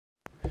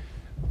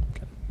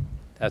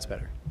That's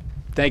better.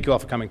 Thank you all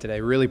for coming today.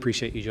 Really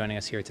appreciate you joining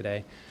us here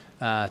today.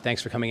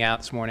 Thanks for coming out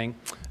this morning.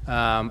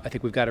 I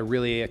think we've got a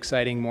really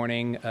exciting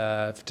morning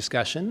of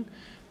discussion.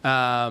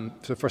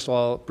 So first of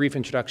all, brief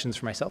introductions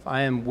for myself.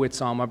 I am Whit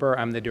Salmweber.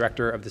 I'm the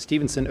director of the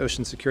Stephenson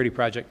Ocean Security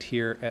Project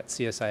here at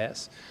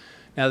CSIS.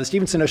 Now, the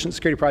Stephenson Ocean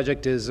Security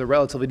Project is a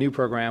relatively new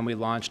program we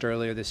launched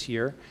earlier this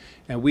year,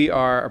 and we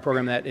are a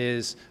program that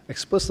is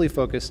explicitly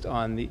focused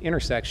on the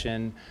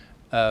intersection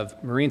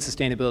of marine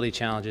sustainability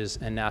challenges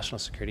and national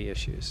security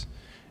issues.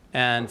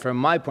 And from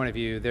my point of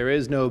view, there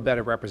is no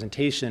better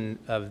representation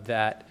of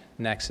that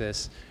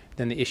nexus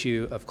than the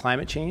issue of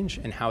climate change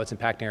and how it's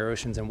impacting our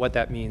oceans and what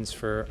that means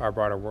for our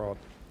broader world.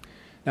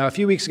 Now, a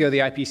few weeks ago, the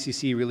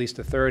IPCC released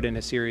a third in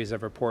a series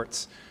of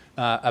reports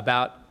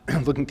about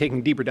taking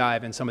a deeper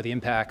dive in some of the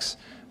impacts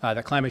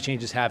that climate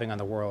change is having on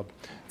the world.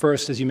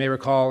 First, as you may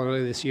recall,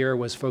 earlier this year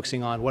was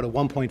focusing on what a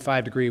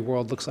 1.5 degree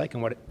world looks like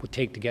and what it would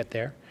take to get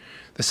there.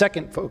 The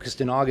second, focused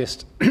in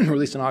August,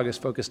 released in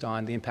August, focused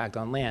on the impact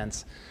on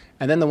lands.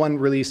 And then the one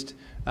released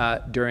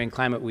during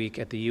Climate Week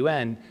at the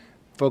UN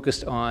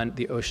focused on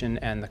the ocean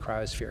and the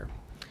cryosphere.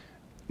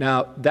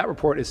 Now, that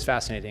report is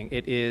fascinating.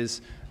 It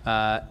is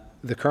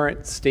the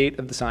current state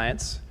of the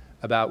science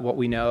about what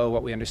we know,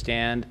 what we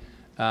understand,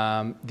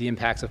 the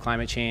impacts of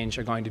climate change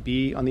are going to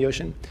be on the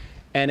ocean.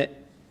 And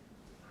it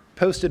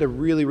posted a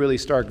really, really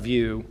stark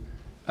view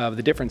of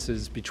the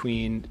differences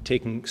between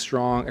taking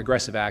strong,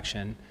 aggressive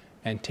action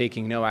and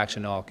taking no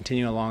action at all,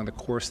 continuing along the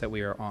course that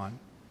we are on.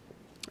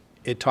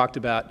 It talked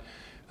about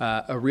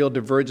a real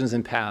divergence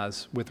in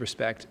paths with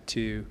respect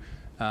to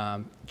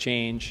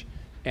change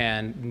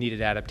and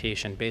needed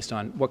adaptation based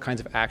on what kinds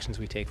of actions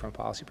we take from a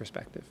policy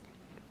perspective.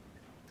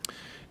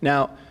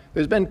 Now,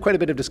 there's been quite a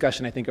bit of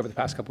discussion, I think, over the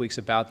past couple weeks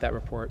about that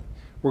report.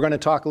 We're going to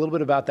talk a little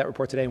bit about that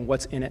report today and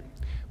what's in it.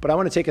 But I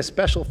want to take a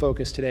special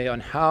focus today on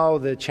how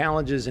the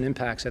challenges and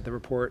impacts that the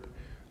report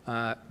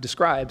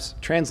describes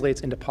translates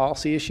into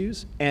policy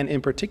issues, and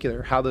in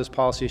particular, how those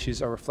policy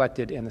issues are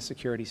reflected in the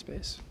security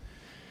space.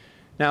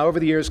 Now, over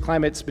the years,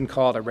 climate's been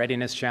called a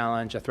readiness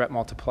challenge, a threat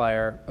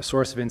multiplier, a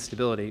source of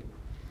instability.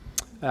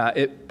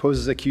 It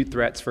poses acute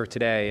threats for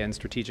today and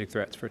strategic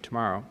threats for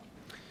tomorrow.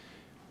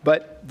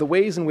 But the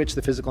ways in which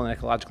the physical and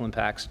ecological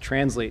impacts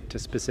translate to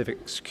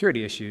specific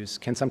security issues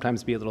can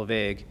sometimes be a little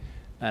vague.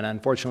 And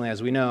unfortunately,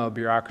 as we know,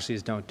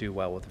 bureaucracies don't do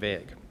well with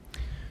vague.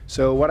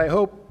 So what I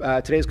hope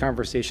today's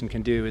conversation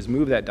can do is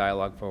move that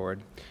dialogue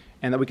forward,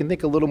 and that we can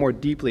think a little more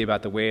deeply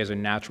about the ways our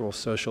natural,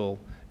 social,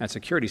 and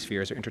security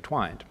spheres are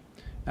intertwined.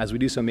 As we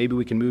do so, maybe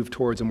we can move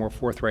towards a more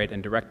forthright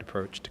and direct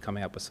approach to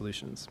coming up with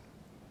solutions.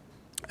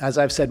 As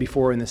I've said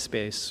before in this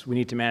space, we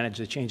need to manage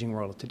the changing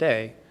world of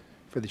today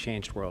for the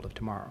changed world of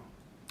tomorrow.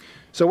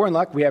 So we're in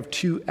luck. We have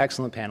two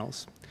excellent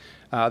panels.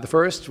 The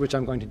first, which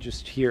I'm going to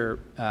just hear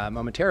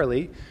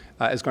momentarily,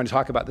 is going to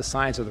talk about the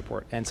science of the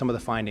report and some of the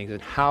findings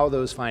and how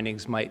those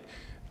findings might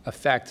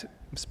affect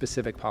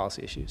specific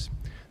policy issues.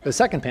 The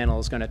second panel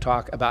is going to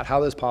talk about how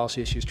those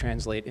policy issues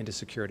translate into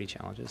security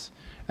challenges.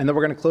 And then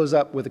we're going to close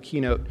up with a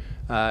keynote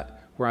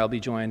where I'll be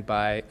joined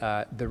by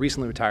the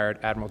recently retired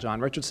Admiral John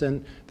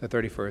Richardson, the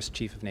 31st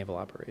Chief of Naval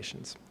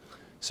Operations.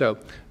 So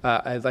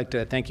I'd like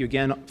to thank you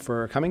again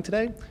for coming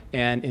today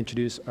and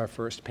introduce our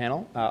first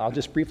panel. I'll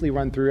just briefly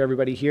run through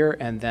everybody here,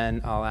 and then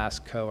I'll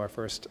ask Co, our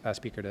first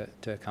speaker,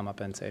 to come up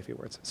and say a few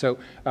words. So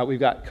we've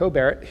got Co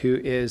Barrett, who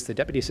is the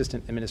Deputy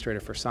Assistant Administrator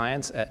for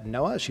Science at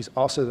NOAA. She's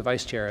also the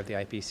Vice Chair of the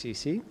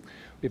IPCC.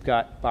 We've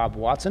got Bob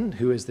Watson,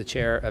 who is the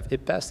Chair of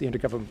IPBES, the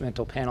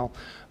Intergovernmental Panel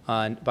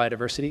on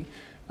Biodiversity.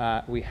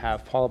 We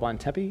have Paula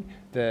Bontempi,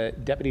 the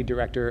Deputy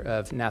Director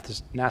of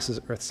NASA's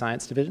Earth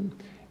Science Division.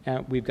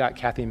 And we've got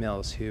Kathy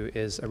Mills, who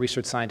is a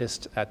research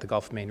scientist at the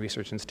Gulf of Maine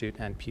Research Institute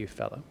and Pew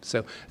Fellow.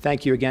 So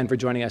thank you again for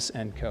joining us,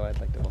 and Co, I'd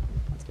like to welcome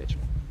you on stage.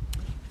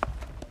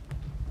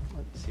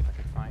 Let's see if I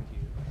can find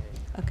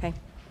you. Okay.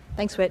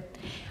 Thanks, Whit.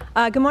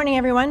 Good morning,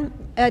 everyone.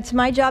 It's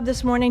my job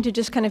this morning to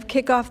just kind of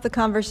kick off the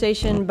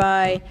conversation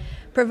by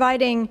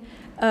providing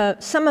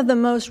some of the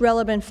most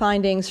relevant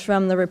findings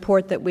from the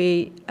report that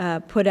we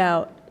put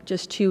out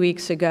just 2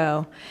 weeks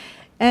ago.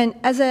 And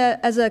as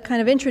a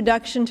kind of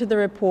introduction to the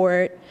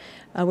report,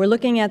 we're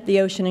looking at the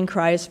ocean and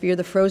cryosphere,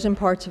 the frozen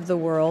parts of the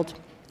world,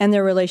 and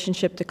their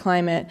relationship to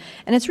climate.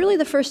 And it's really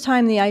the first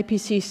time the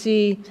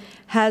IPCC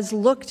has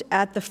looked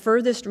at the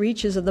furthest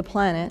reaches of the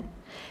planet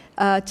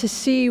to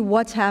see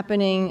what's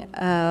happening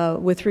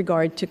with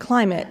regard to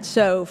climate.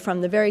 So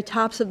from the very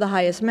tops of the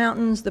highest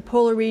mountains, the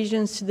polar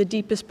regions, to the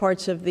deepest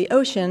parts of the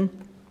ocean.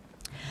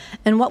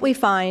 And what we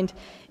find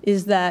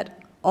is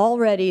that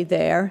already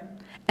there,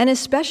 and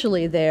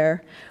especially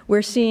there,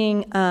 we're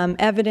seeing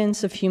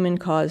evidence of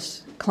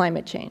human-caused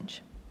climate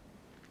change.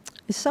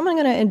 Is someone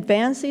going to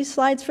advance these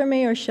slides for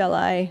me, or shall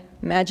I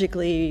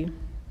magically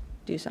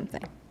do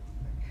something?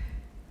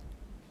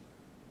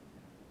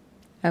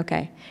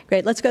 Okay,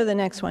 great. Let's go to the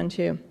next one,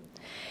 too.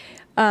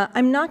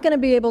 I'm not going to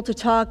be able to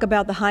talk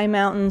about the high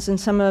mountains and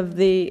some of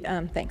the,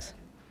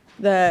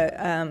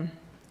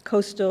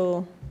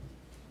 coastal,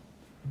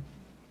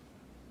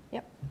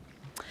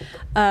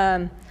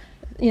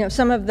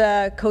 some of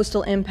the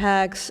coastal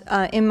impacts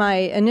in my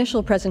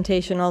initial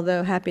presentation,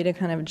 although happy to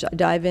kind of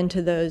dive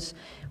into those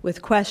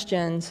with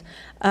questions.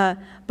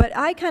 But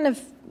I kind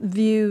of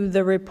view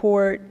the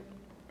report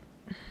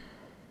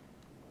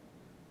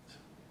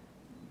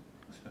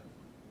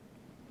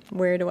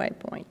where do I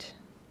point?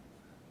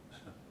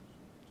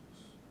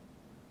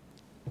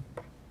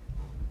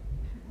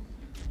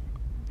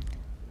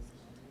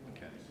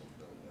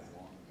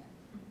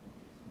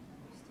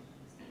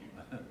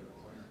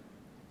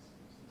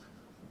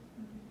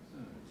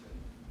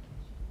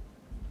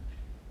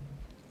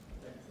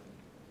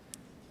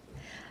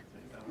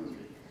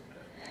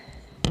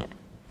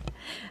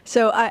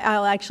 So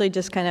I'll actually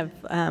just kind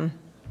of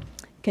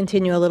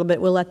continue a little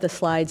bit. We'll let the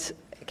slides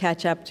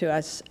catch up to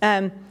us.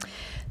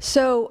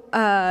 So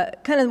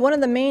kind of one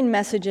of the main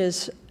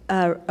messages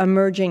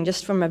emerging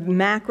just from a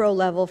macro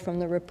level from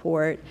the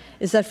report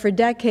is that for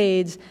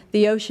decades,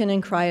 the ocean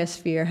and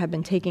cryosphere have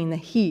been taking the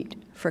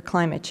heat for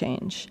climate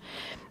change.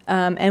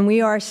 And we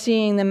are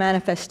seeing the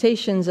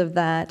manifestations of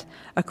that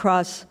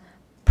across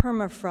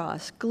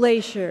permafrost,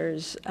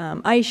 glaciers,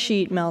 ice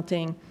sheet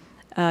melting,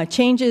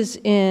 changes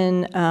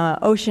in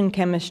ocean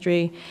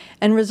chemistry,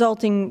 and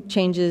resulting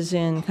changes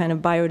in kind of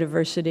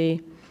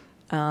biodiversity,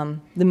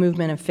 the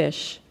movement of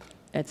fish,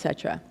 et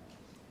cetera.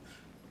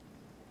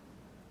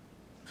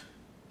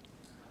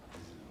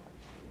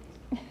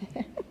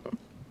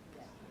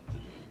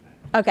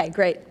 Okay,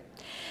 great.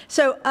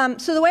 So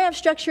the way I've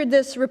structured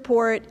this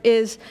report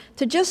is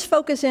to just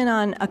focus in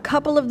on a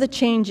couple of the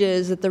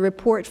changes that the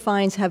report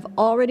finds have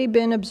already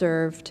been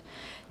observed,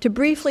 to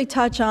briefly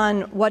touch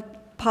on what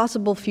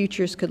possible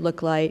futures could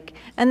look like,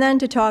 and then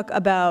to talk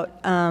about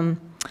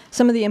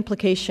some of the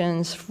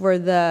implications for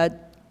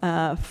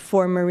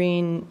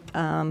marine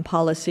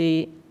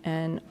policy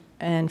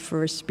and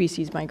for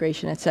species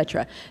migration, et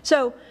cetera.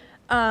 So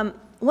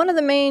one of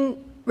the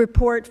main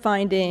report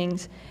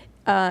findings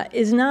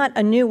is not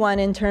a new one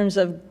in terms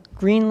of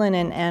Greenland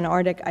and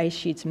Antarctic ice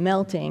sheets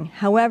melting.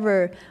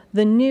 However,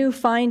 the new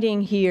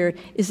finding here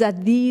is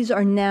that these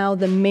are now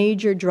the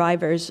major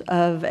drivers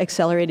of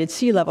accelerated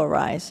sea level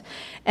rise.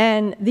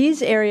 And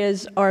these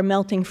areas are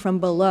melting from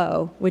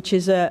below, which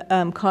is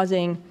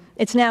causing,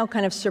 it's now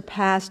kind of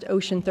surpassed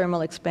ocean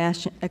thermal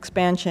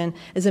expansion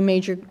as a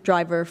major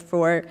driver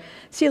for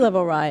sea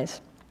level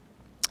rise.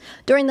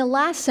 During the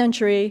last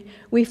century,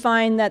 we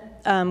find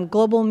that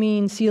global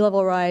mean sea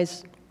level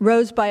rise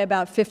rose by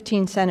about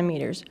 15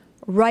 centimeters.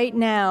 Right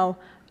now,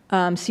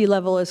 sea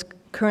level is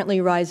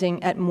currently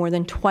rising at more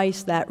than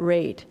twice that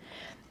rate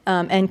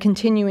and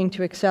continuing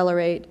to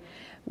accelerate.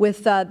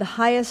 With the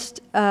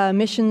highest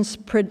emissions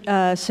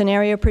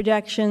scenario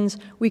projections,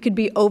 we could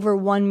be over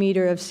 1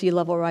 meter of sea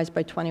level rise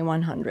by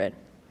 2100.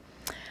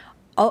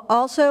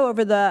 Also,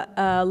 over the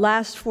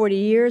last 40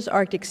 years,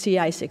 Arctic sea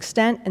ice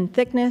extent and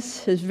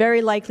thickness has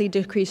very likely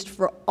decreased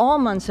for all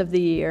months of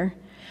the year,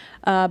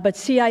 but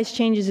sea ice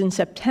changes in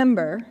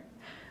September,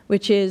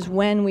 which is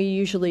when we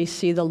usually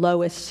see the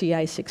lowest sea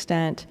ice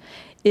extent,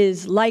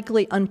 is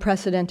likely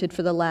unprecedented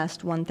for the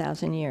last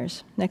 1,000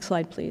 years. Next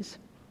slide, please.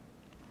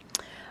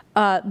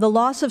 The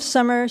loss of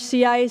summer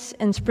sea ice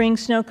and spring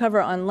snow cover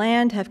on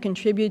land have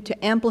contributed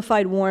to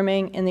amplified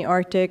warming in the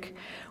Arctic,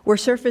 where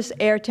surface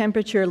air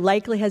temperature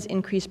likely has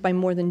increased by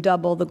more than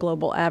double the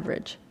global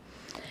average.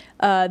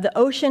 The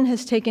ocean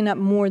has taken up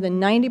more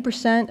than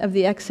 90% of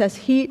the excess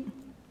heat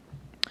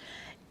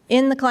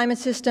in the climate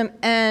system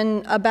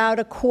and about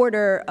a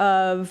quarter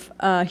of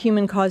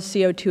human-caused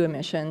CO2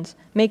 emissions,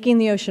 making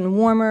the ocean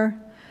warmer,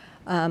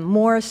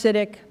 more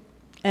acidic,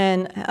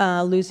 and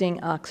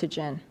losing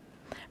oxygen.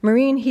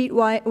 Marine heat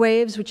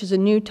waves, which is a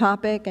new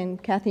topic,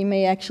 and Kathy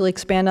may actually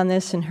expand on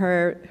this in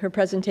her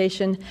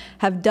presentation,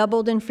 have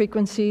doubled in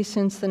frequency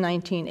since the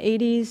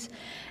 1980s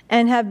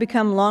and have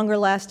become longer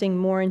lasting,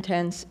 more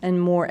intense, and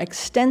more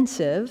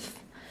extensive,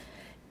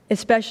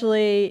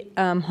 especially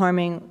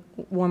harming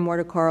warm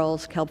water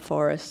corals, kelp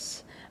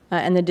forests,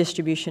 and the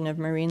distribution of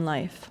marine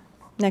life.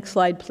 Next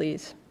slide,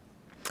 please.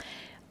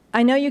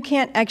 I know you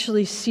can't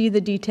actually see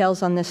the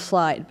details on this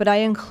slide, but I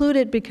include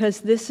it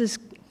because this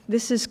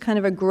is kind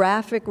of a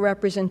graphic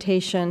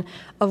representation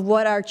of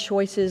what our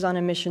choices on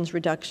emissions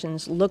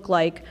reductions look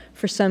like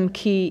for some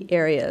key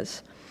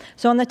areas.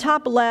 So on the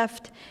top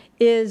left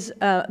is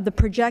the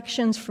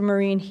projections for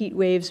marine heat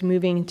waves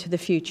moving into the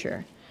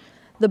future.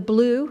 The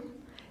blue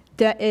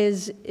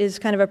is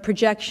kind of a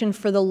projection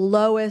for the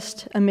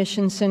lowest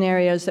emission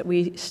scenarios that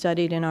we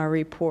studied in our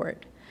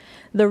report.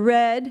 The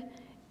red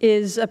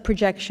is a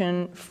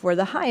projection for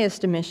the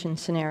highest emission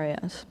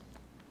scenarios.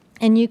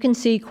 And you can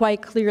see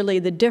quite clearly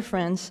the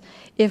difference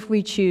if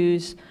we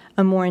choose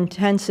a more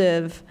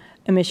intensive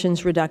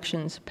emissions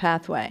reductions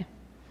pathway.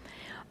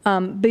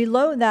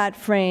 Below that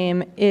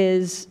frame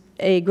is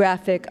a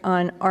graphic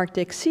on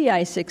Arctic sea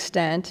ice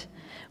extent,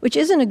 which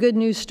isn't a good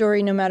news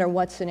story no matter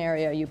what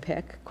scenario you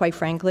pick, quite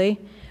frankly,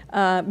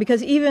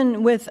 because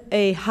even with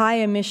a high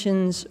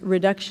emissions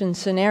reduction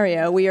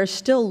scenario, we are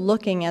still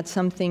looking at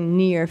something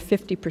near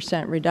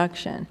 50%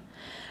 reduction.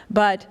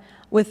 But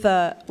with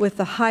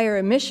the higher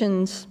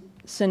emissions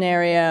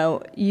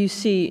scenario, you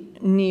see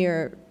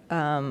near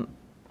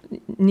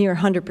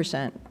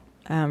 100%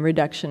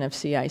 reduction of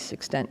sea ice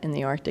extent in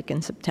the Arctic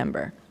in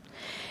September.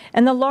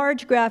 And the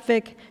large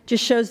graphic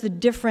just shows the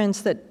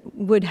difference that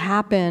would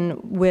happen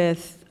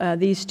with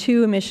these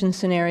two emission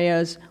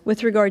scenarios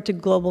with regard to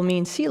global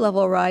mean sea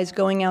level rise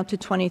going out to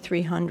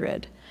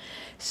 2300.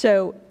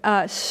 So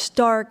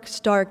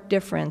stark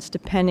difference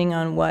depending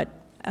on what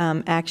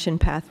action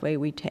pathway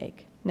we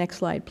take. Next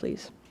slide,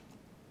 please.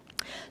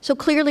 So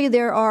clearly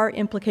there are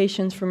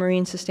implications for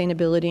marine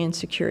sustainability and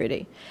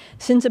security.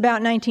 Since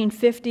about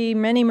 1950,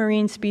 many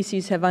marine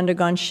species have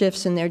undergone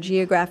shifts in their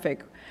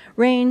geographic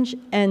range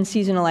and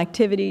seasonal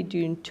activity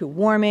due to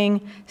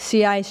warming,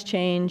 sea ice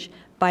change,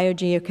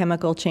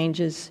 biogeochemical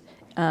changes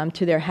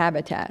to their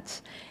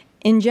habitats.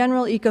 In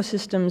general,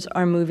 ecosystems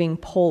are moving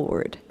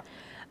poleward.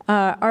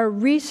 Our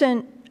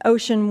recent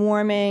ocean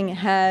warming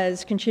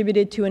has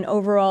contributed to an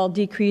overall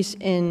decrease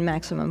in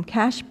maximum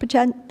catch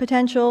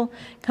potential,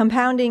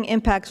 compounding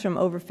impacts from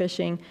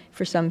overfishing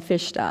for some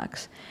fish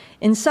stocks.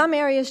 In some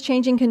areas,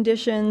 changing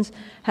conditions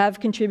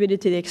have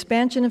contributed to the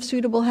expansion of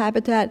suitable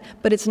habitat,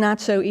 but it's not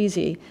so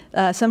easy.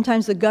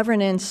 Sometimes the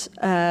governance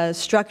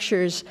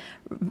structures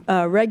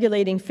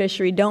regulating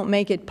fishery don't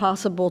make it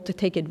possible to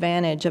take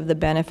advantage of the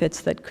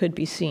benefits that could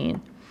be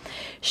seen.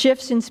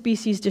 Shifts in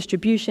species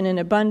distribution and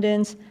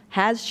abundance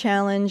has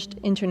challenged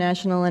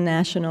international and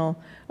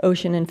national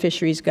ocean and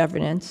fisheries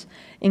governance,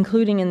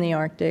 including in the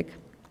Arctic,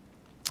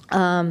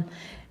 and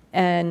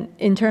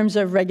in terms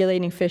of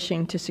regulating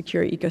fishing to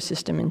secure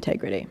ecosystem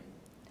integrity.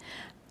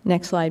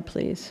 Next slide,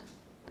 please.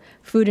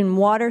 Food and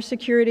water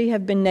security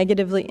have been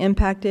negatively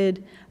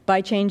impacted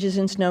by changes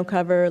in snow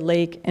cover,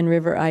 lake and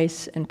river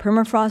ice, and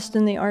permafrost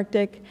in the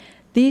Arctic.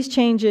 These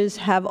changes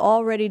have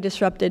already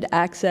disrupted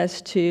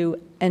access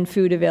to and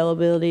food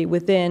availability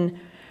within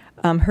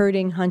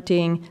herding,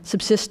 hunting,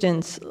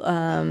 subsistence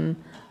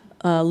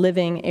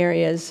living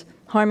areas,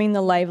 harming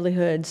the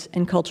livelihoods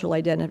and cultural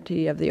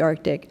identity of the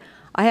Arctic.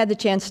 I had the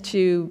chance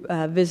to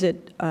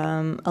visit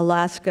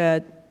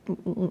Alaska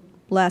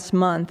last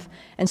month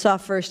and saw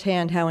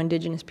firsthand how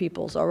indigenous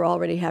peoples are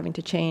already having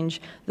to change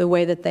the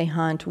way that they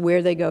hunt,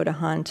 where they go to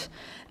hunt,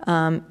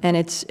 and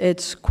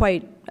it's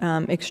quite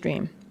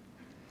extreme.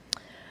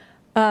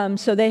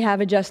 So they have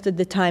adjusted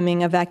the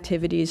timing of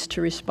activities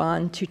to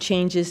respond to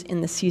changes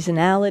in the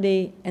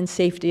seasonality and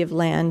safety of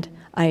land,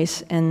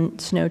 ice, and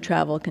snow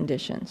travel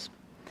conditions.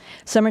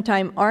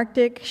 Summertime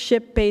Arctic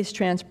ship-based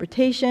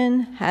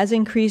transportation has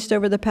increased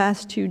over the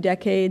past 2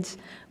 decades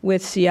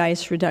with sea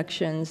ice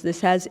reductions.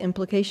 This has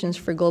implications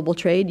for global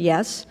trade,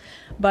 yes,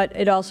 but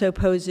it also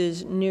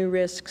poses new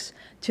risks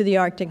to the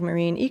Arctic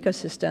marine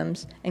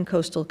ecosystems and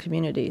coastal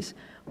communities.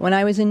 When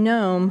I was in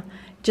Nome,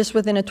 just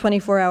within a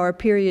 24-hour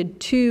period,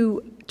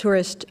 2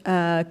 tourist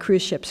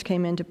cruise ships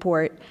came into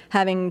port,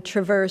 having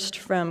traversed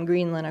from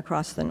Greenland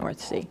across the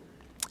North Sea.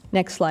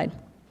 Next slide.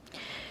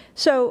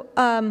 So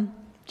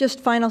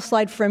just final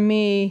slide from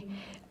me.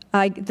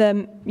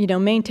 The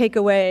main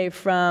takeaway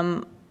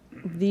from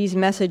these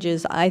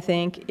messages, I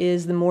think,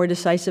 is the more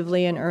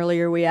decisively and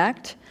earlier we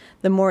act,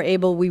 the more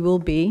able we will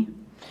be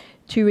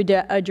to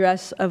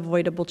address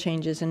avoidable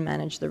changes and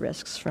manage the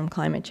risks from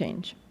climate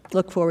change.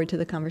 Look forward to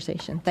the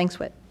conversation. Thanks,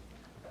 Whit.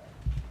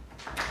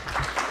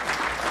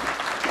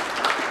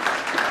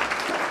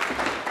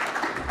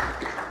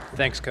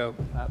 Thanks, Co.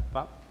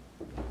 Bob?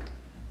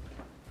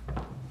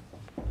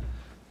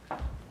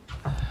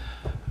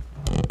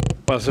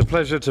 Well, it's a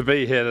pleasure to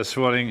be here this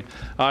morning.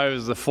 I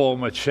was the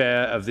former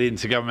chair of the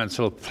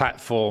Intergovernmental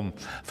Platform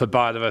for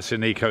Biodiversity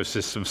and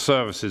Ecosystem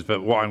Services,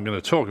 but what I'm going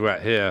to talk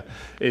about here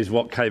is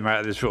what came out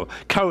of this report.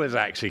 Co has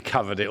actually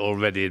covered it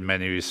already in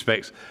many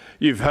respects.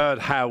 You've heard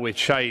how we're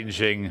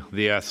changing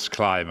the Earth's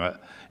climate.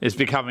 It's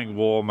becoming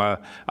warmer,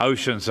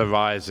 oceans are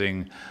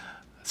rising,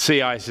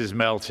 sea ice is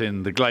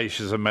melting, the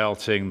glaciers are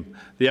melting,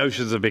 the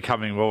oceans are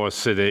becoming more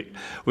acidic,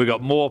 we've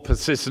got more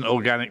persistent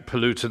organic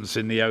pollutants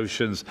in the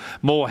oceans,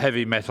 more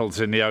heavy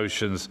metals in the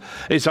oceans,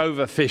 it's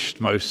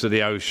overfished most of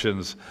the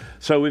oceans,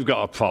 so we've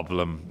got a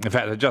problem. In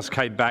fact, I just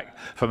came back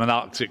from an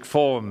Arctic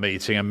Forum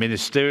meeting, a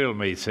ministerial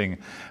meeting,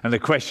 and the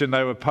question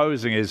they were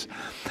posing is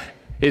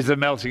the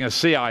melting of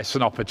sea ice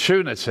an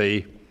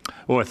opportunity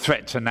or a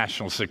threat to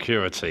national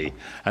security?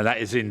 And that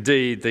is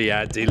indeed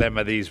the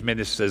dilemma of these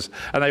ministers.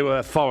 And they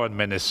were foreign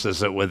ministers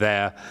that were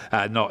there,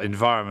 not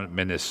environment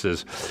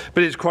ministers.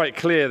 But it's quite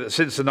clear that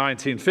since the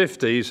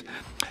 1950s,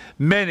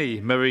 many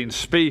marine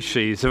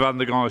species have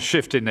undergone a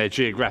shift in their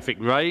geographic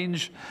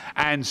range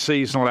and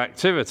seasonal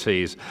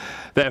activities.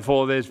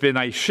 Therefore, there's been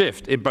a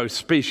shift in both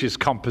species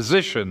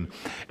composition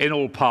in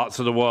all parts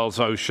of the world's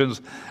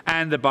oceans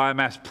and the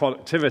biomass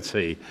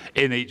productivity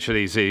in each of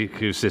these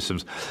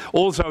ecosystems.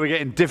 Also, we're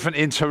getting different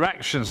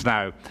interactions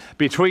now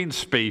between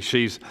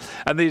species,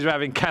 and these are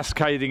having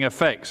cascading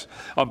effects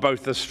on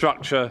both the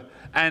structure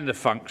and the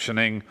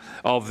functioning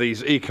of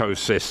these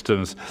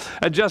ecosystems.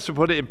 And just to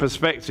put it in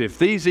perspective,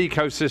 these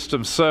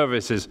ecosystem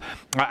services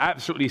are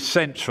absolutely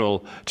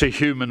central to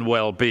human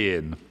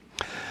well-being.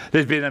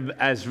 There's been,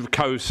 as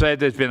Co said,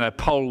 there's been a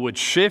poleward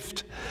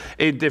shift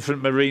in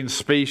different marine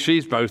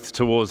species, both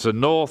towards the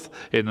north,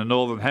 in the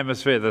northern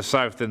hemisphere, the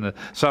south in the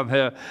southern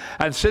here.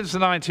 And since the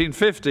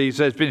 1950s,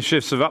 there's been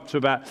shifts of up to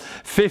about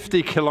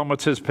 50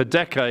 kilometers per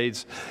decade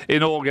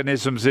in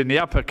organisms in the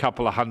upper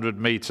couple of hundred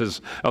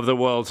meters of the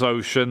world's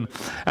ocean,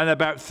 and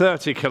about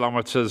 30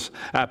 kilometers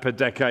per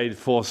decade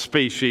for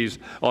species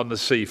on the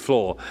sea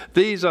floor.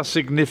 These are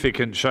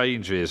significant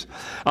changes.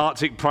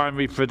 Arctic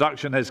primary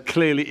production has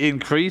clearly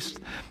increased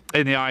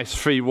in the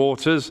ice-free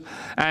waters,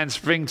 and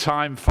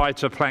springtime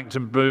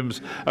phytoplankton blooms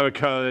are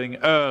occurring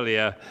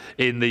earlier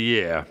in the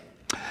year.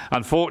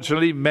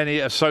 Unfortunately, many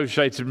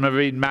associated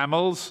marine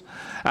mammals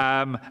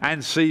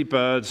and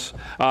seabirds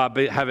have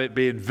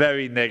been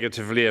very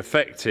negatively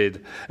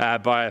affected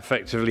by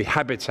effectively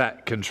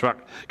habitat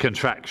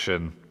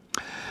contraction.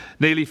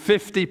 Nearly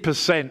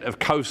 50% of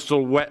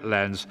coastal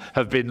wetlands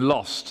have been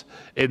lost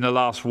in the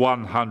last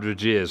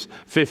 100 years,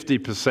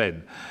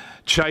 50%.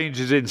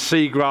 Changes in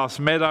seagrass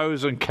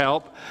meadows and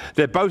kelp,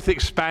 they're both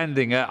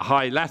expanding at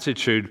high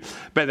latitude,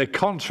 but they're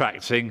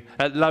contracting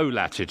at low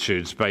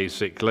latitudes,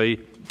 basically.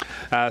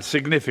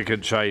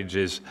 Significant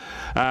changes.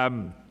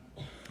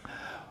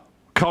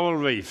 Coral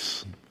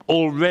reefs,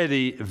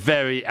 already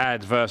very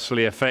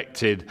adversely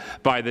affected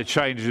by the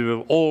changes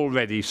we've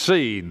already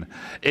seen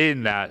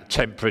in that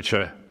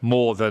temperature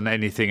more than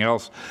anything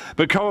else.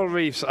 But coral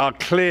reefs are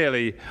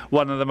clearly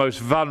one of the most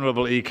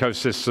vulnerable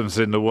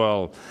ecosystems in the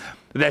world.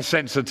 They're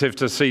sensitive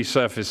to sea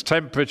surface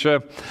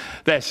temperature.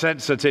 They're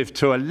sensitive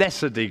to a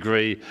lesser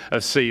degree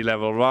of sea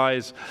level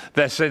rise.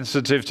 They're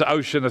sensitive to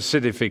ocean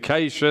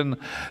acidification.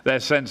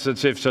 They're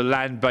sensitive to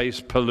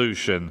land-based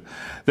pollution.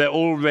 They're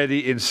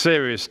already in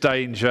serious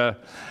danger,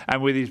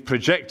 and with these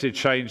projected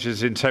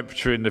changes in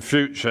temperature in the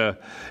future,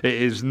 it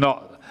is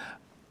not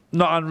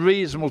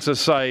unreasonable to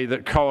say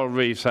that coral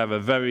reefs have a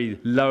very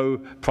low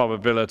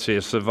probability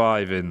of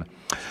surviving.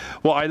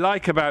 What I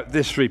like about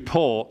this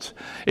report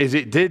is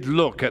it did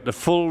look at the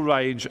full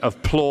range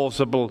of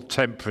plausible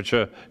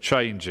temperature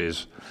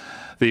changes.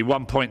 The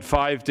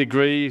 1.5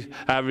 degree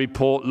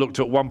report looked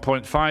at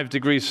 1.5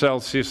 degrees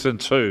Celsius and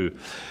 2.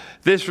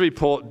 This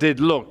report did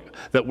look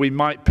that we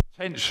might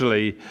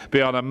potentially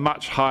be on a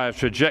much higher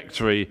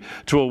trajectory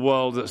to a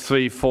world that's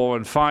 3, 4,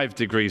 and 5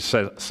 degrees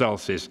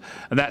Celsius.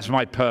 And that's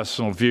my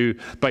personal view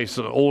based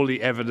on all the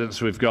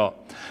evidence we've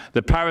got.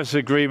 The Paris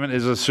Agreement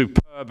is a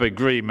superb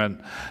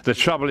agreement. The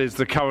trouble is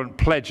the current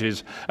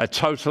pledges are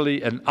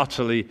totally and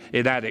utterly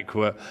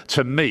inadequate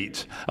to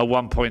meet a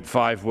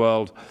 1.5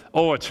 world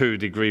or a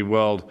 2-degree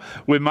world.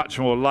 We're much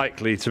more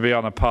likely to be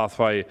on a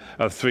pathway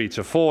of 3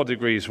 to 4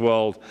 degrees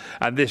world,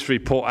 and this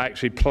report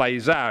actually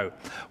plays out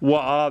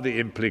what are the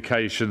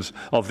implications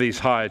of these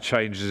higher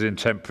changes in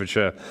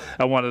temperature.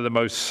 And one of the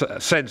most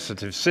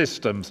sensitive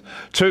systems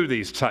to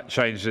these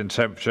changes in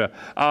temperature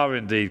are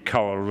indeed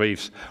coral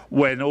reefs,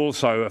 when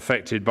also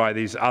affected by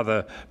these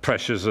other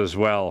pressures as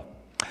well.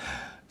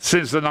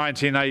 Since the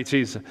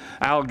 1980s,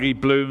 algae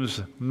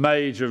blooms,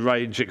 major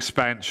range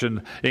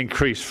expansion,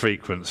 increased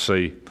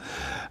frequency.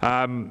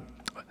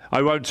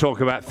 I won't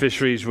talk about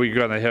fisheries. We're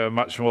going to hear a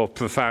much more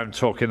profound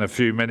talk in a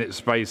few minutes,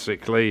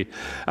 basically.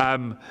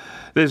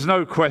 There's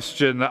no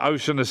question that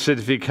ocean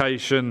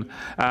acidification,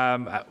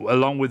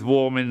 along with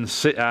warming,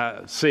 sea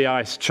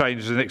ice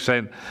changes and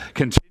extent,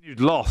 continued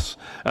loss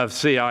of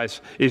sea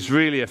ice is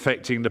really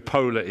affecting the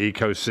polar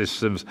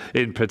ecosystems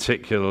in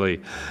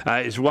particularly.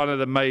 It's one of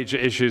the major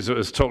issues that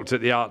was talked at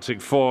the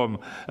Arctic Forum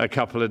a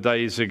couple of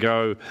days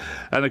ago.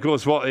 And of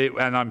course,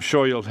 and I'm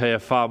sure you'll hear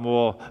far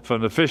more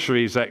from the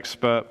fisheries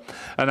expert,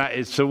 and that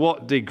is to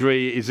what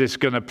degree is this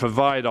going to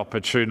provide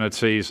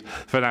opportunities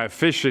for now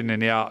fishing in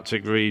the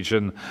Arctic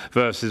region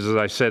versus, as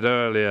I said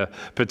earlier,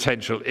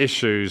 potential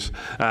issues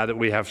that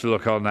we have to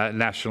look on at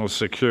national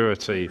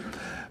security.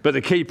 But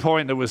the key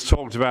point that was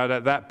talked about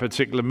at that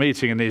particular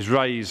meeting and is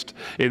raised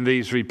in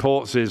these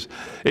reports is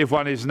if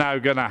one is now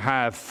going to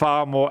have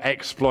far more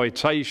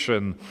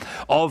exploitation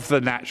of the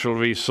natural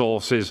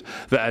resources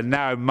that are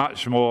now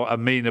much more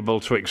amenable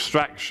to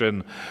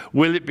extraction,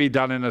 will it be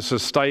done in a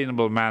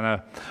sustainable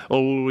manner,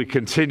 or will we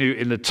continue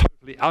in a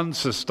totally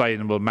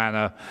unsustainable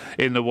manner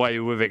in the way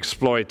we've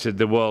exploited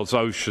the world's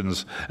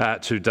oceans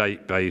to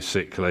date,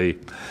 basically?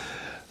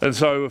 And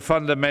so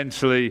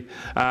fundamentally,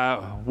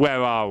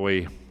 where are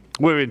we?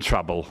 We're in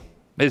trouble.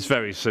 It's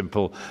very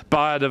simple.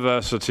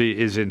 Biodiversity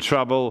is in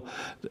trouble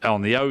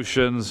on the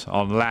oceans,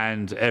 on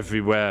land,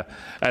 everywhere.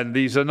 And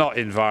these are not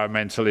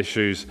environmental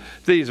issues.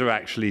 These are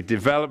actually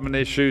development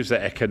issues,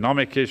 they're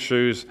economic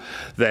issues,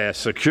 they're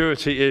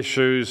security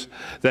issues,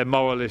 they're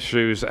moral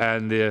issues,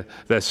 and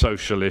they're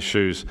social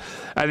issues.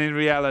 And in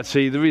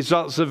reality, the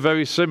results are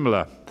very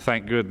similar,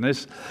 thank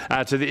goodness,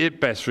 to the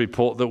IPBES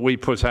report that we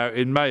put out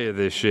in May of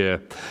this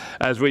year.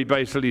 As we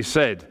basically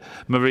said,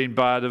 marine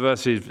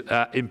biodiversity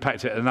is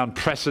impacted at an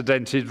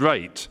unprecedented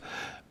rate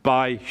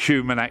by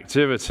human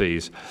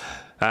activities.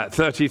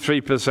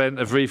 33%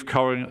 of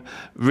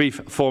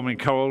reef-forming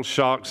corals,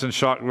 sharks and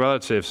shark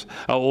relatives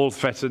are all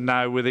threatened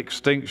now with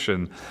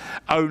extinction.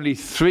 Only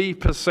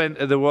 3%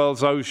 of the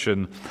world's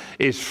ocean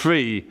is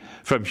free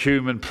from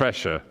human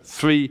pressure.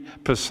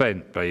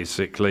 3%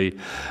 basically.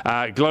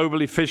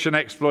 Globally, fishing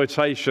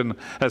exploitation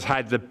has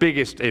had the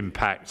biggest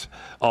impact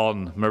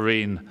on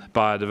marine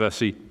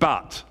biodiversity,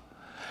 but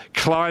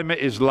climate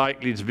is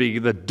likely to be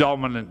the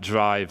dominant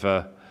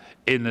driver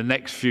in the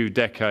next few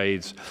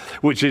decades,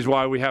 which is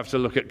why we have to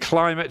look at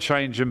climate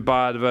change and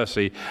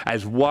biodiversity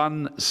as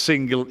one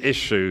single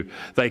issue.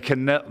 They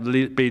cannot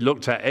be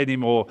looked at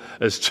anymore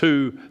as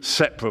two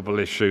separable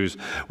issues.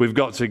 We've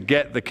got to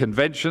get the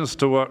conventions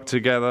to work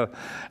together,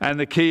 and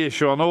the key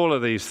issue on all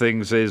of these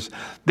things is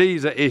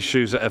these are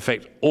issues that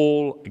affect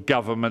all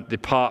government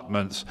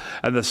departments,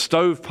 and the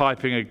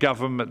stovepiping of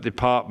government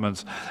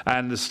departments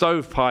and the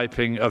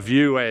stovepiping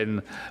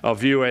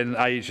of UN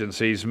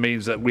agencies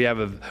means that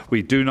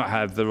we do not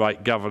have the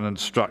right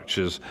governance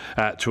structures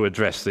to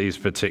address these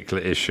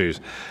particular issues.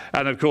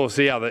 And of course,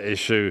 the other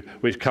issue,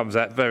 which comes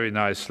out very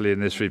nicely in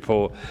this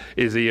report,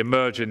 is the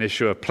emerging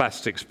issue of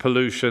plastics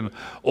pollution,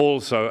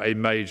 also a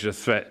major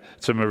threat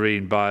to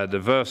marine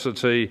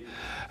biodiversity.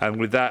 And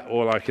with that,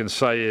 all I can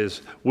say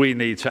is we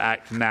need to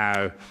act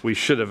now. We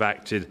should have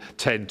acted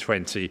 10,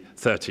 20,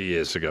 30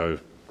 years ago.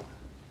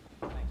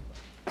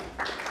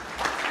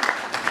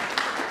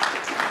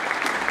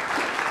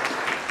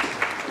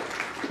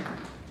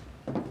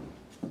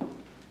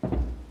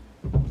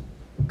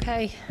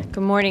 Okay,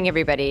 good morning,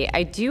 everybody.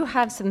 I do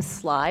have some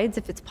slides.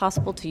 If it's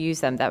possible to use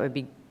them, that would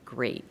be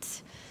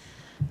great.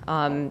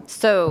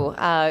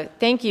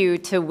 Thank you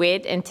to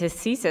WIT and to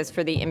CSIS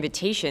for the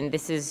invitation.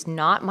 This is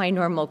not my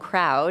normal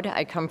crowd.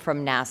 I come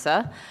from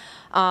NASA.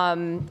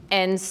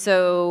 And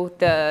so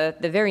the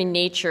very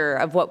nature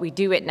of what we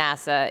do at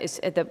NASA is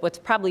that what's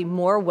probably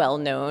more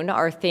well-known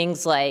are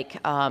things like,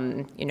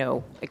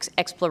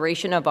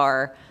 exploration of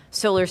our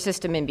solar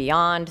system and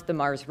beyond, the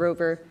Mars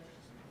rover.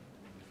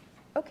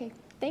 Okay.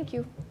 Thank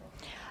you.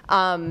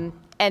 And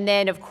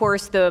then, of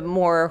course, the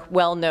more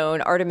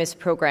well-known Artemis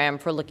program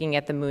for looking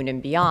at the moon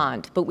and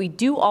beyond. But we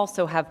do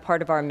also have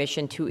part of our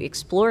mission to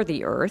explore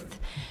the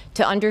Earth,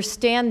 to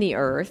understand the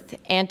Earth,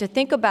 and to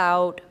think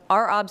about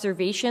our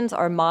observations,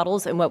 our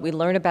models, and what we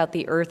learn about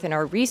the Earth in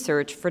our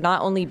research for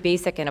not only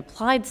basic and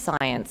applied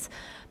science,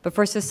 but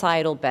for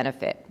societal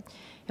benefit.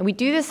 And we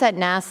do this at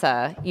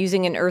NASA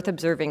using an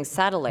Earth-observing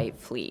satellite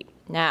fleet.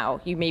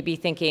 Now, you may be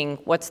thinking,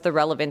 what's the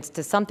relevance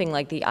to something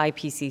like the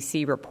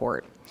IPCC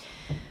report?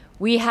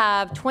 We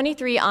have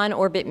 23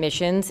 on-orbit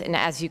missions, and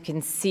as you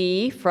can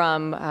see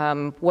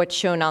from what's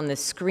shown on the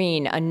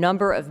screen, a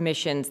number of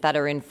missions that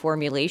are in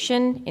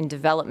formulation, in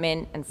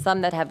development, and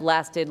some that have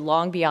lasted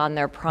long beyond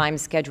their prime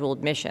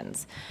scheduled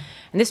missions.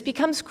 And this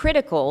becomes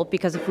critical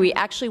because if we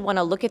actually want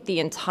to look at the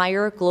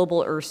entire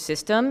global Earth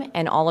system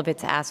and all of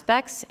its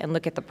aspects and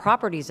look at the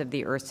properties of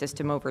the Earth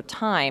system over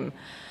time,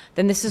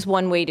 then this is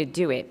one way to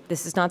do it.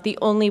 This is not the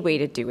only way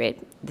to do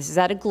it. This is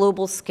at a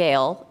global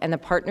scale, and the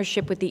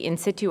partnership with the in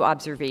situ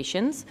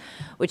observations,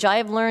 which I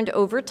have learned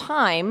over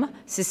time,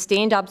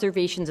 sustained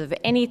observations of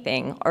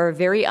anything are a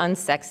very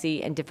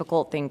unsexy and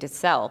difficult thing to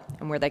sell.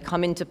 And where they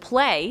come into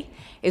play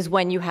is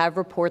when you have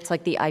reports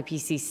like the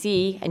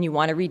IPCC and you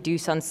want to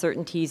reduce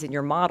uncertainties in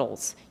your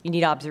models. You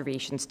need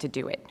observations to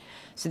do it.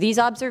 So these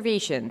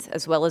observations,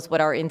 as well as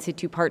what our in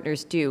situ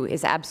partners do,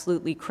 is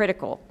absolutely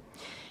critical.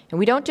 And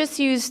we don't just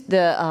use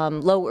the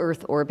low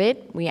Earth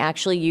orbit, we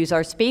actually use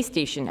our space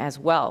station as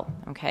well,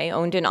 okay?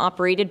 Owned and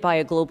operated by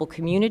a global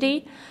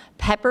community,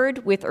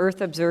 peppered with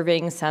Earth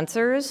observing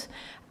sensors,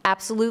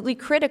 absolutely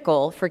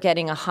critical for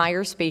getting a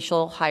higher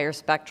spatial, higher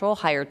spectral,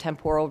 higher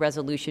temporal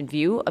resolution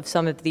view of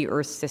some of the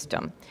Earth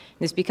system. And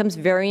this becomes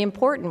very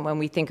important when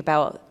we think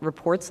about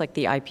reports like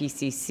the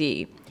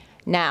IPCC.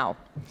 Now,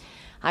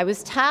 I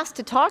was tasked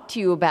to talk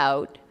to you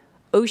about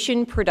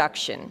ocean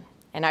production.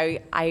 And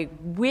I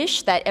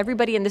wish that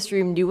everybody in this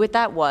room knew what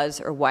that was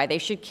or why they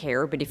should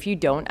care, but if you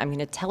don't, I'm going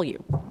to tell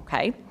you,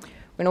 okay?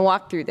 We're going to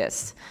walk through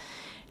this.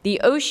 The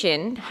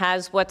ocean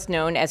has what's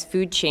known as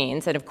food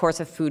chains and, of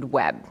course, a food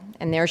web.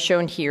 And they're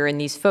shown here in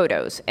these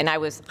photos. And I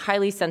was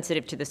highly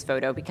sensitive to this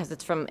photo because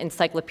it's from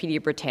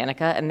Encyclopedia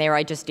Britannica, and there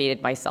I just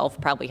dated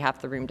myself. Probably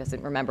half the room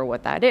doesn't remember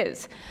what that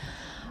is.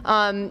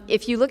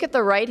 If you look at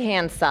the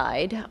right-hand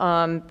side,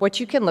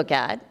 what you can look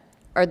at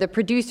are the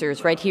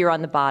producers right here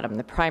on the bottom,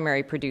 the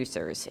primary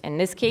producers. In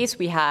this case,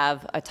 we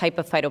have a type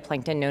of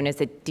phytoplankton known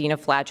as a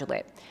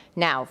dinoflagellate.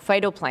 Now,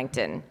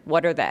 phytoplankton,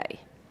 what are they?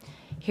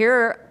 Here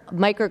are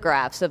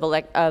micrographs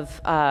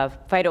of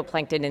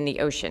phytoplankton in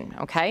the ocean,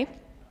 okay?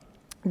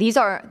 These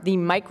are the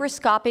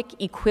microscopic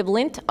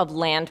equivalent of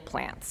land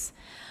plants.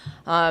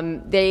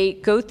 They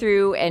go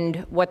through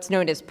and what's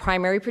known as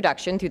primary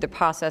production through the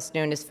process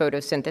known as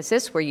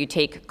photosynthesis, where you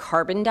take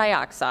carbon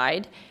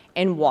dioxide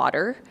and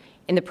water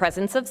in the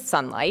presence of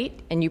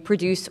sunlight, and you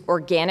produce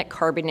organic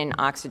carbon and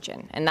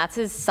oxygen. And that's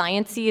as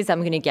sciencey as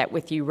I'm going to get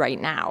with you right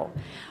now.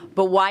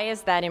 But why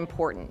is that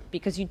important?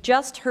 Because you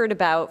just heard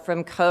about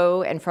from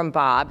Co and from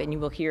Bob, and you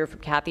will hear from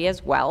Kathy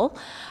as well,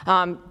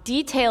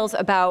 details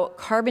about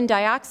carbon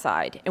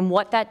dioxide and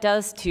what that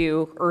does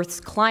to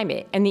Earth's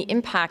climate and the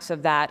impacts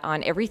of that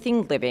on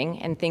everything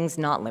living and things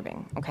not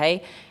living,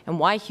 okay? And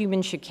why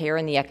humans should care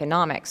in the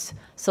economics.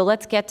 So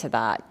let's get to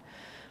that.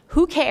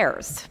 Who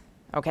cares,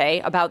 okay,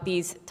 about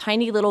these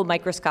tiny little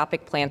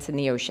microscopic plants in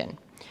the ocean?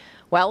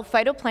 Well,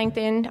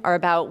 phytoplankton are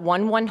about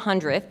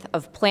 1/100th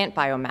of plant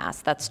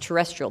biomass. That's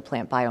terrestrial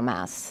plant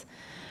biomass.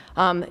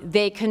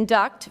 They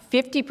conduct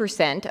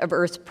 50% of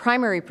Earth's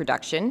primary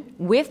production,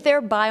 with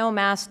their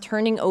biomass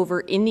turning over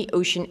in the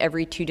ocean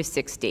every 2 to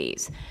 6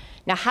 days.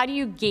 Now, how do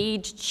you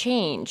gauge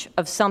change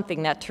of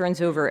something that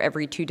turns over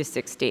every 2 to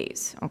 6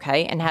 days,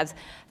 okay, and has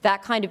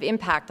that kind of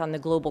impact on the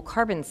global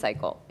carbon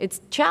cycle? It's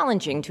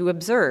challenging to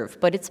observe,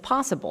 but it's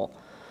possible.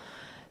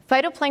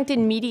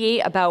 Phytoplankton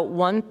mediate about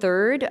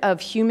 1/3 of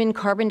human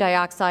carbon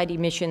dioxide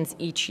emissions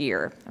each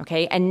year,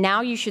 okay? And now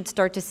you should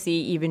start to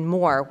see even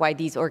more why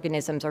these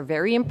organisms are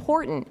very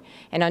important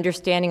in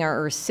understanding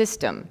our Earth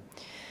system.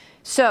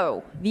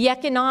 So, the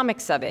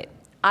economics of it.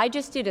 I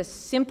just did a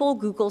simple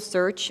Google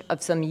search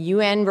of some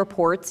UN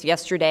reports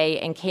yesterday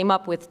and came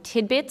up with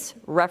tidbits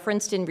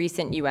referenced in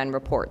recent UN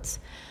reports.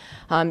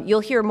 You'll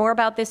hear more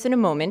about this in a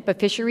moment, but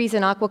fisheries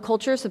and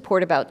aquaculture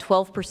support about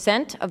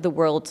 12% of the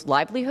world's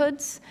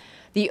livelihoods.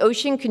 The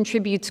ocean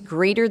contributes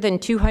greater than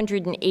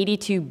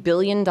 $282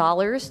 billion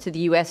to the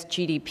U.S.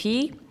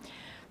 GDP.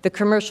 The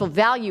commercial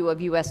value of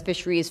U.S.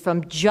 fisheries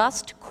from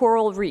just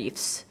coral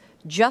reefs,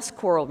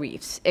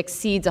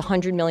 exceeds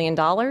 $100 million.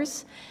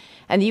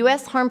 And the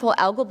U.S. harmful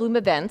algal bloom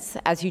events,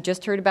 as you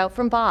just heard about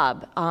from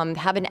Bob,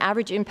 have an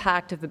average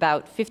impact of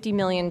about $50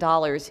 million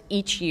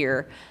each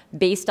year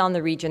based on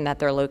the region that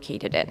they're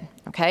located in,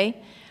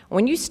 okay?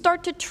 When you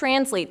start to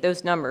translate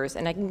those numbers,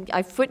 and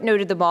I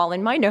footnoted them all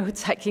in my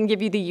notes, I can give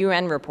you the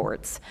UN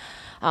reports,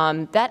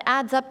 that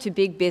adds up to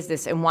big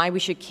business and why we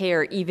should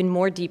care even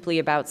more deeply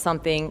about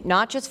something,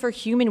 not just for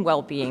human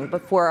well-being,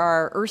 but for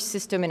our Earth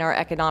system and our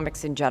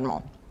economics in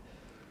general.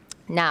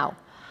 Now,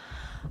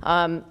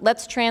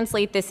 let's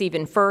translate this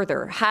even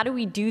further. How do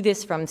we do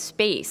this from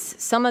space?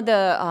 Some of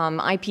the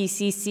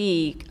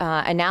IPCC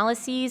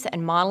analyses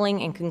and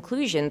modeling and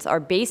conclusions are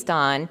based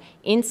on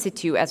in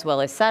situ as well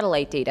as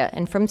satellite data.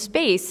 And from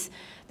space,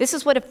 this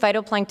is what a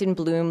phytoplankton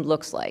bloom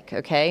looks like,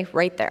 okay,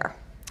 right there.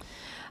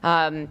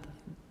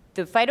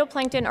 The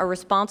phytoplankton are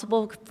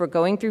responsible for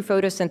going through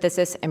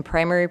photosynthesis and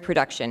primary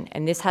production,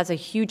 and this has a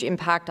huge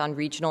impact on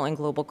regional and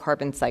global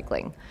carbon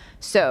cycling.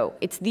 So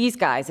it's these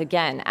guys,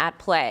 again, at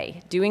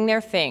play, doing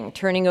their thing,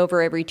 turning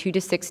over every 2 to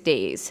 6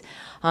 days.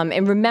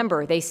 And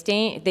remember, they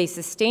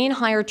sustain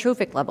higher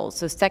trophic levels,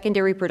 so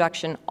secondary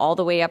production all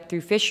the way up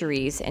through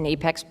fisheries and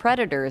apex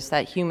predators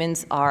that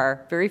humans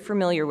are very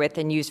familiar with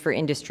and use for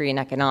industry and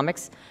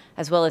economics,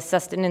 as well as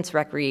sustenance,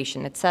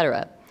 recreation, et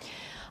cetera.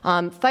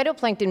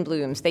 Phytoplankton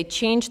blooms, they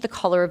change the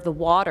color of the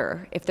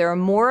water. If there are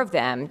more of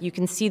them, you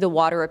can see the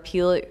water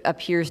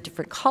appears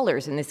different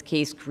colors, in this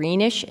case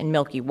greenish and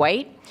milky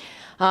white.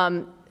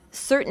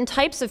 Certain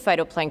types of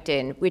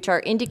phytoplankton, which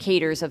are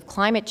indicators of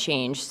climate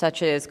change,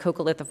 such as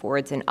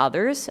coccolithophorids and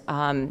others,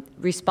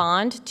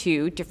 respond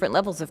to different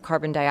levels of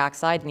carbon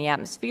dioxide in the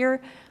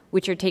atmosphere,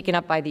 which are taken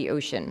up by the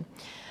ocean.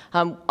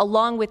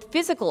 Along with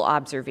physical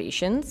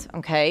observations,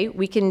 okay,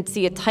 we can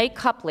see a tight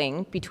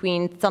coupling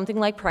between something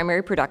like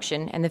primary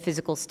production and the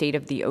physical state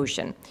of the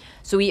ocean.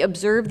 So we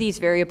observe these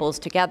variables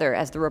together,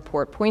 as the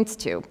report points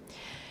to.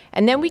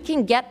 And then we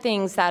can get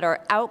things that are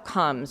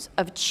outcomes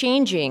of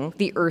changing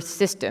the Earth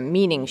system,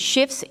 meaning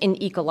shifts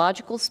in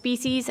ecological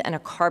species and a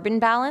carbon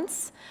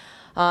balance.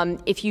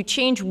 If you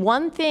change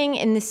one thing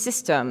in the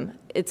system,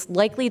 it's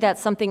likely that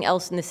something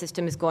else in the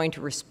system is going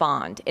to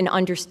respond, and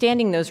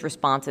understanding those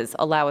responses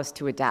allow us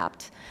to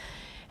adapt.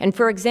 And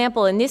for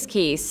example, in this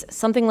case,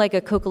 something like a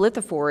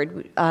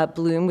coccolithophorid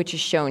bloom, which is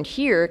shown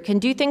here, can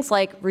do things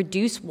like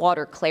reduce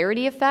water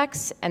clarity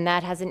effects, and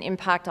that has an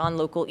impact on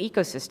local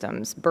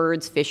ecosystems,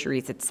 birds,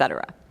 fisheries, et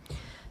cetera.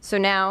 So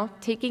now,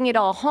 taking it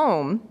all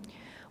home,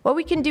 what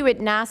we can do at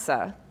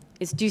NASA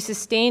is do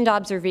sustained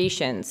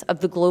observations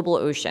of the global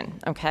ocean,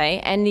 okay,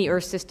 and the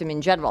Earth system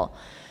in general.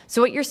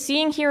 So what you're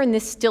seeing here in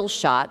this still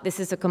shot, this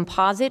is a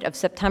composite of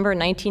September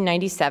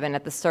 1997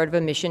 at the start of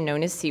a mission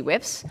known as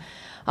CWIFS.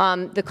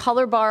 The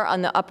color bar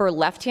on the upper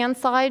left-hand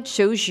side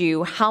shows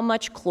you how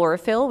much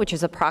chlorophyll, which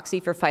is a proxy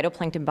for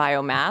phytoplankton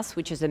biomass,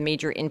 which is a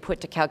major input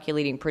to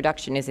calculating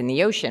production, is in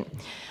the ocean.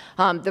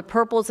 The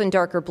purples and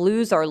darker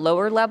blues are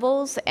lower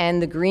levels,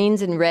 and the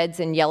greens and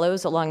reds and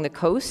yellows along the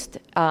coast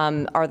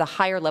are the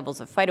higher levels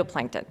of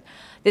phytoplankton.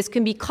 This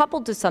can be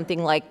coupled to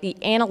something like the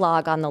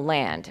analog on the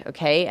land,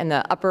 okay? And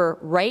the upper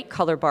right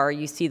color bar,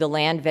 you see the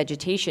land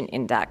vegetation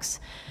index.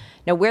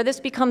 Now, where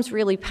this becomes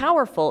really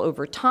powerful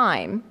over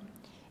time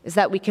is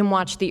that we can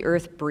watch the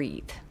Earth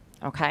breathe,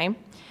 okay?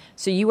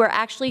 So you are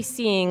actually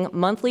seeing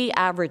monthly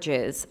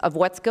averages of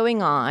what's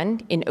going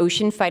on in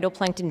ocean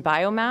phytoplankton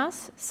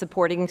biomass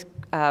supporting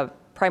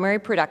primary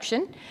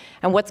production,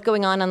 and what's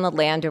going on the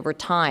land over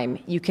time.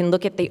 You can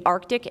look at the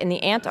Arctic and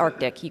the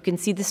Antarctic. You can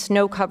see the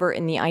snow cover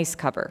and the ice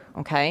cover,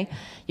 okay?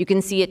 You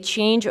can see it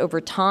change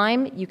over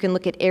time. You can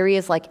look at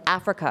areas like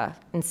Africa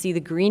and see the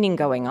greening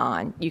going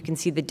on. You can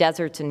see the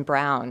deserts in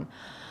brown.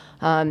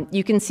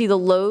 You can see the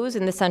lows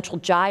in the central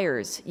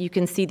gyres. You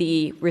can see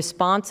the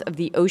response of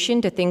the ocean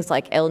to things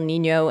like El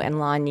Nino and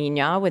La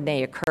Nina when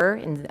they occur.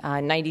 In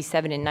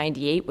 97 and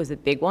 98 was a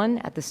big one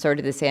at the start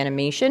of this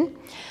animation.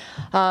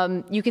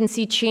 You can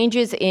see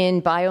changes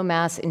in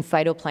biomass in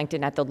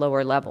phytoplankton at the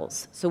lower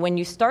levels. So when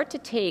you start to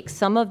take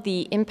some of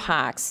the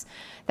impacts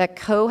that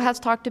Co has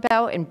talked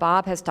about and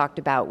Bob has talked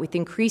about with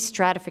increased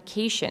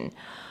stratification,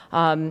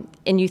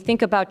 and you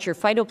think about your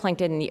phytoplankton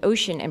in the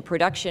ocean and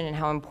production and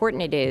how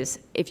important it is,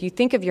 if you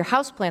think of your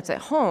houseplants at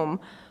home,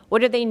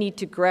 what do they need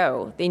to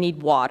grow? They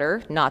need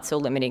water, not so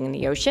limiting in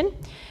the ocean.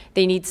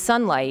 They need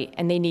sunlight,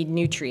 and they need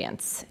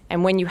nutrients.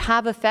 And when you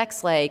have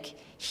effects like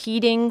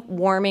heating,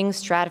 warming,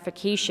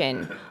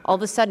 stratification, all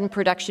of a sudden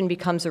production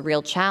becomes a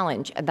real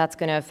challenge, and that's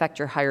going to affect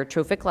your higher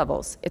trophic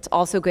levels. It's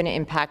also going to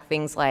impact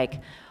things like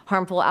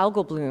harmful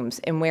algal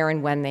blooms and where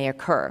and when they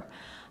occur.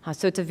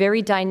 So it's a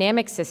very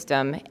dynamic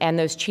system, and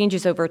those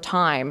changes over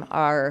time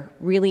are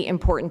really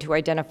important to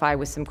identify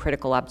with some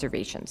critical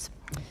observations.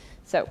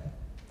 So,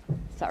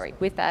 sorry,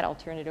 with that, I'll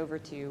turn it over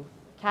to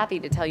Kathy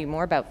to tell you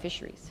more about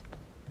fisheries.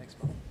 Thanks,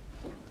 Bob.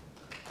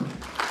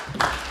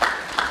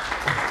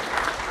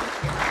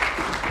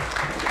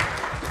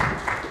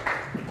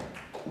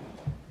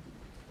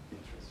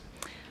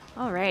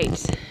 All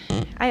right.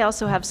 I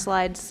also have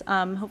slides.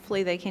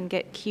 Hopefully they can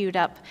get queued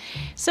up.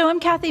 So I'm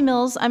Kathy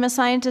Mills. I'm a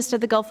scientist at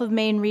the Gulf of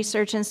Maine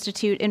Research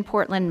Institute in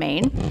Portland,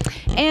 Maine.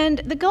 And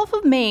the Gulf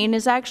of Maine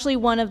is actually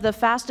one of the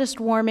fastest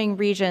warming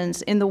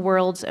regions in the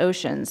world's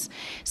oceans.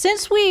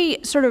 Since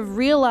we sort of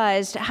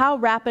realized how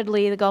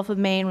rapidly the Gulf of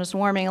Maine was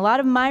warming, a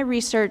lot of my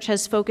research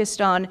has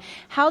focused on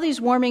how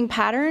these warming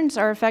patterns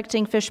are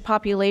affecting fish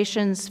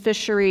populations,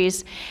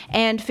 fisheries,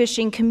 and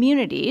fishing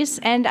communities.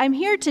 And I'm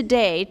here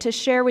today to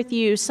share with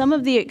you some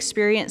of the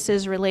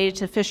experiences related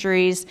to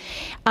fisheries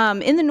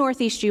in the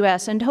Northeast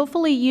U.S. and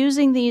hopefully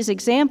using these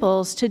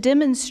examples to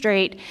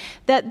demonstrate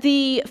that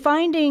the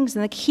findings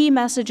and the key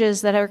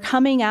messages that are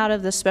coming out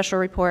of the special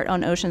report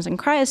on oceans and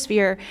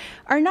cryosphere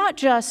are not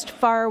just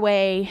far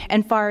away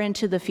and far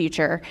into the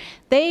future.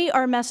 They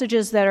are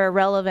messages that are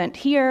relevant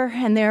here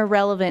and they're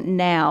relevant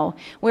now.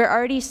 We're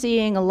already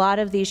seeing a lot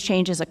of these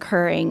changes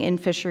occurring in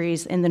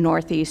fisheries in the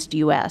Northeast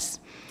U.S.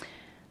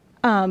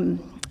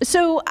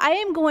 So I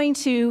am going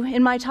to,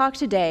 in my talk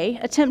today,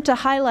 attempt to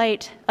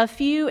highlight a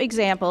few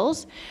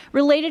examples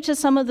related to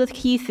some of the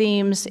key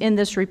themes in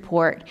this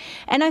report.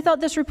 And I thought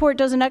this report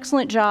does an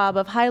excellent job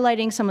of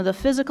highlighting some of the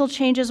physical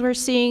changes we're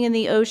seeing in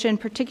the ocean,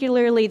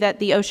 particularly that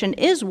the ocean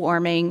is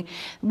warming,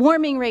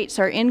 warming rates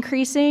are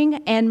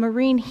increasing, and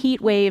marine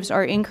heat waves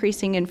are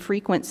increasing in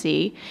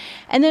frequency.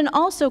 And then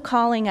also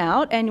calling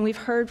out, and we've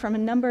heard from a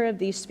number of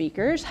these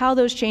speakers, how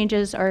those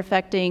changes are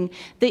affecting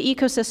the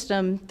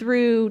ecosystem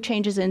through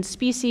changes in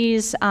species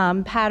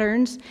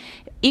patterns,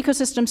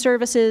 ecosystem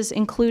services,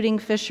 including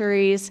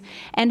fisheries,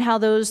 and how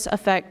those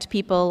affect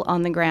people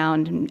on the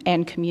ground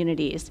and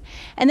communities.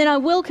 And then I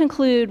will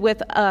conclude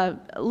with a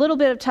little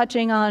bit of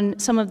touching on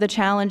some of the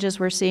challenges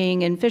we're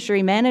seeing in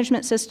fishery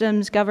management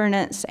systems,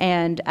 governance,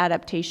 and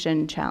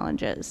adaptation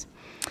challenges.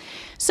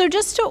 So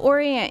just to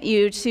orient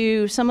you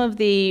to some of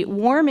the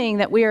warming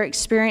that we are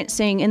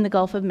experiencing in the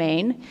Gulf of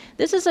Maine,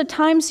 this is a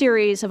time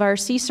series of our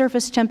sea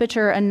surface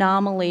temperature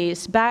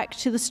anomalies back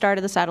to the start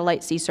of the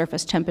satellite sea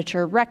surface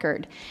temperature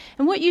record.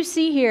 And what you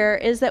see here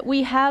is that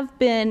we have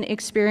been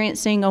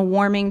experiencing a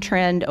warming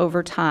trend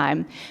over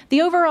time.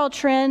 The overall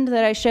trend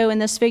that I show in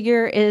this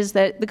figure is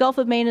that the Gulf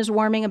of Maine is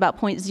warming about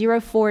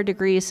 0.04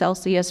 degrees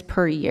Celsius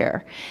per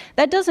year.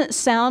 That doesn't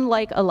sound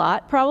like a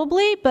lot,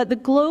 probably, but the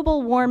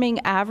global warming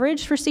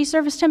average for sea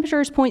surface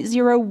temperature is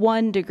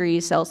 0.01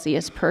 degrees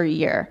Celsius per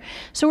year.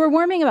 So we're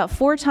warming about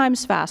 4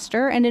 times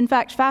faster, and in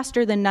fact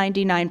faster than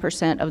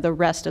 99% of the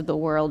rest of the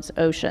world's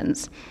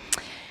oceans.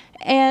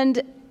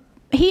 And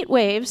heat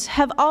waves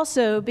have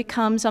also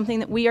become something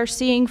that we are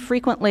seeing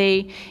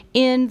frequently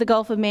in the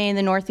Gulf of Maine,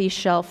 the Northeast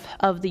Shelf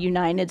of the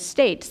United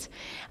States.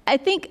 I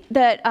think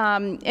that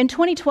in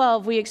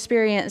 2012, we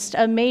experienced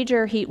a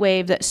major heat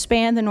wave that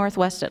spanned the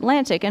Northwest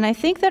Atlantic, and I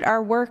think that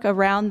our work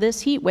around this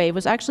heat wave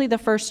was actually the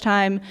first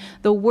time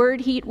the word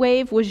heat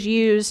wave was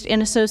used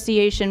in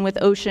association with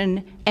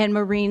ocean and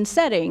marine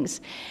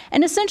settings.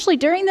 And essentially,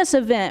 during this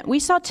event, we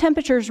saw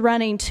temperatures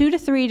running 2 to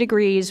 3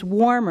 degrees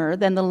warmer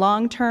than the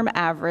long-term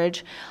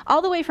average,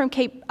 all the way from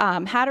Cape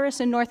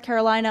Hatteras in North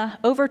Carolina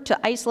over to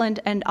Iceland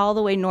and all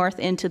the way north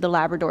into the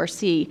Labrador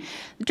Sea.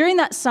 During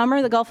that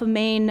summer, the Gulf of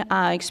Maine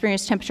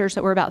experienced temperatures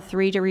that were about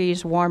 3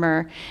 degrees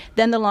warmer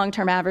than the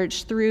long-term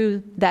average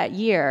through that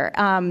year.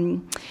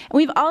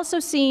 We've also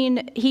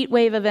seen heat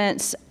wave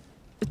events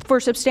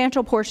for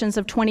substantial portions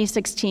of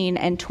 2016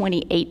 and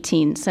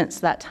 2018 since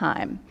that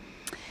time.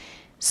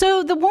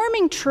 So the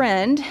warming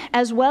trend,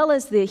 as well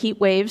as the heat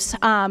waves,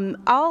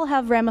 all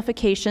have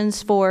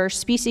ramifications for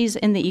species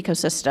in the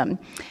ecosystem. And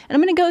I'm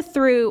going to go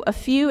through a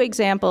few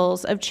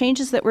examples of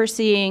changes that we're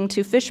seeing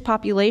to fish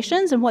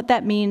populations and what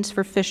that means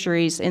for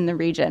fisheries in the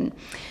region.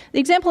 The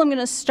example I'm going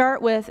to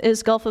start with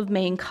is Gulf of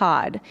Maine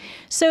cod.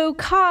 So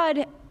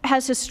cod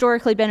has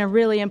historically been a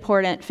really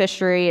important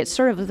fishery. It's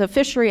sort of the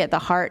fishery at the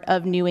heart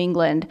of New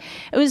England.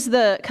 It was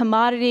the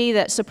commodity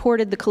that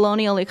supported the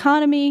colonial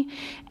economy,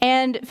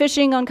 and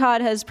fishing on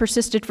cod has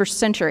persisted for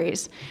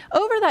centuries.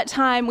 Over that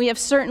time, we have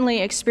certainly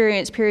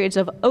experienced periods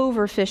of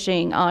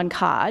overfishing on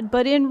cod,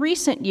 but in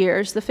recent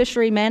years, the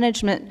fishery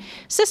management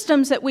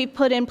systems that we've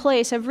put in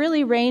place have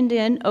really reined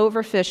in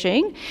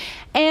overfishing.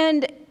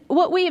 And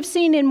what we have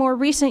seen in more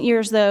recent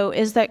years, though,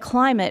 is that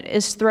climate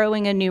is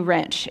throwing a new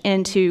wrench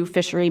into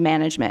fishery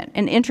management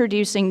and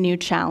introducing new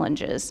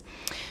challenges.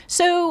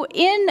 So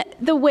in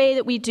the way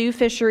that we do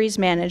fisheries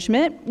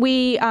management,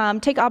 we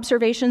take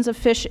observations of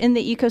fish in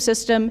the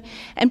ecosystem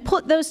and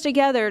put those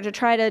together to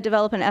try to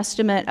develop an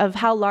estimate of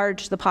how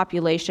large the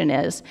population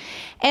is.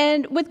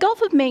 And with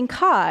Gulf of Maine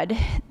cod,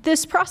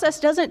 this process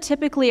doesn't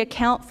typically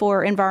account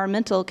for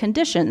environmental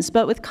conditions,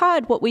 but with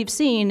cod, what we've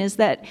seen is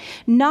that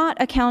not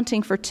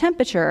accounting for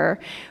temperature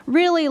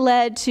really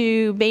led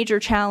to major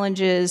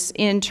challenges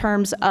in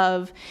terms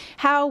of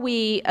how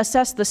we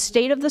assess the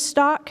state of the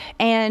stock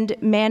and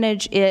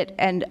manage it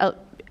and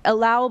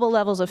allowable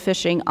levels of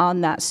fishing on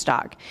that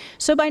stock.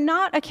 So by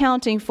not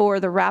accounting for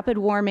the rapid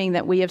warming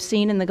that we have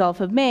seen in the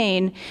Gulf of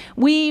Maine,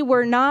 we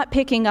were not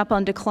picking up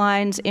on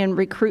declines in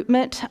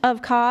recruitment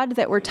of cod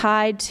that were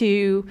tied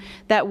to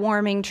that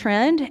warming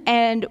trend,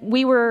 and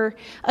we were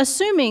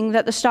assuming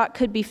that the stock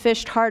could be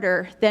fished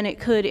harder than it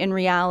could in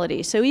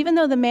reality. So even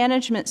though the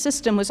management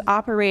system was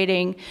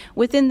operating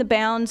within the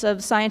bounds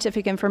of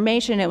scientific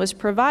information it was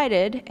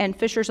provided, and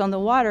fishers on the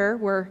water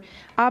were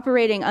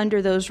operating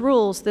under those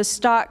rules, the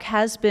stock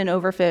has been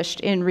overfished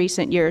in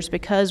recent years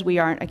because we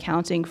aren't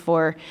accounting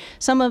for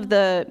some of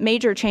the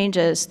major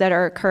changes that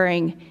are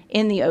occurring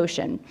in the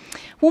ocean.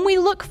 When we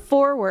look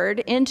forward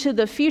into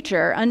the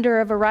future under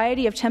a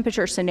variety of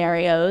temperature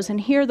scenarios, and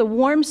here the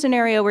warm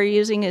scenario we're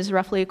using is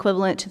roughly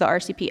equivalent to the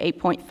RCP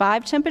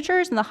 8.5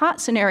 temperatures, and the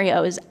hot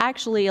scenario is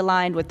actually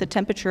aligned with the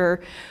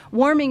temperature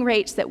warming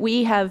rates that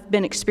we have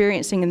been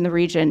experiencing in the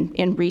region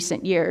in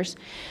recent years.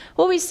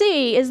 What we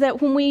see is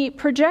that when we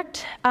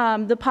project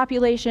the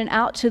population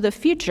out to the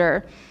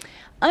future,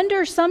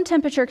 under some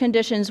temperature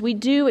conditions, we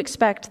do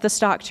expect the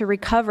stock to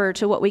recover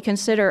to what we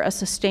consider a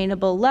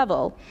sustainable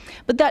level,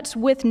 but that's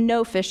with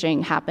no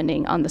fishing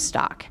happening on the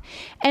stock.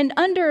 And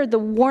under the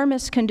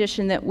warmest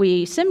condition that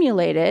we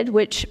simulated,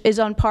 which is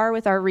on par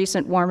with our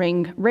recent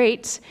warming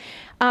rates,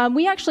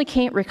 we actually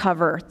can't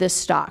recover this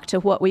stock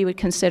to what we would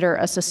consider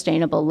a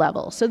sustainable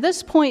level. So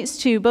this points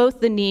to both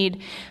the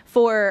need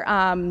for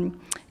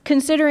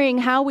considering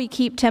how we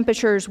keep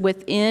temperatures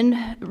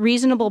within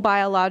reasonable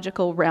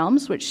biological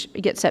realms, which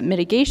gets at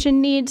mitigation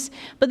needs,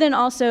 but then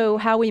also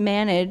how we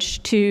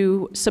manage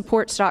to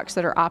support stocks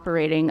that are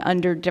operating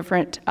under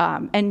different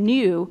and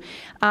new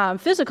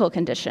physical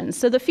conditions.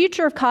 So the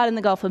future of cod in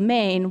the Gulf of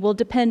Maine will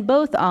depend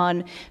both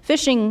on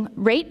fishing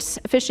rates,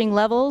 fishing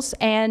levels,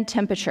 and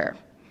temperature.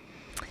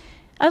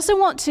 I also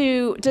want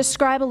to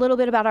describe a little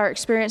bit about our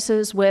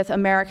experiences with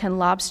American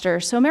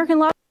lobster. So American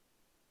lobster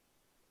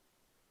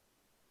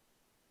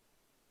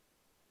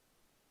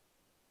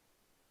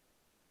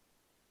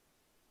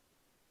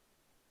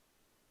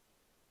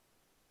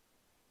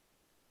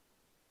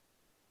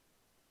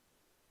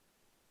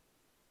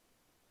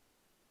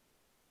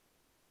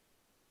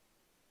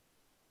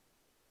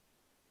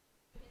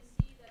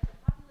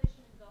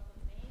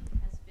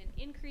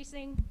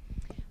increasing,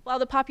 while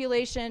the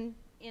population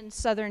in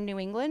southern New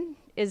England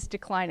is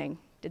declining.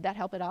 Did that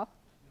help at all?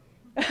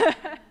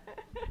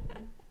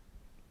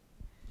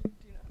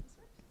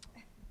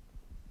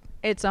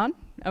 It's on?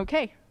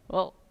 Okay.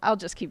 Well, I'll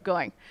just keep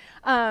going.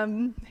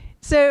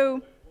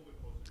 So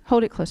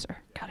hold it closer.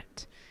 Got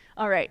it.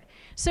 All right.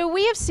 So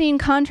we have seen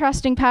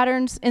contrasting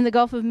patterns in the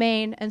Gulf of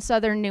Maine and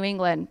southern New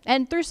England.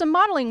 And through some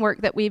modeling work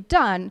that we've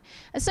done,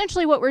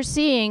 essentially what we're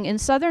seeing in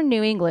southern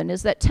New England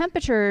is that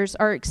temperatures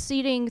are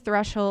exceeding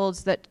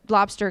thresholds that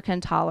lobster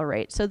can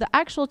tolerate. So the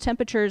actual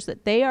temperatures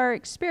that they are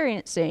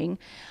experiencing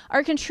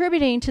are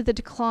contributing to the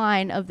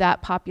decline of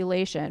that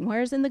population.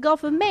 Whereas in the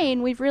Gulf of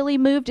Maine, we've really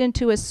moved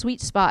into a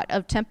sweet spot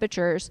of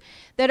temperatures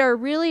that are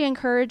really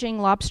encouraging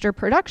lobster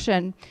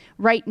production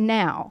right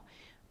now.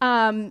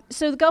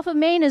 So the Gulf of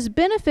Maine is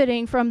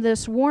benefiting from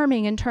this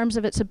warming in terms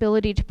of its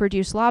ability to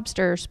produce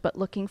lobsters, but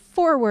looking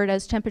forward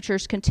as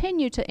temperatures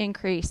continue to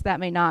increase,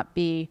 that may not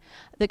be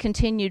the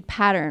continued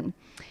pattern.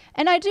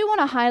 And I do want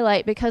to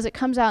highlight, because it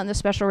comes out in the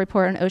special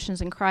report on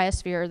Oceans and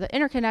Cryosphere, the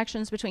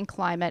interconnections between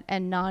climate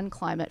and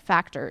non-climate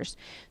factors.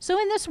 So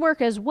in this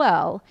work as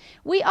well,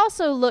 we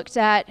also looked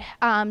at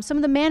some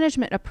of the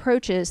management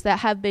approaches that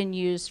have been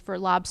used for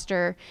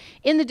lobster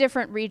in the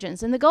different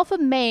regions. In the Gulf of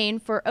Maine,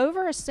 for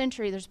over a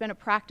century, there's been a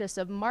practice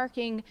of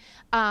marking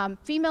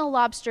female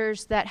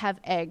lobsters that have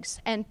eggs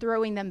and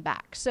throwing them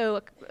back.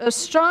 So a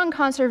strong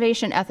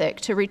conservation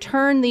ethic to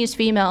return these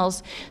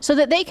females so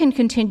that they can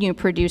continue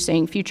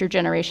producing future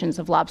generations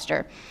of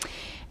lobster.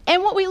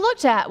 And what we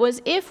looked at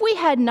was, if we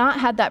had not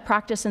had that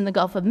practice in the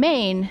Gulf of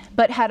Maine,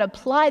 but had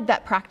applied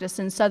that practice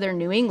in southern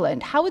New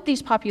England, how would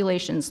these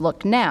populations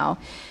look now?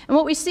 And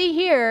what we see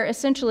here,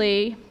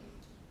 essentially,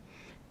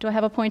 do I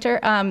have a pointer?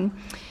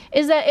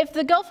 Is that if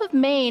the Gulf of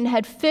Maine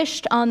had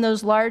fished on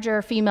those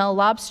larger female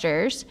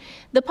lobsters,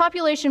 the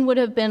population would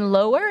have been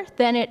lower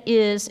than it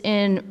is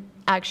in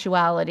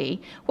actuality.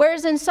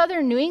 Whereas in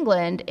southern New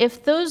England,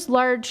 if those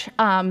large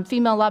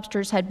female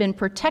lobsters had been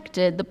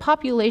protected, the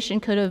population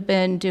could have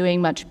been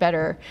doing much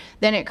better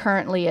than it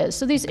currently is.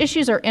 So these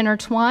issues are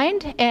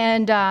intertwined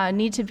and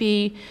need to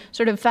be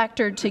sort of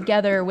factored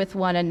together with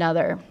one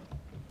another.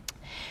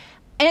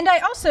 And I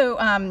also,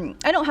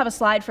 I don't have a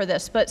slide for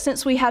this, but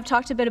since we have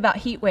talked a bit about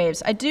heat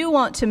waves, I do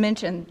want to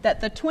mention that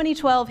the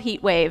 2012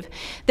 heat wave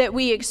that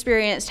we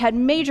experienced had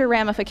major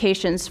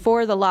ramifications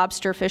for the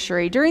lobster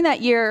fishery. During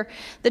that year,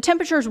 the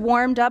temperatures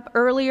warmed up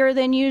earlier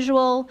than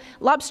usual.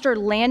 Lobster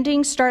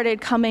landings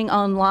started coming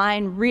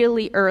online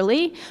really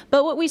early,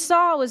 but what we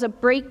saw was a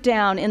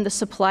breakdown in the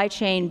supply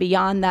chain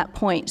beyond that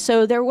point.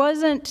 So there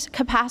wasn't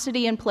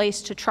capacity in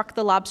place to truck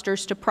the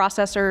lobsters to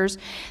processors.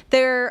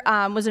 There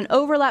was an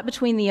overlap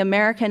between the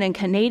American and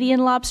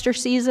Canadian lobster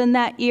season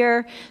that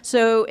year,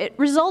 so it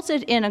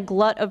resulted in a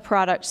glut of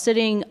product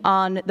sitting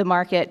on the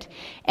market,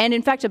 and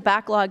in fact a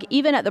backlog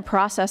even at the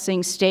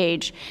processing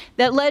stage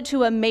that led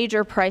to a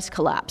major price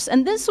collapse.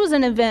 And this was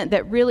an event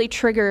that really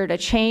triggered a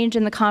change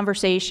in the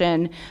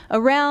conversation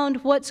around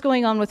what's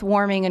going on with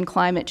warming and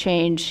climate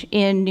change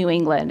in New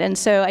England. And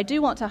so I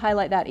do want to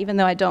highlight that, even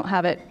though I don't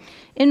have it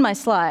in my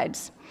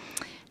slides.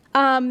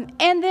 And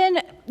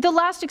then the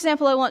last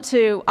example I want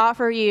to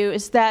offer you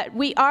is that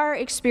we are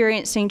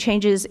experiencing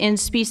changes in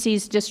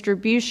species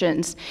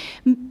distributions.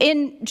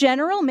 In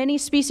general, many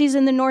species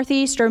in the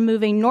Northeast are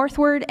moving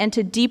northward and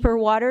to deeper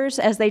waters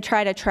as they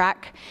try to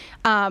track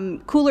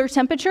cooler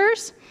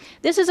temperatures.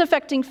 This is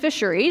affecting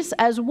fisheries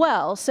as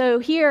well. So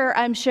here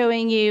I'm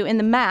showing you in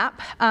the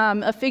map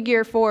a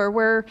figure for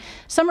where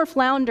summer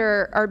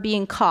flounder are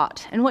being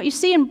caught. And what you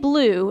see in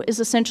blue is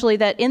essentially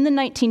that in the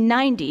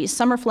 1990s,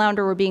 summer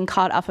flounder were being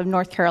caught off of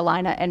North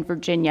Carolina and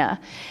Virginia.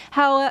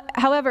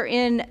 However,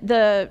 in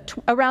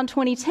around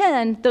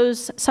 2010,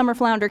 those summer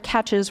flounder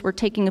catches were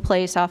taking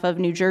place off of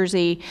New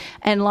Jersey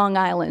and Long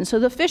Island. So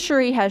the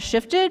fishery has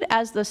shifted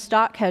as the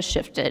stock has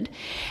shifted.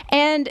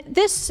 And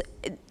this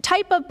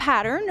type of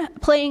pattern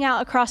playing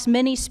out across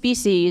many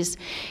species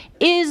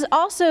is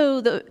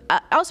also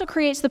also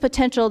creates the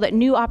potential that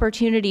new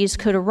opportunities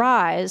could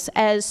arise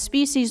as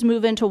species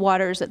move into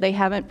waters that they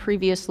haven't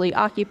previously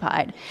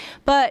occupied.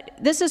 But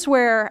this is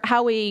where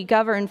how we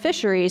govern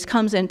fisheries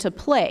comes into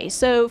play.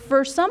 So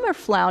for summer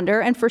flounder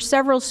and for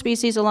several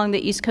species along the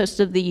east coast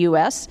of the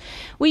U.S.,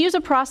 we use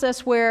a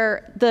process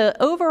where the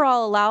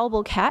overall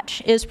allowable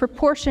catch is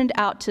proportioned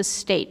out to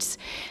states.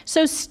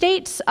 So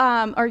states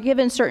are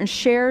given certain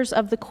shares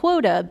of the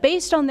quota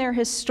based on their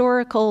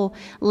historical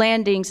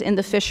landings in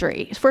the fishery.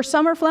 For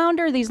summer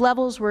flounder, these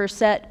levels were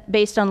set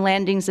based on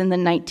landings in the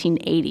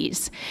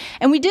 1980s.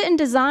 And we didn't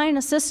design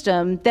a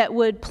system that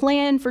would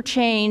plan for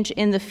change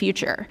in the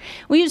future.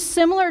 We use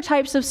similar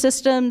types of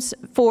systems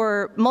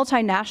for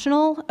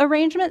multinational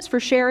arrangements for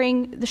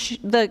sharing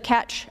the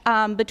catch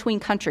between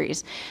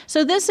countries.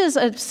 So this is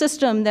a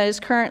system that is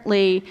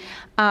currently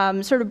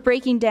sort of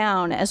breaking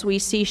down as we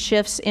see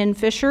shifts in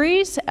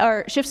fisheries,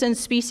 or shifts in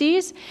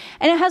species,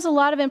 and it has a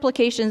lot of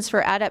implications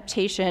for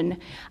adaptation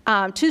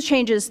to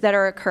changes that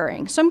are occurring.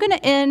 So I'm going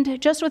to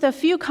end just with a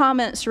few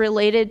comments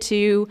related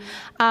to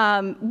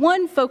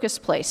one focus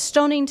place,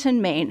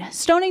 Stonington, Maine.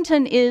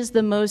 Stonington is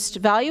the most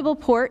valuable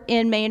port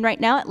in Maine right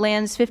now. It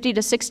lands $50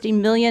 to $60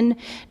 million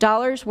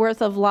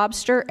worth of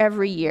lobster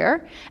every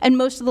year, and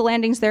most of the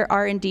landings there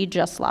are indeed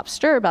just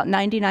lobster, about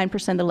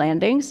 99% of the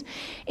landings.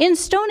 In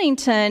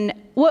Stonington,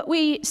 what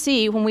we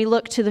see when we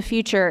look to the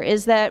future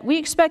is that we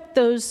expect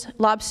those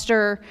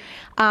lobster,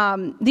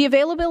 the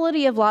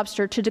availability of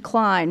lobster to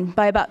decline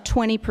by about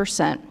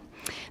 20%.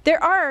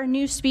 There are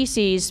new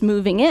species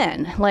moving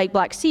in, like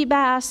black sea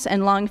bass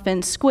and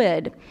longfin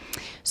squid.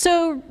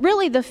 So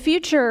really the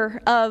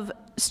future of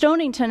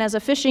Stonington as a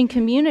fishing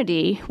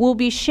community will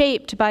be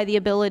shaped by the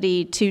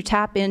ability to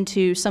tap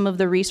into some of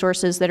the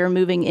resources that are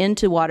moving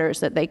into waters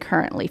that they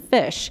currently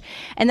fish.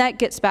 And that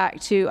gets back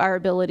to our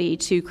ability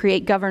to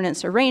create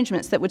governance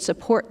arrangements that would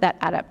support that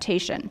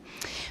adaptation.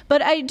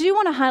 But I do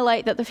want to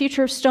highlight that the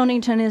future of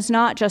Stonington is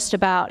not just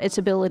about its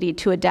ability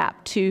to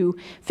adapt to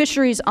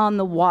fisheries on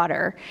the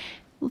water.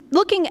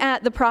 Looking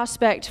at the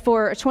prospect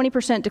for a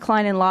 20%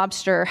 decline in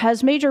lobster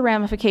has major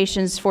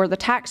ramifications for the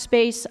tax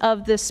base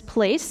of this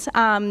place.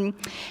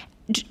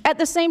 At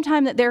the same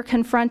time that they're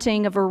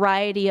confronting a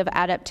variety of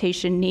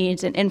adaptation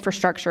needs and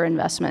infrastructure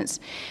investments.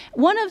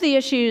 One of the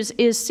issues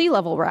is sea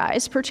level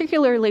rise,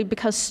 particularly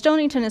because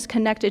Stonington is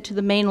connected to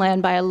the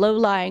mainland by a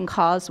low-lying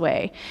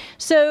causeway.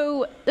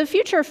 So the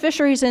future of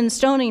fisheries in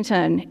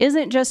Stonington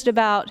isn't just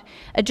about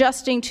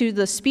adjusting to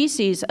the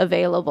species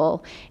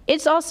available.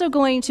 It's also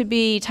going to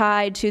be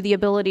tied to the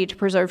ability to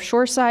preserve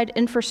shoreside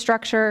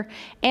infrastructure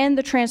and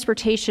the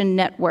transportation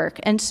network.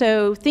 And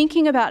so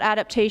thinking about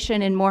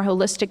adaptation in more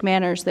holistic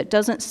manners that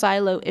doesn't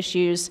silo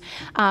issues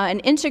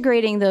and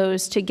integrating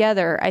those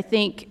together, I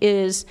think,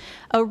 is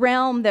a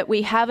realm that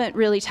we haven't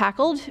really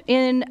tackled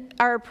in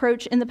our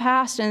approach in the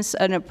past, and it's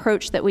an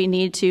approach that we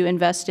need to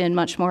invest in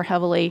much more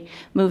heavily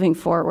moving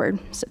forward.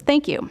 So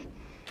thank you.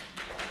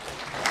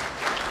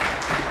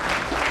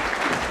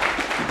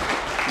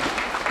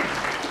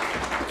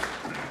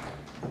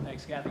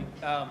 Thanks, Kathy.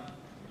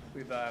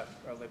 We've our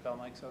lapel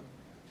mics on.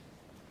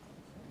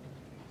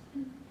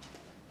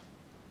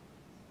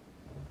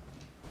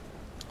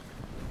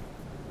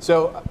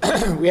 So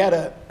we had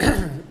a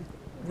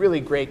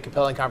really great,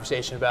 compelling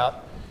conversation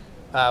about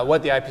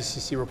what the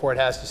IPCC report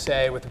has to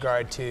say with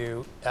regard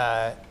to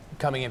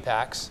coming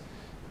impacts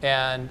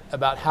and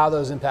about how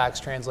those impacts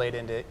translate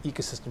into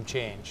ecosystem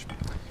change.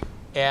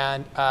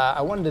 And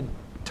I wanted to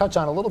touch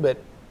on a little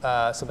bit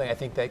something I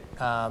think that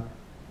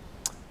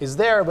is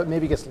there but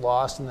maybe gets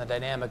lost in the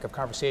dynamic of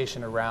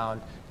conversation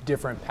around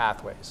different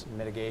pathways,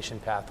 mitigation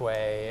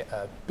pathway,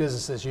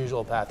 business as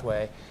usual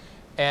pathway.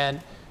 And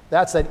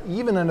that's that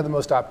even under the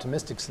most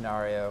optimistic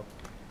scenario,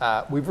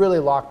 we've really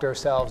locked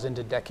ourselves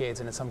into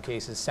decades and in some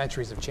cases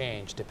centuries of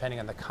change, depending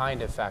on the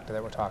kind of factor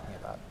that we're talking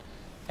about.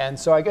 And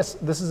so I guess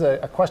this is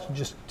a question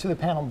just to the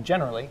panel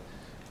generally,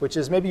 which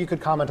is maybe you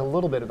could comment a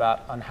little bit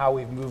about on how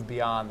we've moved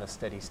beyond the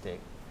steady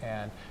state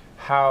and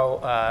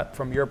how,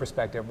 from your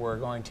perspective, we're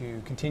going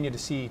to continue to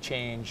see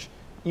change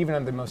even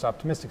under the most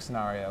optimistic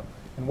scenario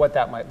and what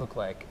that might look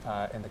like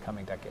in the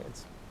coming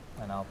decades.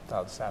 And I'll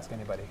just ask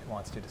anybody who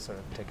wants to sort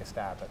of take a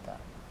stab at that.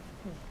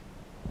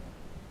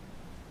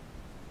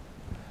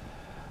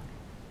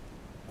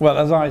 Well,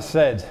 as I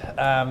said,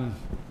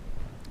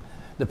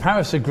 the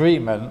Paris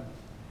Agreement,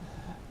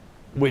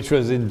 which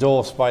was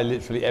endorsed by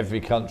literally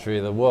every country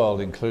in the world,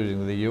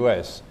 including the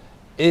US,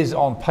 is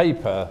on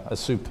paper a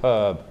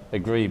superb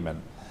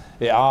agreement.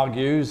 It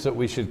argues that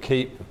we should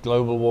keep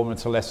global warming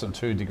to less than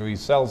 2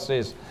 degrees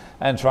Celsius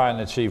and try and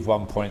achieve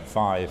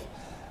 1.5.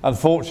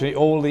 Unfortunately,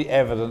 all the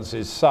evidence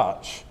is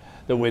such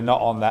that we're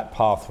not on that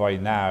pathway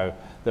now,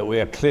 that we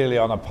are clearly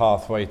on a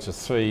pathway to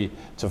 3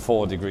 to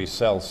 4 degrees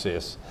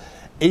Celsius.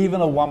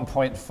 Even a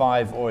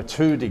 1.5 or a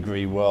 2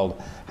 degree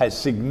world has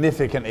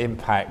significant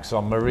impacts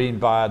on marine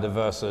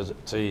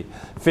biodiversity,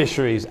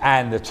 fisheries,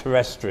 and the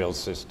terrestrial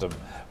system.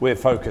 We're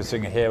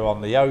focusing here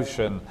on the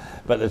ocean,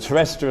 but the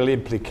terrestrial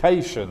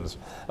implications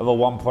of a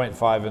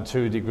 1.5 and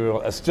 2 degree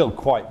world are still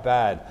quite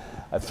bad.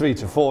 A 3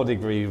 to 4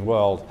 degree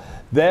world.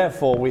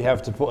 Therefore, we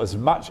have to put as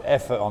much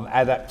effort on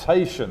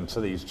adaptation to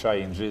these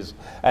changes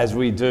as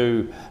we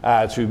do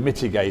to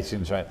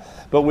mitigating change.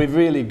 But we've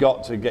really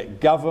got to get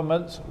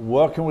government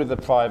working with the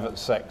private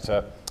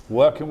sector,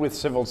 working with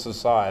civil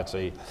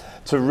society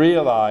to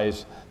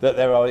realize that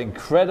there are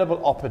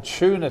incredible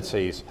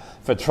opportunities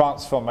for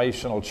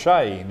transformational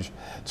change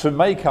to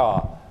make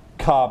our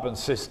carbon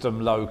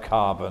system low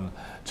carbon,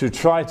 to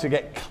try to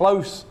get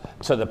close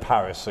to the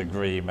Paris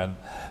Agreement.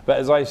 But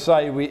as I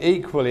say, we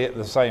equally at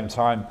the same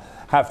time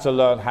have to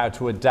learn how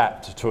to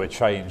adapt to a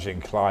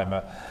changing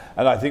climate.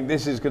 And I think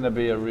this is going to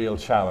be a real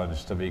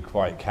challenge, to be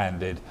quite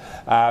candid.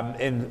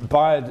 In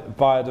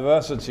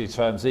biodiversity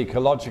terms,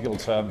 ecological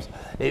terms,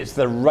 it's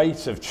the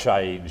rate of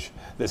change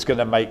that's going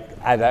to make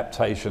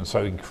adaptation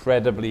so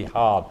incredibly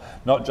hard.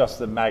 Not just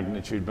the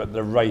magnitude, but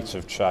the rate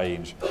of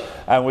change.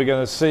 And we're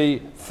going to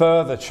see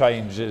further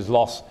changes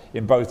lost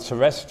in both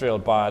terrestrial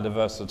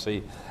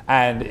biodiversity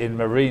and in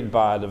marine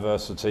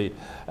biodiversity.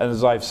 And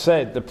as I've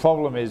said, the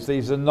problem is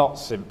these are not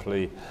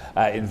simply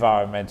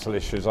environmental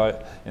issues.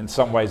 In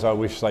some ways, I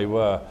wish they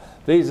were.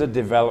 These are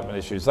development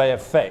issues. They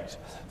affect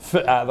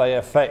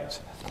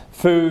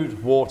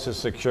food, water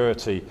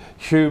security,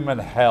 human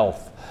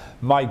health,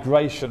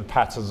 migration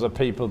patterns of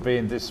people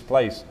being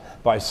displaced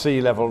by sea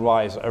level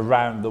rise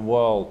around the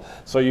world.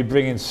 So you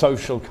bring in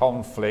social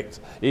conflict,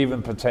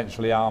 even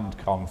potentially armed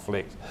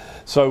conflict.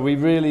 So we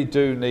really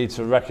do need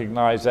to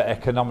recognize that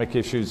economic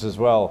issues as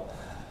well.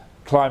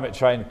 Climate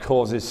change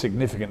causes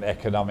significant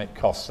economic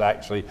costs,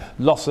 actually.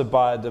 Loss of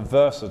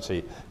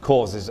biodiversity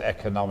causes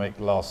economic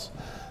loss.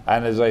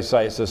 And as I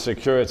say, it's a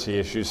security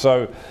issue.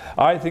 So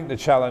I think the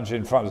challenge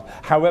in front of us.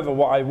 However,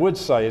 what I would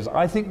say is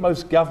I think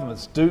most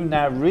governments do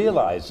now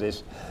realize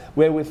this.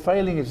 Where we're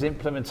failing is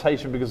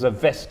implementation because of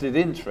vested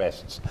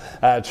interests,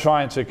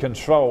 trying to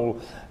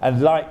control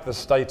and like the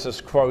status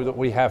quo that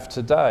we have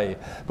today.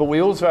 But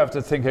we also have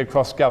to think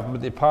across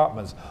government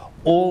departments.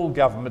 All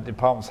government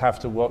departments have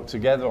to work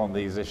together on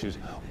these issues,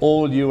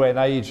 all UN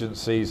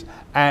agencies,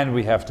 and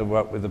we have to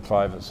work with the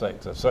private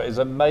sector. So it's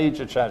a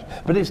major challenge,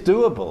 but it's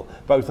doable.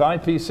 Both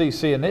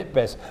IPCC and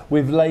IPBES,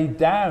 we've laid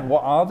down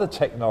what are the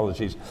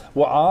technologies,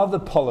 what are the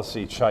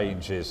policy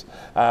changes,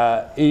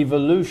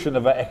 evolution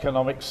of an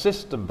economic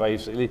system,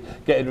 basically,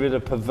 getting rid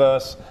of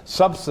perverse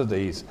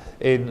subsidies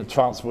in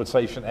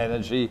transportation,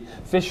 energy,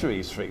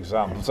 fisheries, for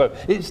example. So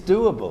it's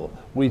doable.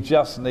 We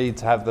just need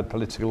to have the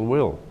political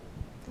will.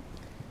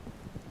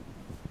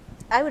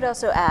 I would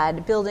also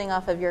add, building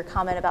off of your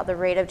comment about the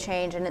rate of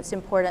change and its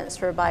importance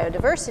for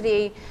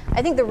biodiversity,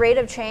 I think the rate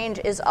of change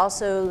is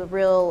also the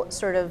real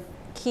sort of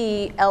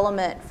key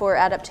element for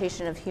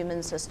adaptation of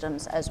human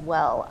systems as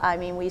well. I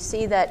mean, we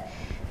see that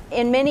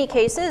in many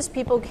cases,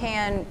 people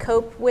can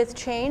cope with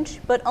change,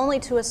 but only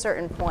to a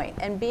certain point.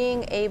 And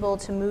being able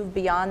to move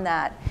beyond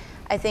that,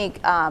 I think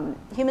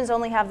humans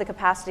only have the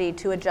capacity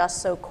to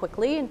adjust so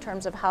quickly in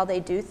terms of how they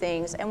do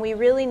things, and we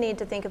really need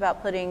to think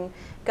about putting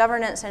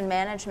governance and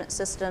management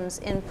systems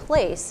in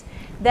place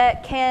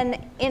that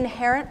can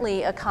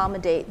inherently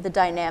accommodate the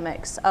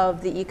dynamics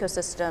of the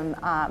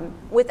ecosystem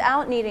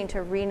without needing to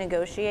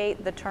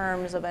renegotiate the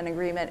terms of an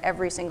agreement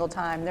every single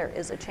time there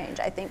is a change.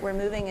 I think we're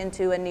moving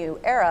into a new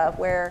era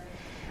where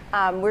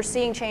we're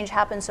seeing change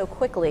happen so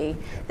quickly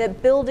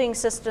that building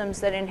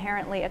systems that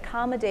inherently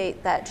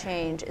accommodate that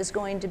change is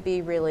going to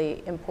be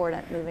really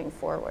important moving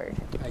forward.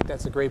 I think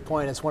that's a great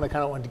point. It's one I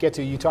kind of wanted to get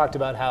to. You talked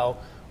about how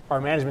our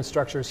management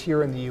structures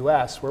here in the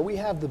US, where we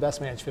have the best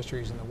managed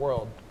fisheries in the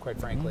world, quite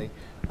frankly,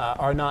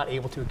 are not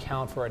able to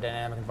account for a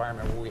dynamic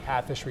environment where we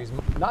have fisheries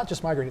not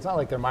just migrating. It's not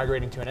like they're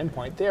migrating to an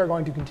endpoint. They are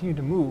going to continue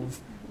to move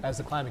as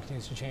the climate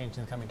continues to change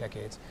in the coming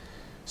decades.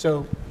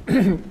 So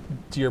to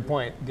your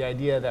point, the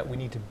idea that we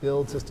need to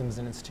build systems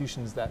and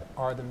institutions that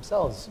are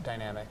themselves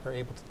dynamic, are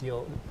able to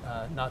deal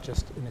not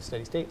just in a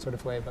steady state sort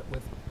of way, but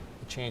with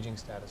the changing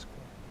status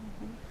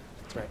quo.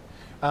 That's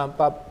right.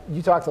 Bob,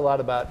 you talked a lot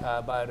about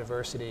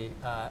biodiversity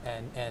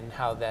and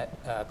how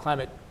that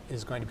climate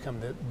is going to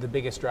become the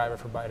biggest driver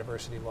for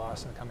biodiversity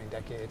loss in the coming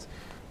decades.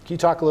 Can you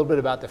talk a little bit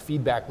about the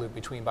feedback loop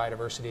between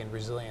biodiversity and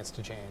resilience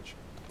to change,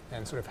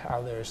 and sort of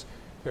how there's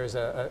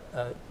a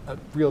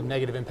real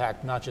negative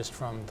impact, not just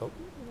from the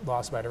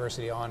loss of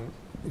biodiversity on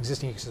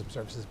existing ecosystem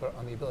services, but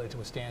on the ability to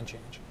withstand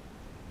change?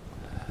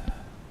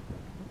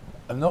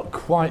 I'm not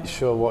quite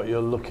sure what you're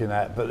looking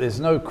at, but there's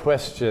no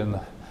question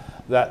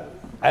that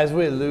as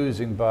we're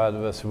losing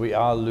biodiversity, we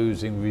are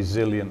losing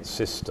resilient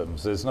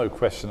systems. There's no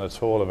question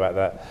at all about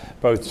that,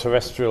 both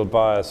terrestrial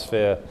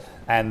biosphere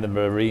and the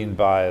marine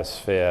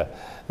biosphere,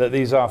 that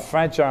these are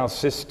fragile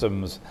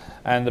systems,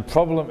 and the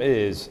problem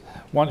is,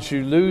 once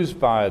you lose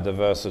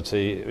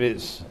biodiversity,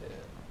 it's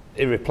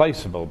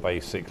irreplaceable,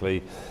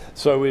 basically.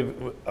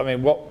 So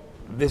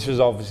this is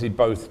obviously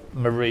both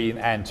marine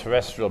and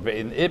terrestrial, but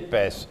in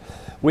IPBES,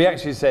 we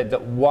actually said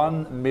that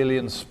 1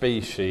 million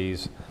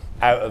species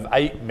out of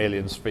 8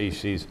 million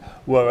species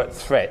were at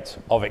threat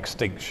of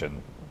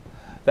extinction.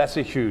 That's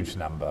a huge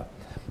number.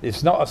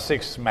 It's not a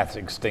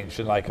systematic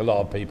extinction like a lot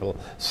of people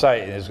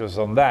say it is, because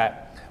on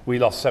that, we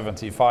lost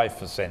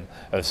 75%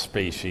 of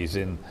species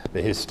in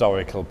the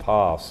historical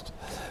past.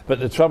 But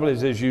the trouble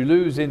is, as you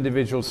lose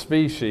individual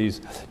species,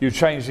 you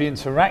change the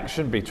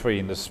interaction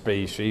between the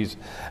species,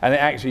 and it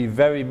actually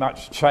very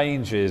much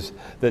changes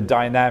the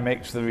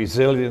dynamics, the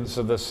resilience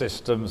of the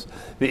systems,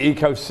 the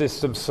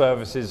ecosystem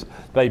services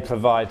they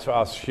provide to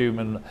us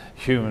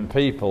human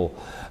people.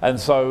 And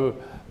so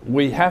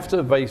we have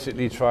to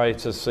basically try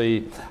to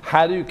see,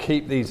 how do you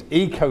keep these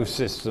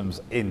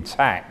ecosystems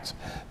intact?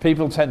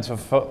 People tend to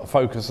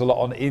focus a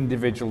lot on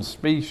individual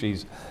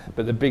species,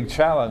 but the big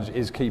challenge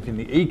is keeping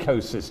the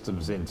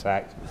ecosystems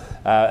intact,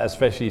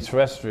 especially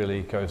terrestrial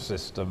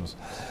ecosystems.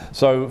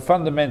 So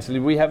fundamentally,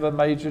 we have a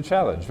major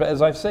challenge. But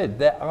as I've said,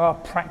 there are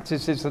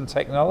practices and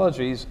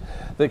technologies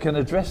that can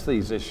address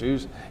these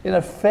issues in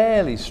a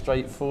fairly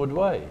straightforward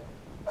way.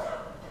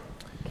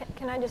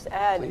 Can I just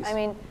add? Please. I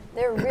mean,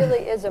 there really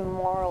is a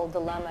moral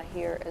dilemma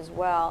here as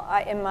well.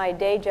 In my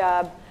day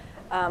job,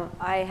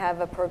 I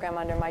have a program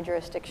under my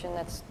jurisdiction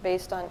that's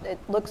based on, it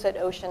looks at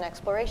ocean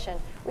exploration.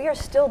 We are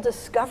still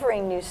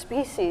discovering new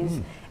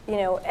species,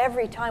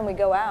 every time we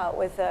go out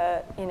with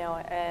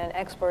an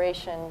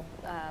exploration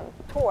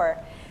tour.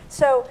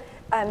 So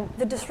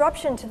the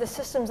disruption to the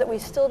systems that we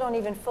still don't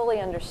even fully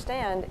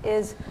understand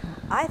is,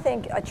 I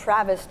think, a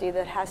travesty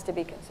that has to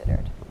be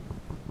considered.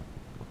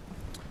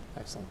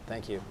 Excellent,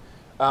 thank you.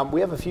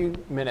 We have a few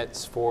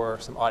minutes for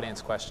some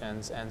audience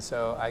questions, and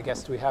so I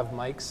guess do we have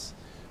mics?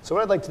 So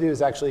what I'd like to do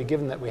is actually,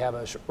 given that we have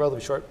a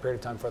relatively short period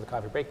of time for the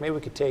coffee break, maybe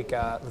we could take,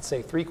 let's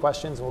say, 3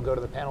 questions, and we'll go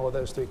to the panel with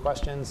those 3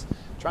 questions.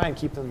 Try and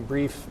keep them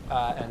brief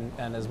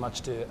and as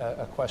much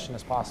to a question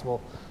as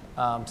possible.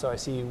 So I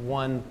see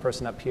 1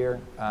 person up here,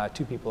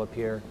 2 people up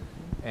here,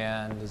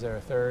 and is there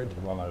a third?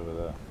 1 over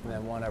there. And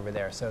then 1 over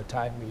there. So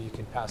Ty, maybe you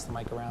could pass the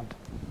mic around.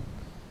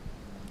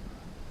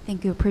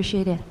 Thank you,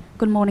 appreciate it.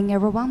 Good morning,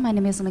 everyone. My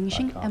name is Ling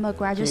Xing. I'm a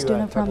graduate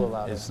student from...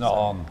 It's not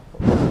on.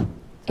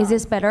 Is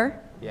this better?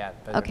 Yeah.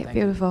 Better. Okay, Thank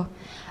you. beautiful.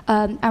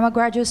 I'm a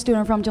graduate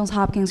student from Johns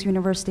Hopkins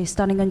University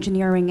studying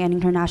engineering and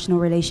international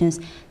relations.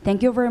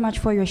 Thank you very much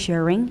for your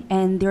sharing.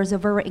 And there's a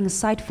very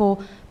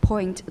insightful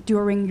point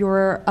during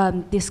your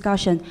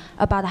discussion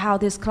about how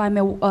this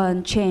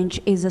climate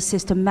change is a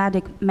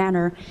systematic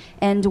manner.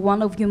 And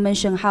one of you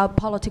mentioned how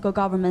political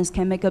governments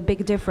can make a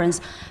big difference.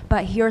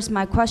 But here's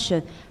my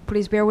question.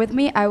 Please bear with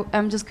me.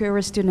 I'm just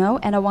curious to know,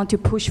 and I want to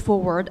push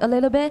forward a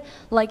little bit.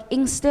 Like,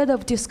 instead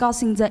of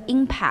discussing the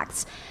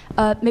impacts,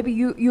 maybe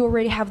you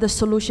already have the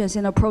solutions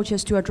and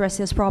approaches to address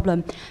this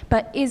problem.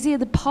 But is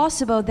it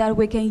possible that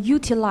we can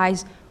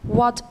utilize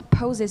what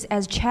poses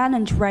as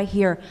challenge right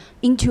here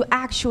into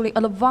actually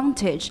an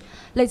advantage?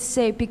 Let's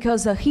say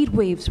because the heat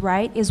waves,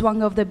 right, is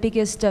one of the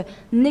biggest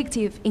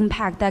negative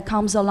impact that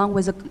comes along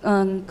with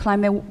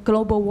climate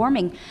global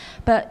warming.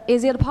 But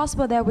is it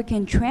possible that we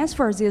can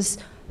transfer this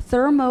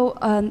thermal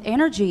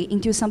energy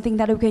into something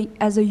that we can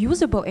as a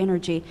usable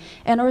energy?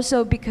 And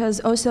also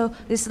because also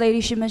this lady,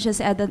 she mentions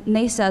at the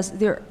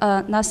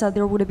NASA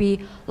there would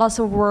be lots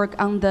of work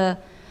on the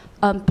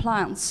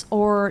plants,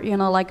 or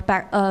like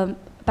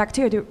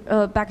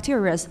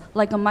bacteria,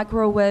 like a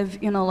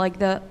microwave, like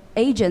the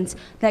agents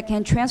that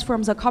can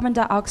transform the carbon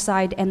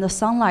dioxide and the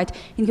sunlight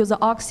into the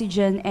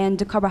oxygen and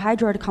the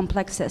carbohydrate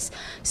complexes.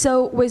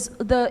 So with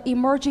the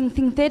emerging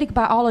synthetic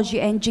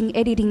biology and gene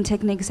editing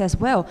techniques as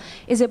well,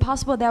 is it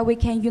possible that we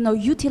can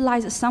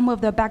utilize some of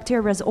the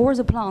bacteria or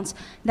the plants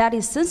that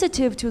is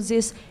sensitive to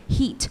this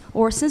heat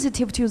or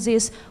sensitive to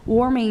this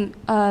warming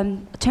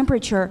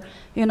temperature,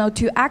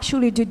 to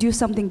actually do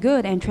something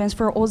good and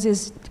transfer all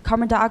this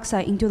carbon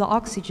dioxide into the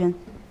oxygen?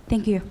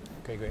 Thank you.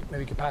 Okay, great.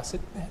 Maybe you could pass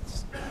it.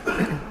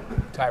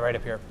 Tie right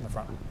up here in the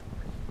front.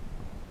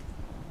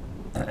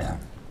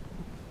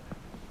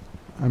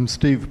 I'm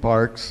Steve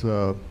Parks,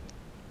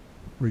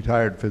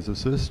 retired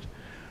physicist.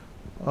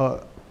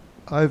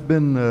 I've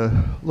been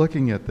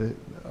looking at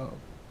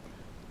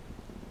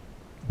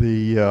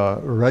the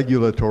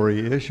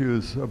regulatory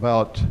issues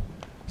about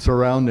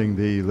surrounding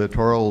the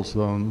littoral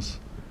zones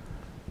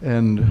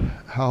and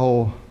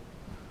how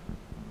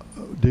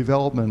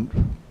development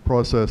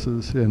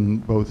processes in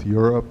both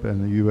Europe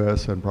and the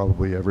US and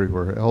probably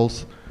everywhere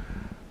else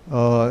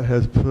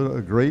has put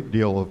a great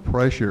deal of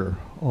pressure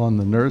on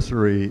the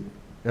nursery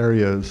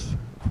areas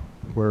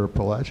where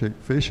pelagic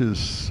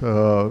fishes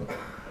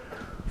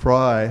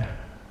fry,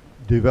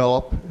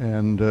 develop,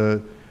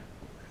 and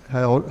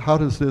how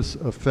does this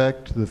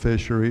affect the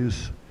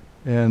fisheries,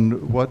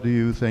 and what do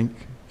you think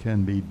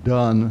can be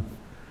done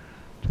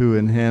to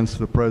enhance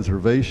the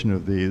preservation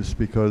of these,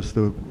 because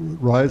the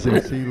rising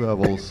sea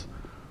levels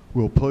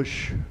will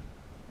push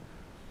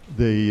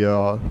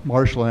the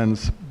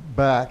marshlands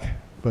back,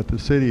 but the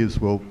cities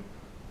will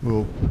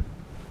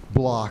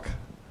block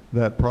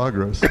that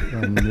progress,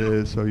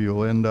 and so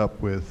you'll end up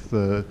with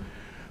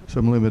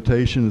some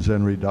limitations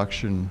and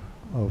reduction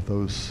of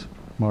those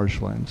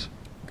marshlands.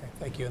 Okay,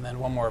 thank you. And then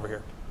one more over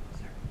here.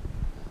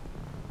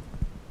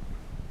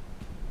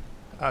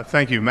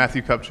 Thank you.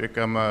 Matthew Kupchik.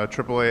 I'm a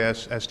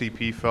AAA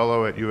SDP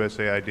fellow at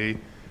USAID.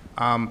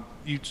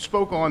 You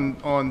spoke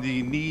on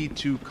the need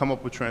to come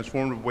up with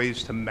transformative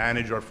ways to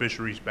manage our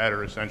fisheries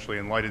better, essentially,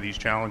 in light of these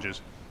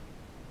challenges.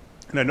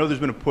 And I know there's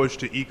been a push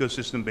to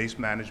ecosystem-based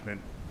management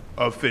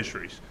of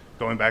fisheries,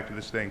 going back to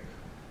this thing.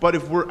 But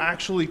if we're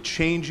actually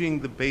changing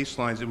the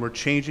baselines and we're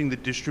changing the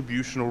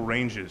distributional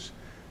ranges,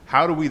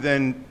 how do we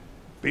then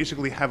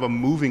basically have a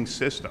moving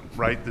system,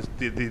 right?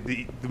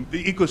 The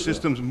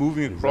ecosystem's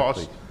moving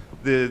across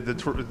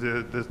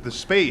the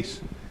space,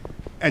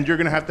 and you're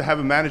going to have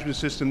a management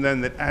system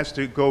then that has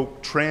to go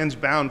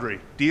transboundary,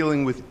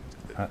 dealing with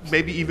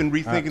maybe even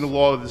rethinking the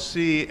law of the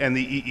sea and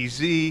the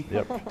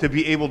EEZ to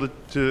be able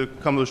to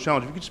come to those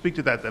challenges. If you could speak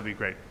to that, that'd be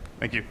great.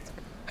 Thank you.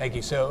 Thank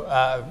you. So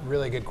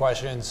really good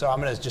question. So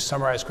I'm going to just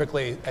summarize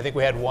quickly. I think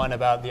we had one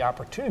about the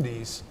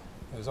opportunities.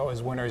 There's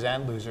always winners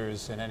and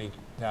losers in any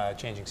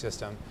changing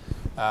system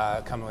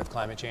coming with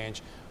climate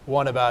change.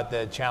 One about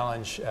the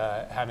challenge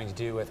having to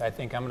do with, I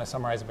think I'm going to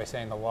summarize it by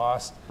saying the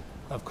loss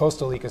of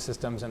coastal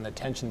ecosystems and the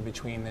tension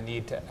between the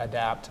need to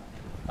adapt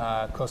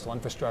coastal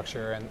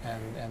infrastructure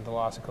and the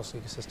loss of coastal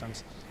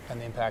ecosystems and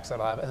the impacts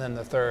that'll have. And then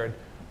the third,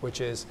 which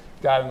is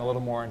diving a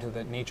little more into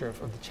the nature of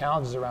the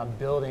challenges around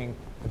building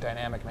a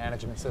dynamic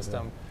management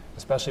system,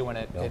 especially when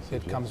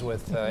it comes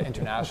with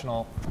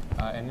international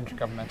and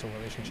intergovernmental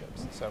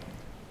relationships. So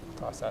I'll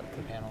toss that to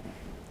the panel.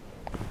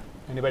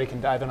 Anybody can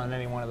dive in on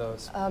any one of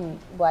those.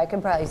 Well, I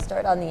can probably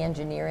start on the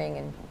engineering,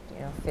 and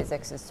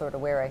physics is sort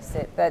of where I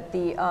sit. But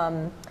the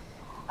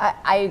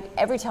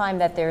every time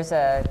that there's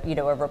a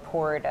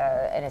report,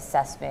 an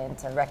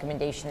assessment, a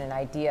recommendation, an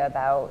idea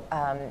about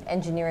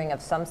engineering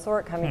of some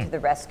sort coming to the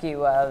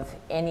rescue of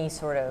any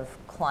sort of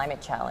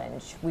climate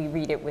challenge, we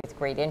read it with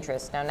great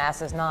interest. Now,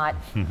 NASA's not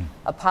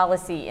a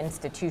policy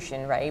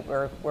institution, right?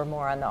 We're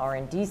more on the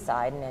R&D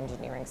side and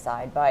engineering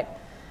side, but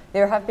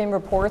there have been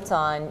reports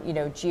on,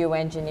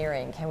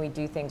 geoengineering. Can we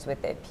do things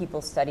with it?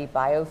 People study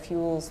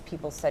biofuels.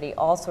 People study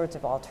all sorts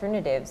of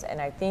alternatives,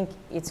 and I think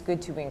it's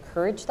good to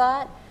encourage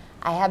that.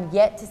 I have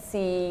yet to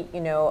see,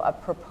 a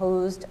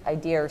proposed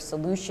idea or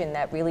solution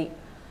that really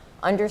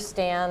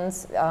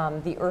understands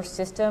the Earth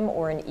system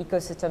or an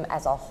ecosystem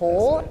as a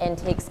whole and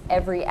takes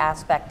every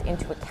aspect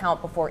into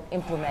account before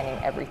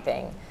implementing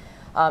everything.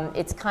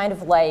 It's kind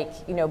of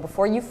like,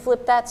 before you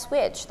flip that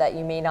switch that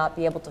you may not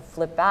be able to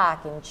flip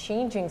back in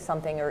changing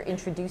something or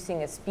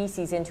introducing a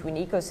species into an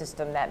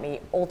ecosystem that may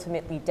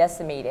ultimately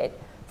decimate it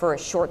for a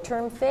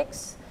short-term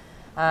fix.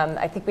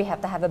 I think we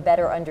have to have a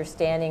better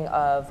understanding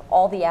of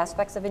all the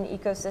aspects of an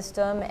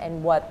ecosystem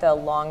and what the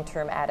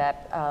long-term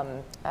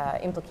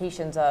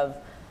implications of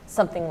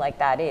something like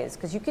that is.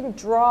 Because you can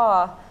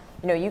draw,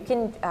 you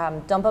can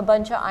dump a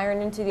bunch of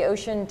iron into the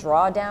ocean,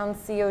 draw down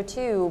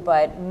CO2,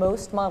 but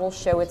most models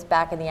show it's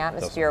back in the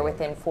atmosphere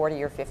within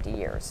 40 or 50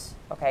 years.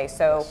 Okay,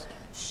 so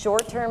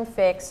short-term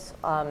fix,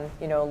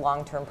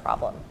 long-term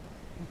problem.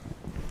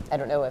 I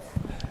don't know if...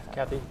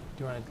 Kathy,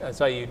 do you want to, I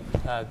saw you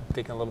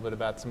thinking a little bit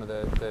about some of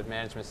the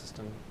management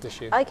system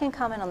issue. I can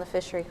comment on the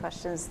fishery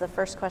questions. The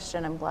first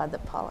question, I'm glad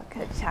that Paula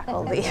could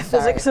tackle the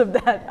physics of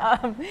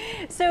that.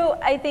 So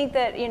I think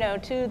that,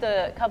 to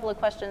the couple of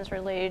questions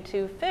related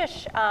to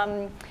fish,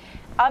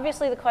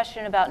 obviously the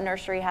question about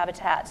nursery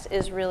habitats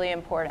is really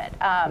important.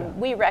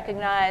 We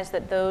recognize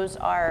that those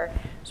are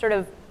sort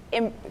of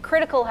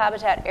critical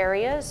habitat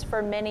areas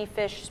for many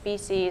fish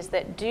species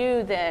that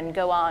do then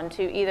go on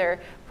to either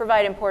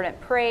provide important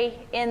prey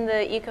in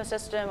the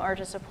ecosystem or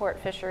to support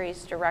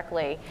fisheries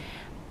directly.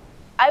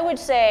 I would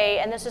say,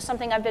 and this is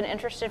something I've been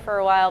interested for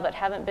a while but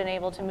haven't been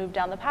able to move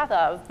down the path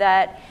of,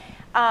 that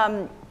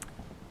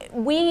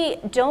we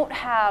don't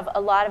have a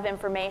lot of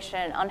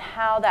information on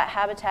how that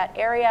habitat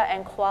area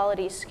and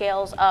quality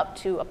scales up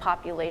to a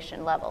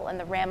population level and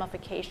the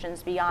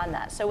ramifications beyond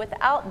that. So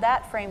without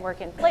that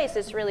framework in place,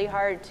 it's really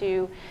hard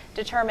to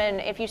determine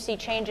if you see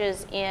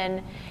changes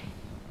in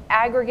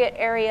aggregate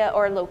area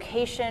or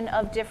location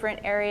of different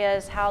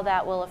areas, how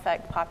that will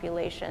affect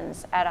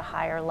populations at a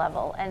higher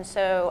level. And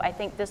so I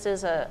think this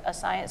is a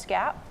science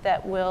gap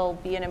that will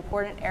be an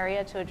important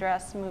area to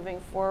address moving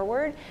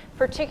forward,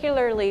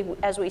 particularly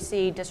as we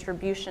see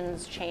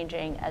distributions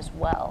changing as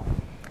well.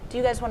 Do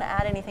you guys want to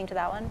add anything to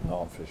that one?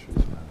 No,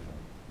 fisheries.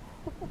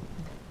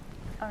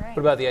 All right. What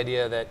about the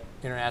idea that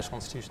international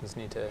institutions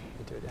need to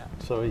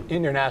adapt? Sorry?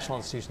 International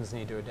institutions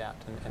need to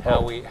adapt,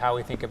 and how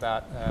we think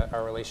about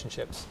our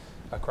relationships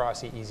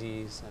across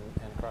EEZs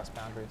and across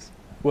boundaries.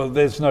 Well,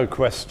 there's no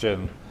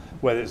question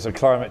whether it's a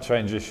climate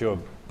change issue or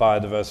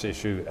biodiversity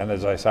issue, and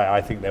as I say,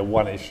 I think they're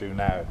one issue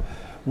now.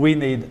 We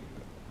need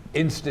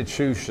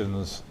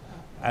institutions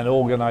and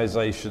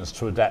organizations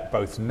to adapt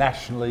both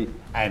nationally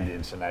and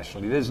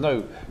internationally. There's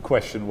no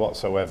question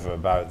whatsoever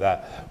about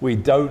that. We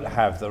don't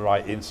have the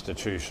right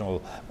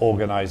institutional,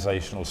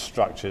 organizational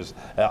structures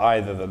at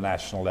either the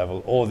national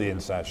level or the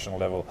international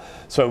level.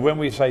 So when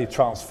we say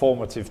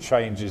transformative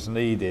change is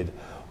needed,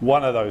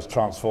 one of those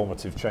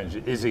transformative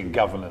changes is in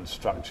governance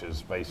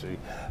structures, basically.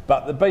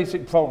 But the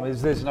basic problem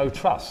is there's no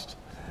trust.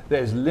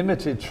 There's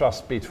limited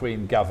trust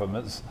between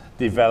governments,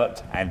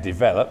 developed and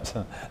developed,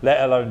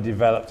 let alone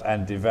developed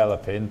and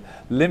developing,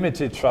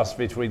 limited trust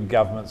between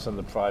governments and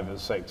the private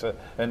sector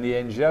and the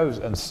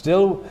NGOs. And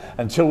still,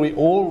 until we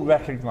all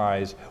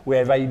recognize we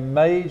have a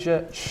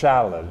major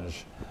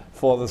challenge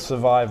for the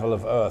survival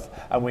of Earth,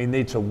 and we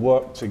need to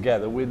work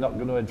together, we're not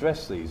going to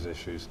address these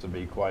issues, to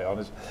be quite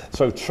honest.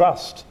 So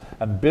trust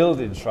and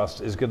building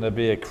trust is going to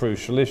be a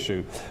crucial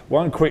issue.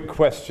 One quick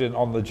question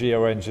on the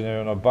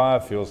geoengineering of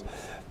biofuels.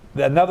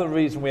 Another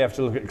reason we have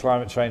to look at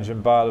climate change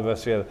and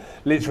biodiversity,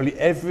 literally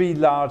every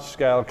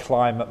large-scale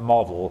climate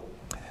model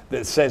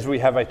that says we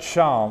have a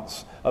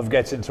chance of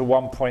getting to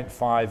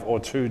 1.5 or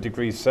 2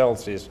 degrees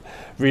Celsius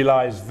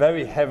relies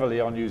very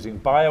heavily on using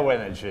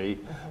bioenergy,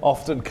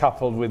 often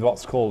coupled with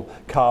what's called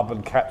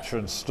carbon capture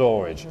and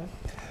storage.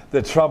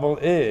 The trouble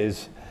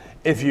is,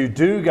 if you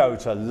do go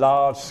to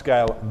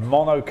large-scale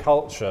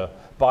monoculture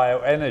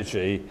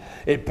bioenergy,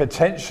 it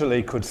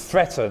potentially could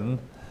threaten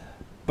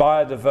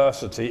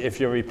biodiversity if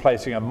you're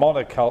replacing a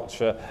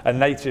monoculture, a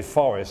native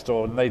forest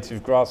or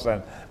native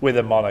grassland with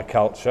a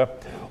monoculture,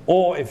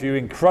 or if you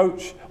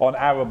encroach on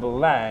arable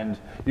land,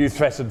 you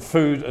threaten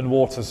food and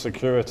water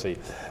security,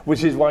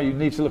 which is why you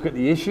need to look at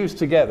the issues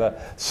together.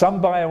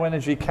 Some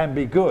bioenergy can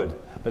be good,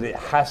 but it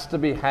has to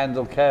be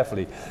handled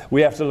carefully.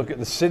 We have to look at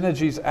the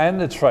synergies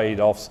and the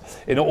trade-offs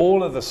in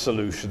all of the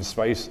solution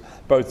space,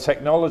 both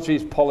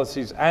technologies,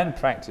 policies, and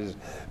practice,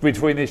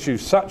 between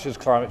issues such as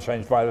climate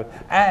change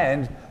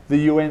and the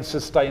UN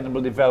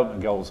Sustainable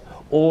Development Goals.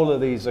 All of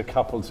these are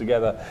coupled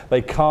together.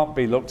 They can't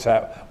be looked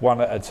at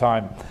one at a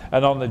time.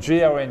 And on the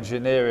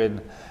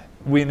geoengineering,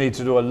 we need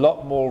to do a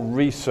lot more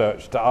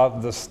research to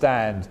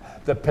understand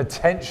the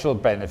potential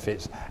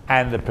benefits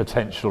and the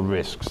potential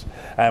risks.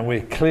 And we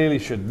clearly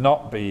should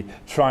not be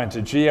trying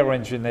to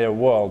geoengineer a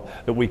world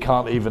that we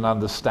can't even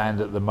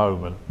understand at the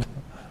moment.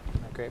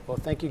 Great. Well,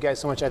 thank you guys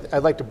so much.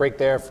 I'd like to break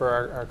there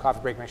for our coffee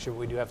break. Make sure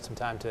we do have some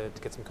time to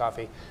get some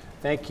coffee.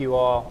 Thank you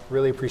all.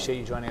 Really appreciate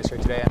you joining us here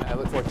today. And I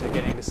look forward to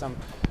getting into some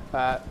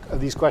of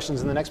these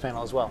questions in the next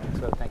panel as well.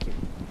 So thank you.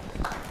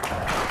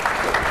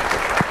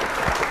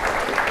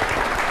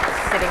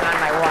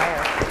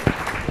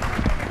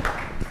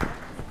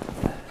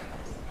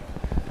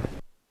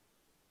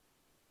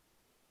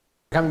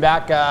 coming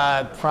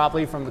back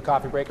promptly from the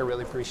coffee break. I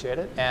really appreciate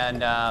it. And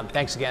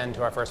thanks again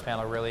to our first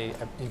panel. Really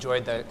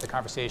enjoyed the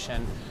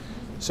conversation.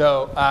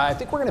 So I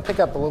think we're going to pick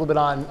up a little bit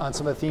on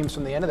some of the themes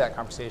from the end of that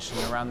conversation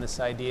around this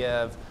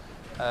idea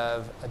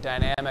of a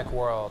dynamic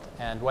world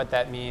and what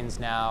that means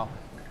now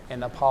in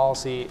the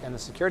policy and the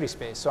security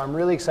space. So I'm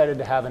really excited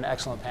to have an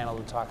excellent panel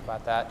to talk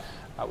about that.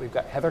 We've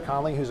got Heather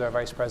Conley, who's our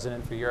Vice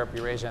President for Europe,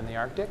 Eurasia, and the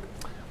Arctic.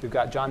 We've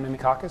got John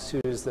Mimikakis,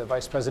 who is the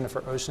Vice President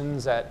for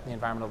Oceans at the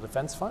Environmental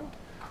Defense Fund.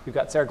 We've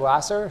got Sarah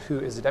Glasser, who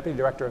is the Deputy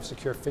Director of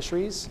Secure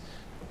Fisheries.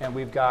 And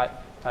we've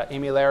got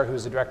Amy Lair, who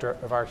is the Director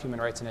of our Human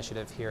Rights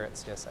Initiative here at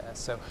CSIS.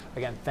 So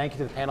again, thank you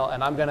to the panel.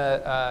 And I'm going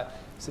to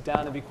sit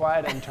down and be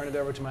quiet and turn it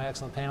over to my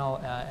excellent panel.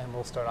 And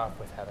we'll start off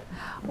with Heather.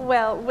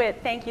 Well, Whit,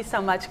 thank you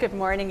so much. Good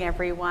morning,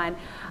 everyone.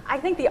 I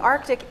think the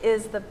Arctic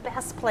is the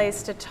best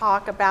place to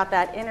talk about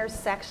that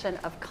intersection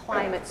of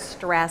climate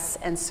stress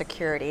and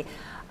security.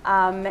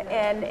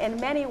 And in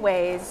many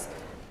ways,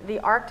 the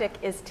Arctic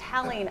is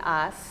telling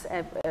us,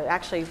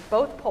 actually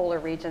both polar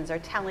regions are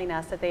telling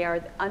us that they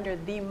are under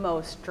the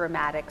most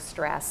dramatic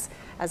stress,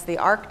 as the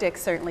Arctic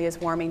certainly is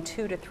warming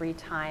 2 to 3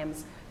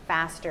 times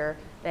faster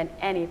than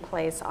any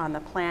place on the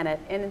planet.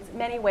 And in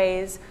many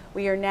ways,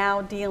 we are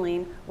now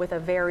dealing with a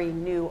very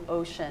new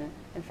ocean.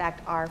 In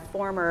fact, our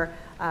former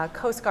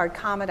Coast Guard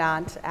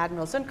Commandant,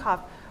 Admiral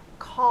Zunkoff,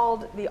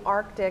 called the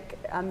Arctic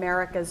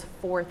America's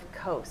fourth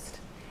coast.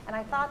 And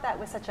I thought that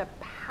was such a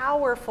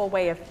powerful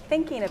way of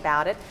thinking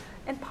about it,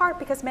 in part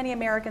because many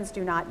Americans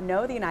do not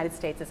know the United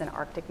States as an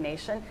Arctic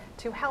nation,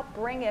 to help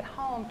bring it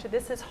home to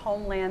this is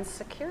homeland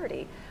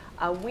security.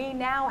 We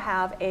now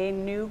have a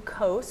new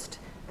coast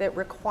that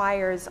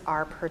requires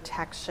our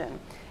protection.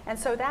 And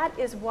so that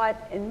is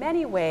what, in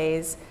many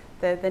ways,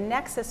 the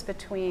nexus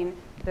between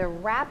the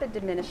rapid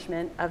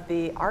diminishment of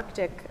the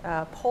Arctic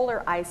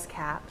polar ice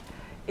cap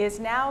is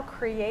now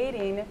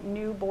creating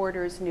new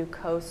borders, new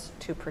coasts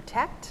to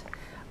protect.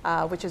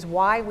 Which is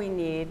why we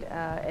need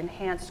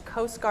enhanced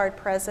Coast Guard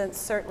presence.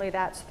 Certainly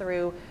that's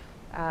through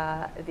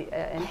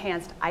the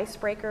enhanced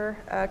icebreaker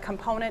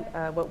component,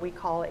 what we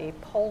call a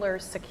polar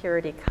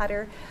security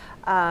cutter.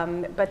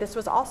 But this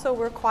was also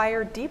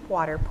require deep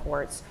water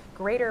ports,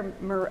 greater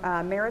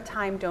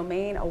maritime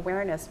domain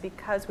awareness,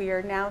 because we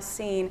are now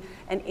seeing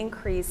an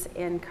increase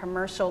in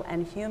commercial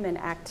and human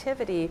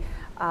activity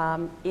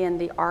in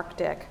the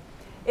Arctic.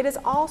 It is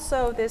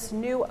also this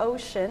new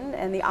ocean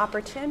and the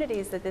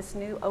opportunities that this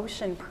new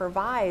ocean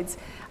provides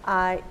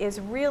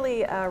is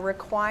really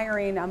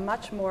requiring a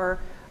much more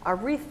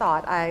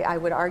rethought, I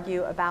would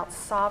argue, about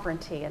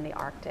sovereignty in the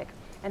Arctic.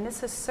 And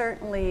this is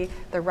certainly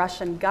the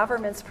Russian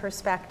government's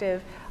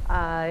perspective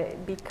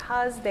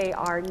because they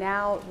are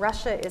now,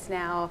 Russia is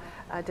now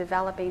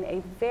developing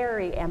a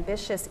very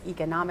ambitious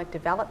economic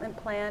development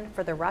plan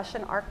for the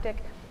Russian Arctic,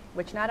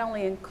 which not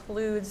only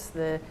includes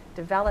the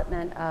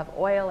development of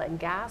oil and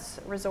gas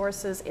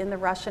resources in the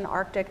Russian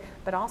Arctic,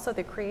 but also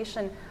the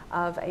creation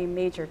of a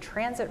major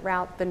transit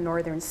route, the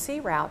Northern Sea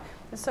Route.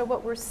 And so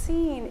what we're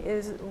seeing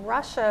is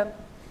Russia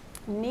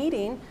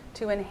needing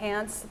to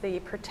enhance the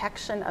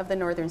protection of the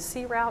Northern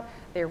Sea Route.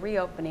 They're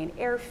reopening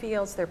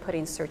airfields, they're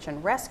putting search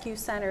and rescue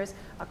centers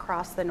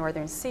across the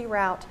Northern Sea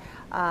Route,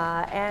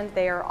 and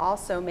they are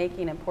also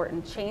making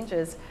important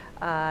changes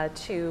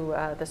to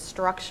the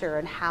structure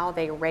and how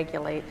they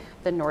regulate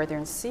the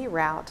Northern Sea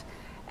Route.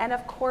 And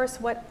of course,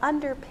 what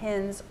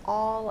underpins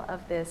all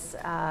of this,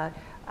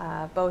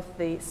 both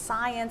the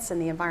science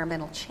and the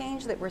environmental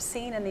change that we're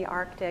seeing in the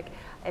Arctic,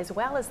 as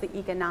well as the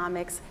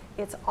economics,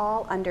 it's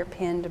all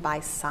underpinned by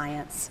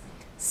science.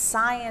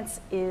 Science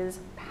is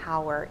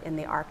power in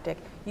the Arctic.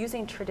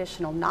 Using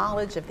traditional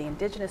knowledge of the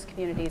indigenous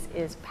communities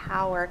is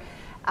power.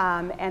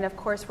 And of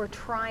course, we're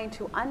trying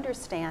to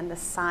understand the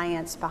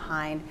science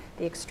behind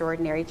the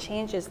extraordinary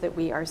changes that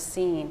we are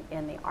seeing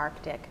in the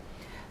Arctic.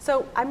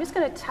 So I'm just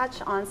going to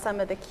touch on some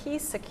of the key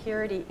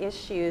security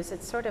issues.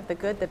 It's sort of the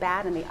good, the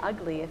bad, and the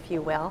ugly, if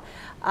you will.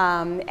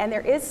 And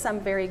there is some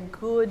very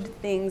good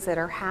things that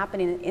are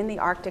happening in the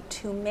Arctic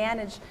to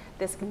manage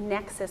this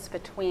nexus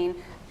between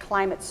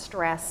climate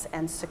stress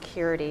and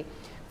security.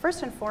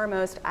 First and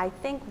foremost, I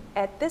think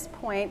at this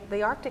point,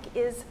 the Arctic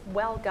is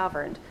well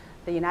governed.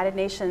 The United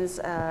Nations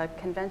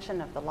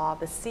Convention of the Law of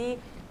the Sea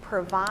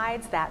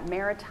provides that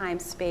maritime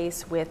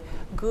space with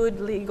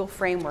good legal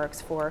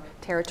frameworks for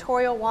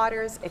territorial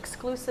waters,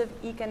 exclusive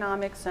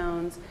economic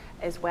zones,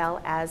 as well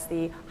as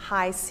the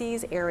high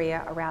seas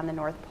area around the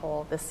North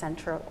Pole, the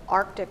Central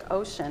Arctic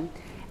Ocean.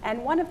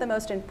 And one of the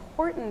most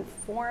important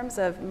forms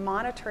of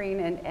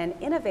monitoring and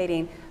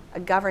innovating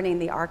governing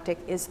the Arctic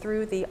is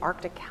through the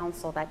Arctic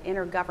Council, that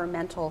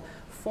intergovernmental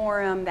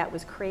forum that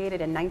was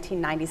created in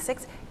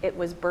 1996. It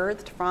was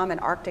birthed from an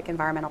Arctic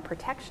environmental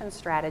protection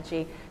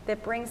strategy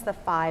that brings the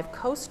 5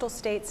 coastal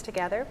states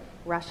together: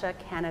 Russia,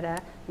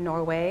 Canada,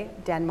 Norway,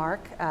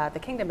 Denmark, the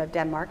Kingdom of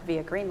Denmark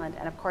via Greenland,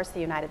 and of course the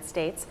United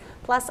States,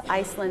 plus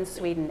Iceland,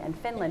 Sweden, and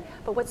Finland.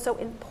 But what's so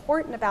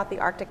important about the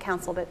Arctic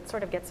Council that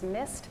sort of gets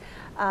missed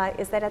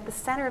is that at the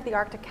center of the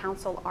Arctic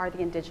Council are the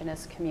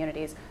indigenous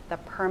communities, the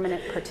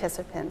permanent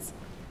participants.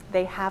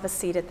 they have a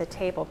seat at the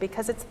table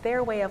because it's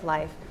their way of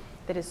life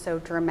that is so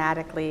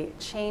dramatically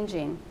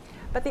changing.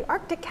 But the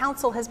Arctic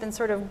Council has been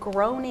sort of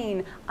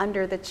groaning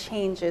under the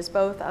changes,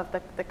 both of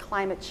the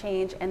climate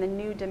change and the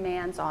new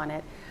demands on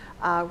it.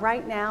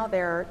 Right now,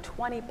 there are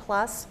 20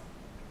 plus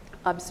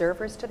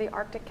observers to the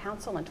Arctic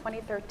Council. In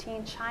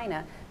 2013,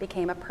 China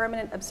became a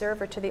permanent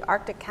observer to the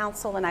Arctic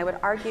Council, and I would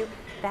argue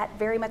that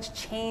very much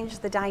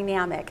changed the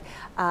dynamic.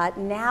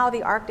 Now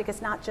the Arctic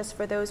is not just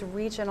for those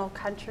regional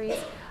countries,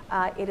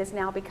 it is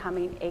now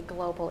becoming a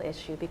global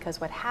issue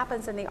because what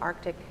happens in the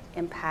Arctic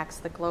impacts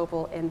the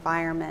global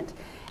environment.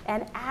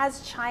 And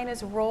as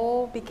China's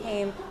role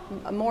became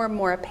more and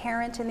more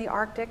apparent in the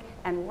Arctic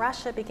and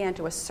Russia began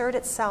to assert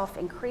itself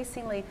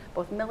increasingly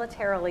both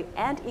militarily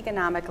and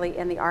economically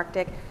in the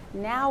Arctic,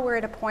 now we're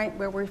at a point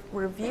where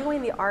we're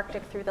viewing the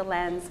Arctic through the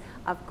lens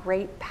of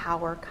great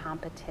power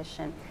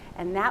competition.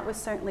 And that was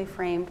certainly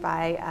framed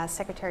by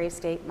Secretary of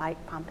State Mike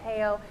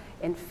Pompeo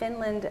in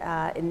Finland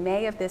in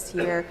May of this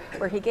year,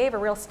 where he gave a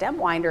real stem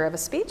winder of a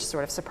speech,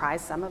 sort of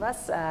surprised some of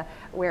us,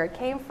 where it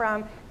came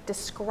from,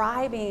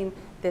 describing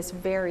this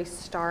very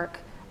stark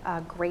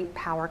great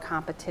power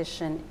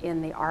competition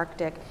in the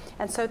Arctic.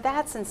 And so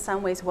that's in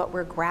some ways what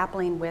we're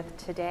grappling with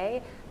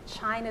today.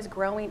 China's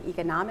growing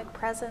economic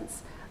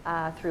presence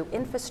through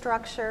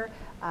infrastructure,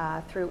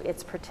 through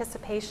its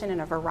participation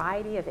in a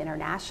variety of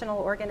international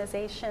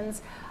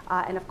organizations,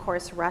 and of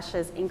course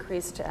Russia's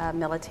increased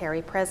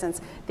military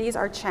presence. These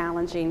are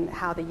challenging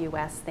how the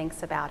US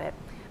thinks about it.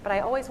 But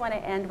I always want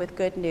to end with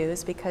good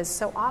news because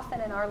so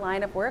often in our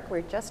line of work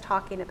we're just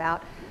talking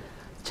about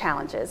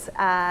challenges.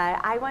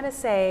 I want to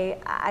say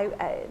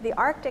the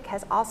Arctic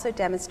has also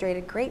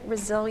demonstrated great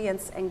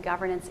resilience and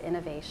governance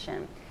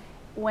innovation.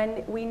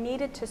 When we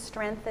needed to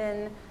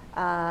strengthen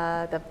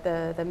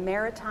the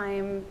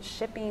maritime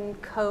shipping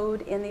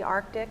code in the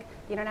Arctic,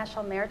 the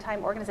International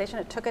Maritime Organization,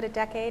 it took it a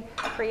decade,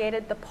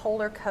 created the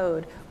Polar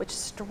Code, which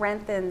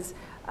strengthens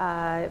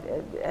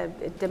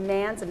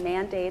demands and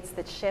mandates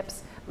that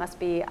ships must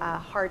be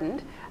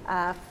hardened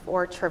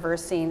for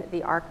traversing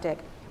the Arctic.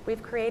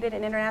 We've created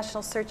an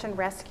international search and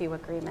rescue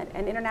agreement,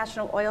 an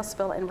international oil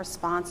spill and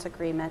response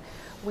agreement.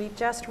 We've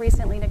just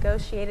recently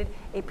negotiated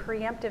a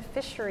preemptive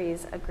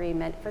fisheries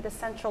agreement for the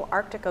Central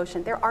Arctic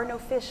Ocean. There are no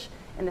fish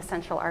in the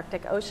Central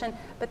Arctic Ocean,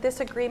 but this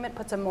agreement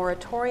puts a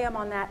moratorium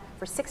on that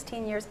for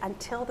 16 years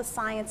until the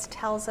science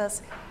tells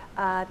us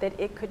that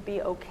it could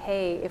be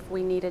okay if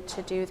we needed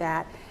to do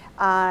that.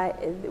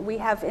 We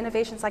have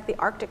innovations like the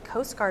Arctic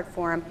Coast Guard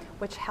Forum,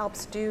 which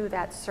helps do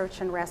that search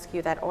and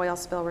rescue, that oil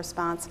spill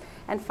response.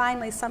 And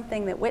finally,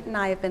 something that Whit and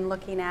I have been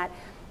looking at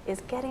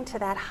is getting to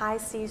that high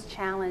seas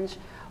challenge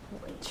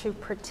to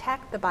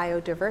protect the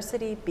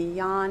biodiversity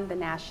beyond the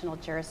national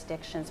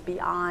jurisdictions,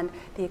 beyond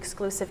the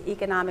exclusive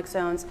economic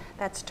zones.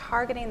 That's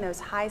targeting those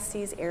high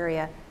seas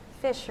area,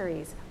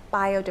 fisheries,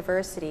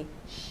 biodiversity,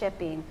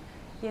 shipping.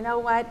 You know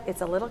what?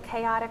 It's a little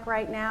chaotic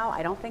right now.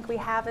 I don't think we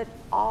have it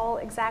all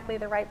exactly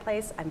the right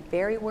place. I'm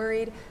very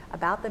worried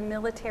about the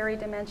military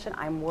dimension.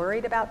 I'm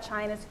worried about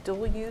China's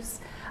dual use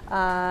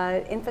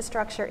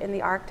infrastructure in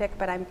the Arctic,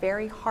 but I'm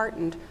very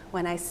heartened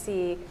when I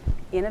see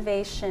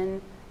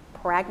innovation,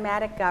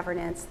 pragmatic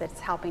governance that's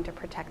helping to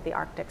protect the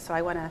Arctic. So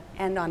I want to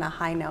end on a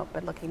high note,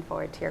 but looking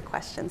forward to your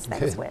questions.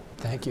 Thanks, Whit.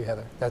 Thank you,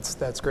 Heather.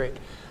 That's great.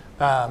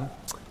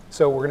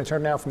 So we're going to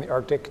turn now from the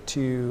Arctic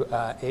to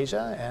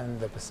Asia and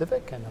the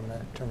Pacific, and I'm going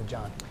to turn to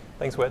John.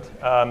 Thanks, Whit.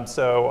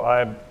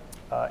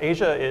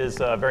 Asia is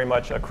very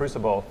much a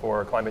crucible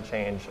for climate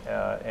change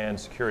and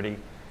security.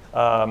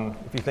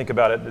 If you think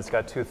about it, it's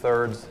got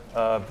 2/3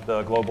 of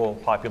the global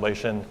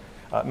population.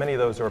 Many of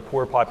those are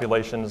poor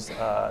populations.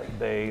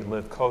 They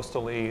live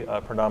coastally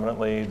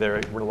predominantly.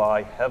 They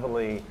rely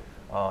heavily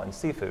on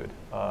seafood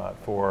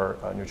for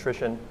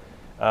nutrition.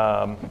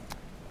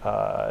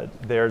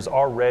 There's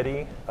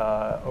already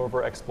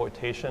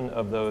overexploitation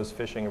of those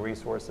fishing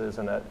resources,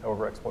 and that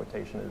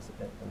overexploitation is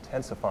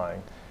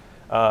intensifying.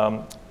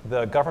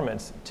 The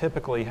governments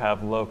typically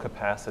have low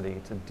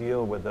capacity to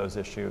deal with those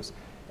issues.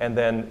 And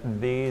then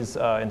these,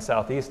 in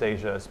Southeast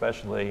Asia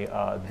especially,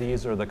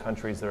 these are the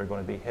countries that are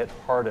going to be hit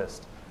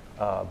hardest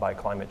by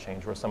climate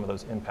change, where some of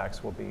those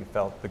impacts will be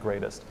felt the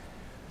greatest.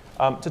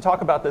 To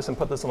talk about this and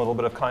put this in a little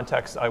bit of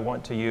context, I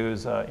want to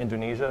use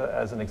Indonesia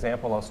as an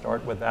example. I'll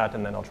start with that,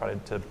 and then I'll try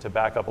to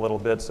back up a little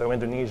bit. So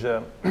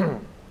Indonesia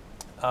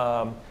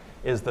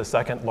is the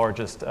second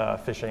largest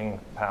fishing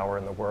power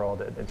in the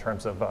world in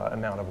terms of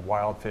amount of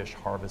wild fish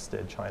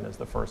harvested. China is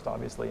the first,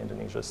 obviously.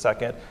 Indonesia is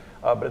second.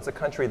 But it's a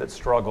country that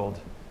struggled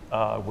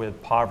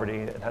with poverty.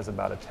 It has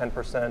about a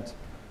 10%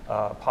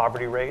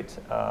 poverty rate.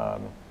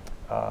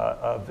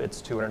 Of its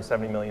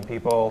 270 million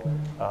people,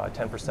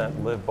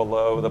 10% live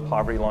below the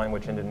poverty line,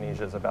 which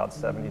Indonesia is about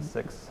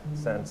 76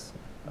 cents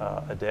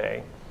a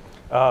day.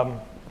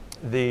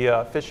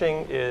 The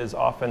fishing is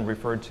often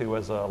referred to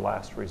as a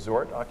last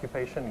resort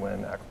occupation.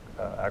 When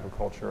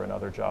agriculture and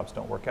other jobs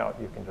don't work out,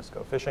 you can just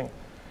go fishing.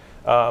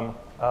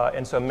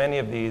 And so many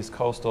of these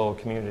coastal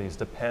communities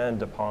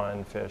depend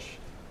upon fish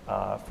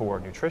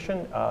for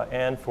nutrition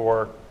and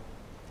for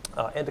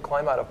and to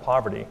climb out of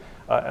poverty.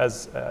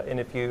 And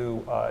if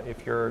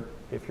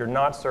you're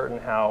not certain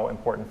how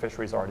important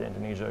fisheries are to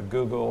Indonesia,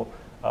 Google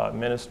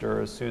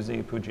Minister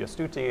Susi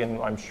Pujiastuti,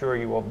 and I'm sure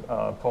you will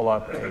pull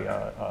up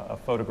a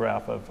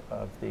photograph of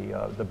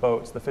the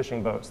boats, the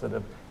fishing boats that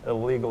have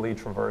illegally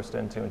traversed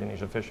into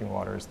Indonesian fishing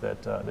waters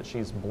that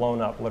she's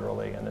blown up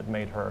literally, and it's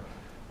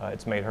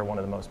made her one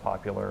of the most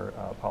popular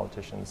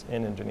politicians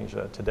in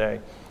Indonesia today.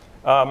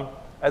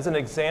 As an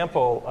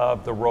example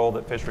of the role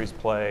that fisheries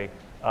play,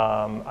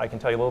 I can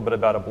tell you a little bit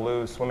about a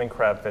blue swimming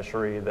crab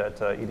fishery that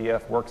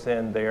EDF works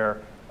in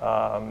there.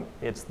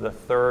 It's the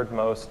third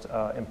most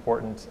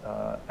important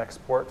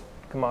export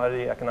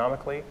commodity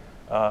economically.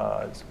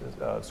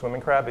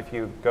 Swimming crab, if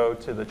you go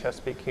to the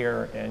Chesapeake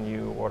here and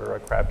you order a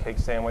crab cake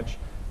sandwich,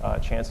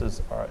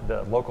 chances are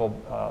the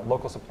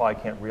local supply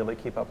can't really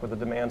keep up with the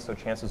demand, so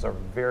chances are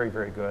very,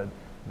 very good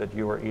that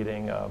you are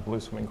eating blue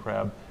swimming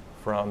crab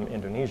from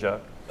Indonesia,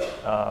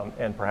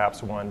 and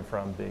perhaps one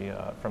from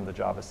the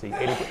Java Sea.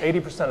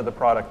 80% of the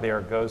product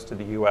there goes to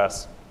the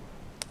U.S.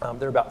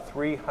 There are about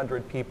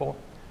 300 people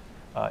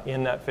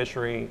in that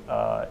fishery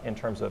in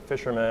terms of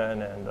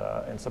fishermen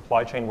and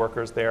supply chain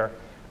workers there,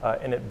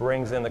 and it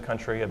brings in the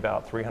country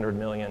about $300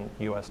 million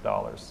US.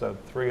 So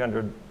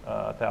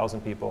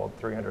 300,000 people,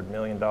 $300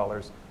 million.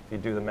 If you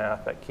do the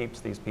math, that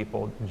keeps these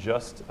people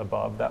just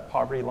above that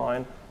poverty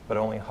line, but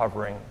only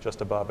hovering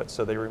just above it.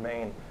 So they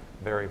remain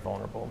very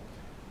vulnerable.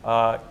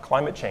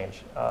 Climate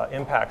change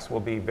impacts will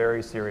be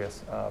very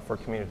serious for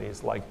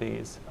communities like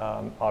these.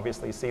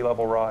 Obviously, sea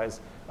level rise.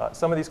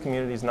 Some of these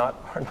communities are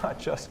not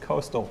just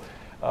coastal.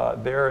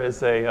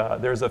 There's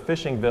a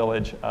fishing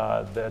village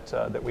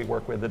that we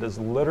work with that is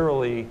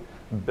literally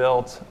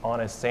built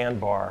on a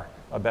sandbar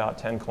about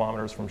 10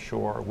 kilometers from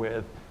shore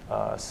with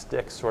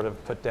sticks sort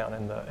of put down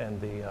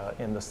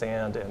in the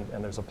sand,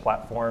 and there's a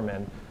platform,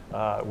 and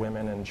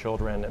women and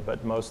children,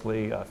 but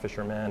mostly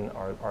fishermen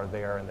are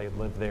there, and they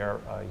live there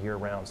year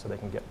round, so they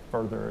can get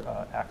further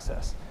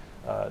access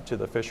to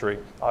the fishery.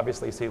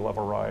 Obviously, sea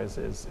level rise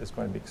is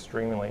going to be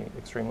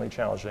extremely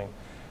challenging.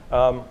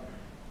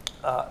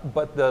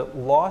 But the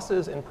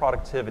losses in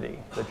productivity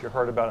that you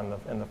heard about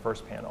in the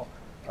first panel,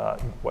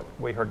 what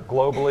we heard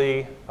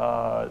globally,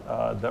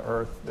 the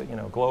Earth,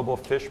 global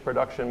fish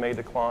production may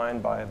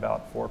decline by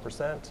about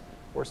 4%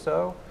 or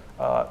so,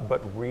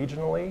 but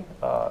regionally,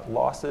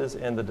 losses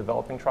in the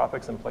developing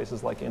tropics in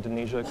places like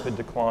Indonesia could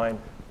decline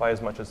by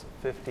as much as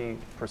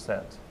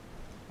 50%.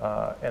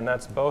 And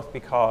that's both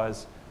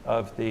because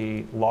of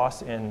the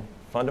loss in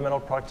fundamental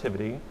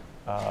productivity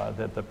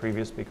that the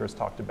previous speakers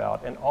talked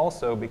about, and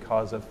also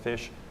because of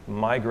fish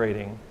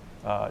migrating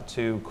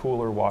to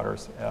cooler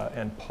waters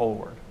and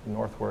poleward,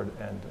 northward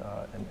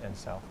and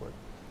southward.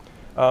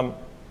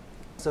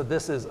 So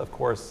this is, of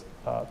course,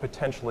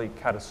 potentially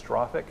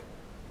catastrophic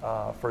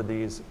for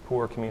these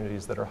poor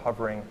communities that are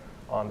hovering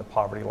on the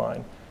poverty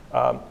line.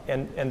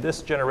 And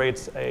this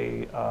generates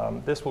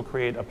this will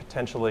create a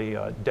potentially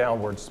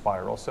downward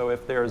spiral. So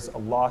if there's a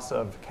loss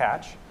of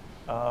catch,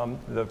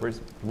 the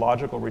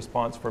logical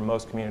response for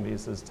most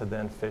communities is to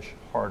then fish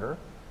harder.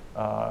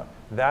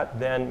 That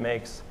then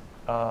makes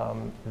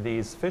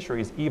these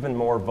fisheries even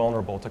more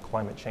vulnerable to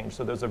climate change.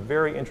 So there's a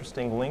very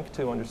interesting link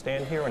to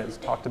understand here, and it's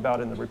talked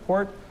about in the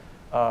report.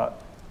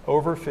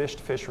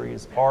 Overfished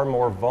fisheries are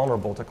more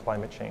vulnerable to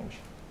climate change.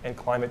 And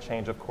climate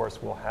change, of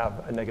course, will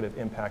have a negative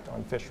impact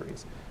on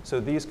fisheries. So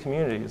these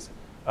communities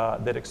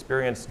that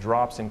experience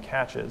drops in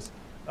catches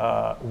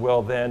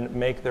will then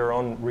make their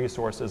own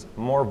resources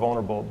more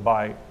vulnerable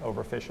by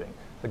overfishing.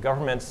 The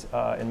governments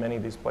in many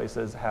of these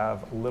places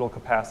have little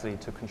capacity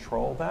to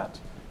control that,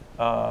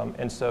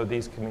 and so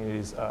these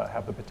communities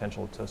have the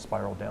potential to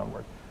spiral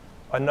downward.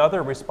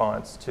 Another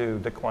response to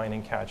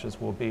declining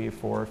catches will be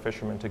for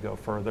fishermen to go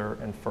further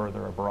and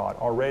further abroad.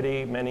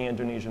 Already, many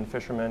Indonesian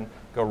fishermen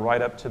go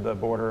right up to the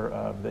border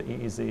of the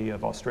EEZ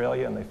of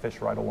Australia, and they fish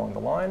right along the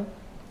line.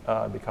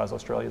 Because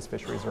Australia's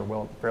fisheries are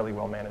fairly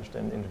well managed,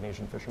 and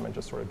Indonesian fishermen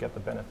just sort of get the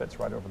benefits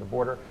right over the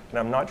border. And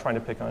I'm not trying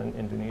to pick on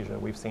Indonesia.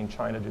 We've seen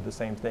China do the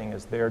same thing.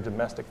 As their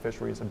domestic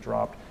fisheries have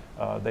dropped,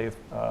 they've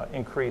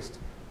increased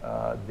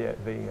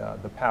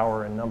the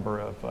power and number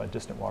of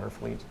distant water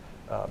fleet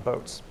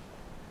boats.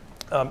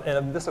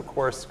 And this, of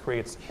course,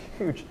 creates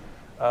huge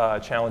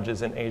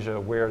challenges in Asia,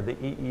 where the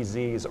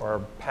EEZs are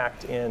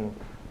packed in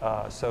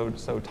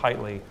so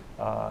tightly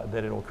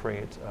that it'll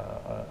create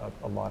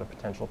a lot of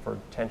potential for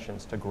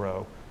tensions to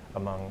grow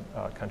among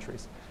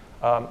countries.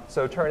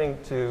 So turning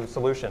to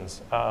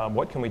solutions,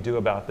 what can we do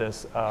about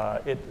this?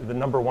 The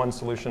number one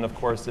solution, of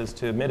course, is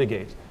to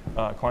mitigate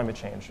climate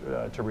change,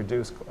 to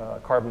reduce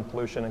carbon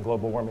pollution and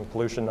global warming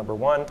pollution, number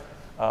one.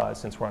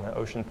 Since we're on an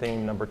ocean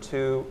theme, number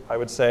two, I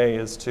would say,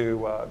 is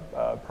to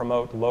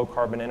promote low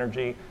carbon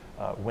energy,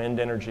 wind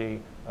energy,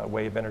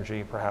 wave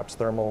energy, perhaps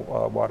thermal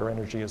water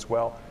energy as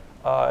well.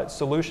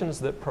 Solutions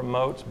that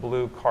promote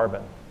blue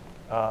carbon.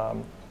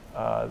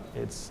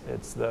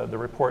 The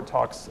report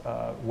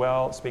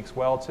speaks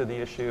well to the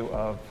issue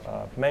of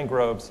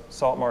mangroves,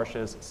 salt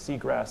marshes,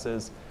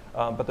 seagrasses,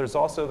 but there's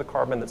also the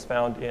carbon that's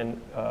found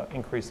in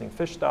increasing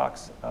fish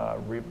stocks,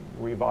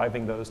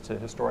 reviving those to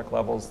historic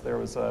levels. There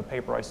was a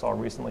paper I saw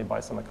recently by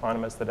some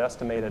economists that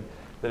estimated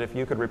that if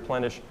you could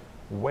replenish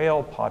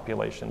whale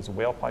populations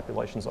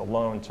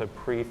alone to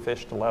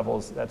pre-fished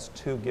levels, that's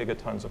 2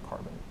 gigatons of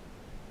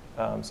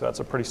carbon. So that's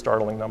a pretty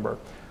startling number.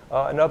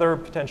 Another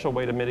potential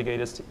way to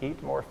mitigate is to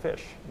eat more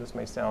fish. This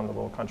may sound a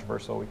little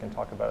controversial. We can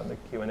talk about it in the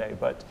Q&A,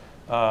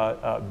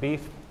 but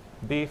beef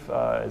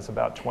is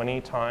about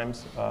 20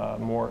 times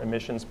more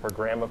emissions per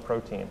gram of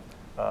protein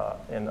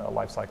in a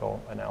life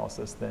cycle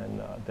analysis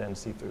than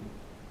seafood.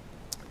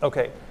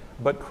 Okay,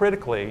 but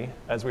critically,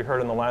 as we heard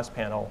in the last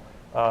panel,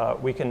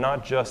 we can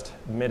not just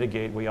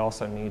mitigate, we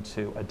also need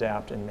to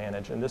adapt and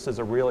manage. And this is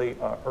a really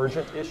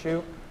urgent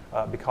issue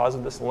because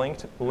of this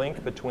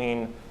link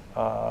between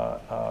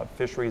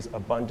fisheries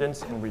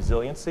abundance and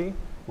resiliency.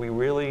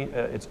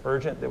 It's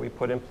urgent that we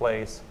put in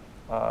place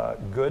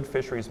good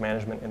fisheries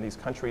management in these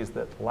countries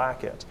that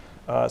lack it.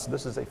 So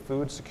this is a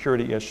food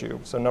security issue.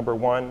 So number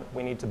one,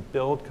 we need to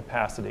build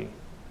capacity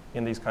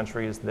in these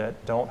countries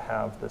that don't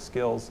have the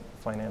skills,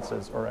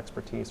 finances, or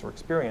expertise or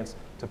experience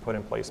to put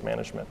in place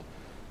management.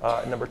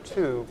 Number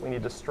two, we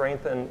need to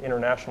strengthen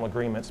international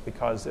agreements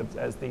because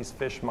as these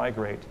fish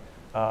migrate,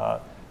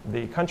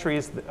 the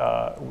countries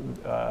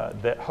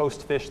that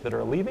host fish that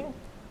are leaving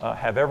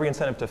have every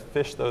incentive to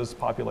fish those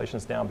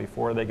populations down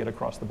before they get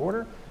across the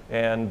border.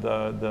 And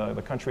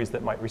the countries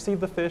that might receive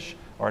the fish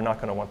are not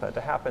going to want that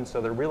to happen.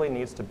 So there really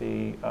needs to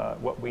be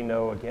what we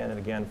know again and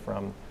again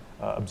from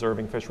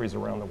observing fisheries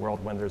around the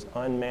world. When there's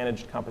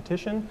unmanaged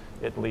competition,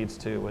 it leads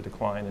to a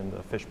decline in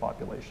the fish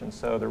population.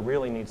 So there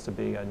really needs to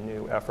be a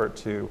new effort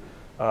to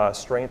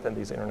strengthen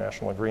these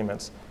international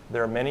agreements.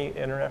 There are many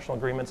international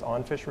agreements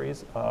on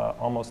fisheries.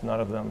 Almost none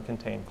of them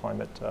contain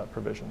climate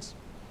provisions.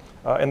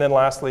 And then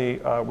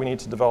lastly, we need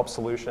to develop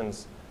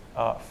solutions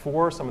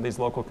for some of these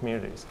local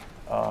communities,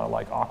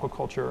 like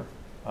aquaculture,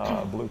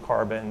 blue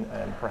carbon,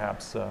 and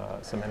perhaps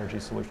some energy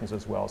solutions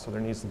as well. So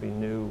there needs to be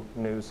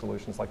new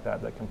solutions like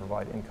that that can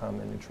provide income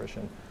and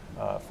nutrition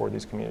for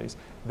these communities.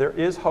 There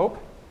is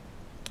hope.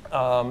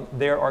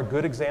 There are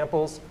good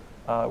examples.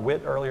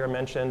 Whit earlier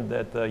mentioned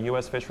that the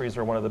U.S. fisheries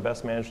are one of the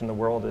best managed in the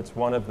world. It's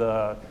one of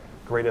the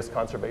greatest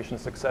conservation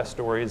success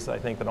stories I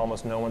think that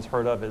almost no one's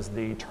heard of is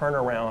the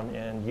turnaround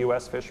in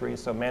U.S.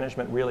 fisheries. So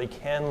management really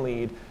can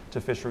lead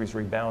to fisheries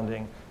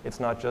rebounding. It's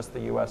not just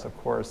the U.S., of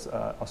course.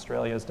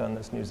 Australia has done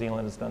this, New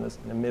Zealand has done this,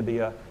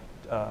 Namibia,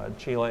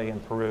 Chile,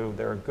 and Peru.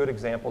 There are good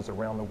examples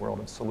around the world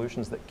of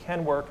solutions that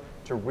can work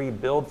to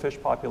rebuild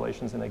fish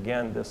populations. And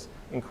again, this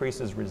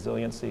increases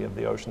resiliency of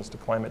the oceans to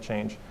climate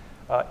change.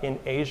 In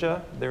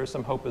Asia, there is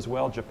some hope as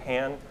well.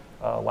 Japan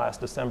last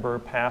December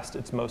passed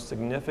its most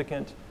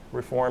significant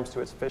reforms to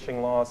its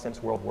fishing laws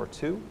since World War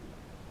II.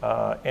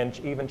 And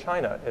even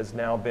China has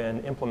now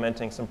been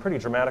implementing some pretty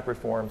dramatic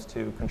reforms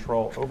to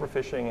control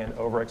overfishing and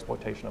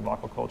overexploitation of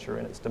aquaculture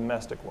in its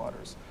domestic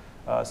waters.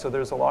 So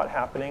there's a lot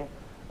happening.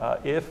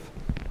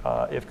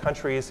 If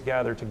countries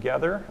gather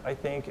together, I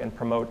think, and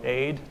promote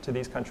aid to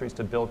these countries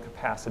to build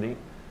capacity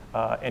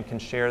and can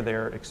share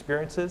their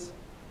experiences,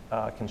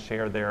 can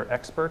share their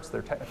experts,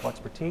 their technical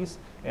expertise,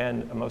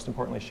 and most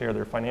importantly, share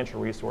their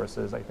financial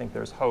resources, I think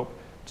there's hope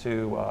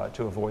to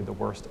avoid the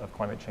worst of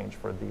climate change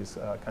for these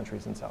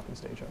countries in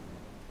Southeast Asia.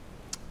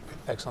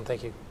 Excellent,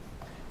 thank you.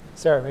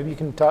 Sarah, maybe you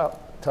can talk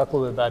a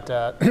little bit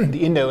about the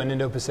Indo and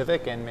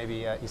Indo-Pacific and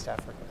maybe East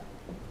Africa.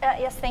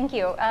 Yes, thank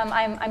you.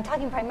 I'm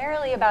talking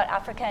primarily about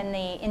Africa and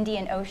the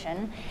Indian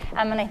Ocean,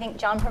 and I think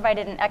John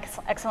provided an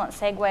excellent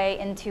segue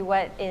into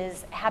what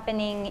is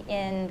happening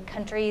in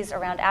countries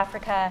around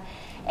Africa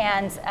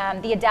and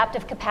the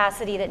adaptive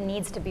capacity that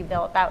needs to be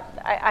built.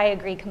 I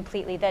agree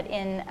completely that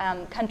in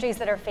countries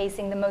that are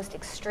facing the most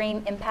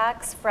extreme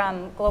impacts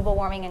from global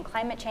warming and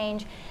climate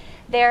change,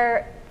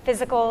 their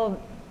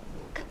physical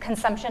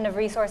consumption of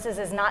resources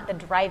is not the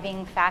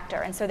driving factor.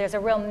 And so there's a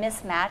real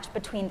mismatch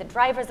between the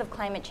drivers of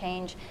climate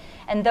change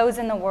and those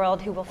in the world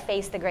who will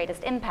face the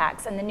greatest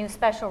impacts. And the new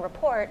special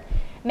report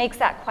makes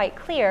that quite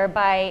clear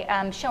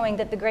by showing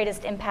that the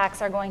greatest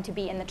impacts are going to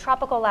be in the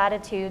tropical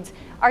latitudes,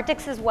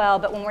 Arctics as well,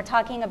 but when we're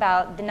talking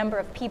about the number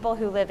of people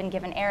who live in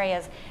given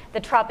areas, the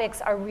tropics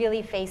are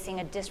really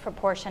facing a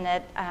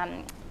disproportionate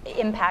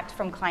impact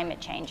from climate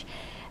change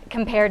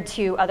compared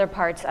to other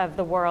parts of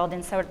the world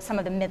and so some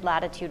of the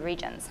mid-latitude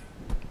regions.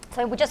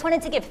 So we just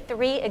wanted to give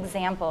 3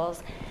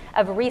 examples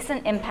of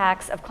recent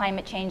impacts of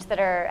climate change that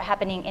are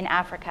happening in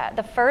Africa.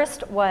 The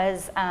first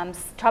was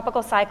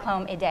Tropical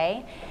Cyclone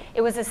Idai.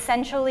 It was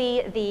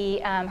essentially the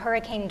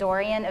Hurricane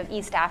Dorian of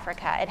East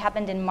Africa. It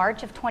happened in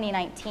March of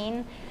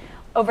 2019.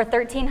 Over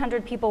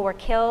 1,300 people were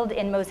killed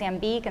in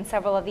Mozambique and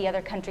several of the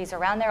other countries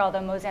around there, although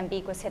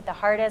Mozambique was hit the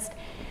hardest.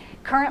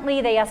 Currently,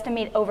 they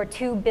estimate over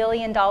 $2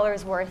 billion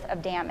worth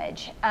of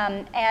damage.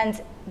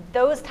 And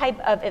those type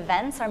of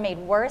events are made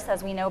worse,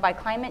 as we know, by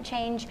climate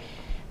change.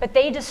 but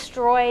they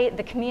destroy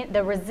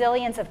the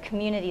resilience of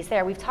communities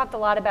there. We've talked a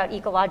lot about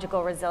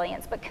ecological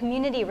resilience, but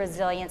community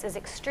resilience is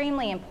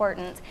extremely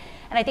important.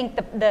 And I think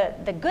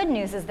the good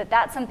news is that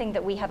that's something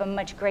that we have a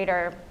much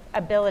greater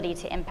ability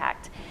to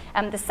impact.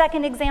 The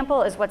second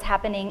example is what's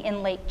happening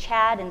in Lake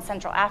Chad in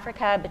Central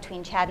Africa,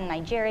 between Chad and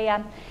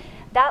Nigeria.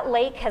 That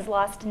lake has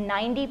lost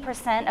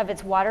 90% of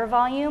its water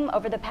volume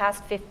over the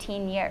past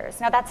 15 years.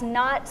 Now, that's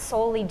not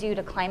solely due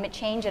to climate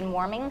change and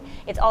warming.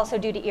 It's also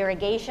due to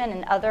irrigation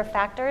and other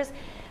factors.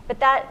 But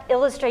that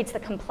illustrates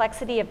the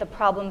complexity of the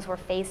problems we're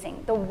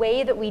facing. The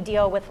way that we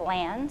deal with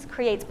land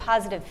creates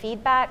positive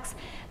feedbacks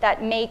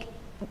that make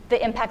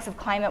the impacts of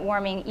climate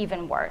warming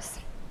even worse.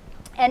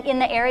 And in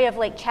the area of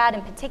Lake Chad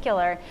in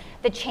particular,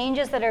 the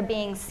changes that are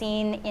being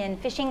seen in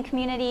fishing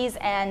communities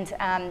and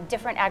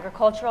different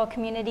agricultural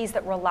communities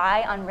that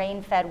rely on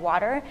rain-fed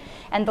water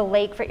and the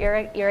lake for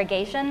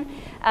irrigation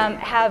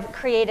have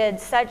created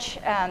such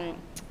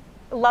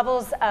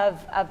levels of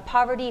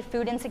poverty,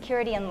 food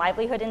insecurity, and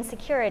livelihood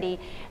insecurity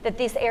that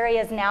this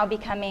area is now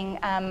becoming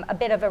a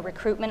bit of a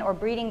recruitment or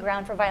breeding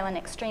ground for violent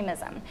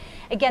extremism.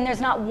 Again,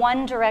 there's not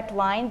one direct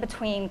line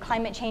between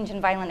climate change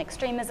and violent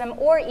extremism,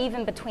 or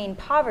even between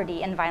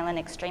poverty and violent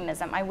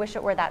extremism. I wish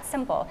it were that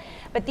simple.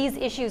 But these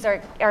issues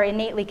are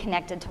innately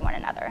connected to one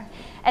another.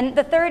 And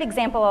the third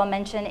example I'll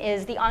mention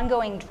is the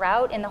ongoing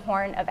drought in the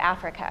Horn of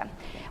Africa,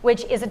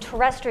 which is a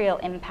terrestrial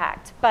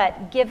impact.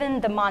 But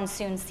given the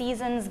monsoon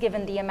seasons,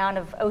 given the amount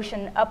of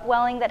ocean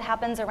upwelling that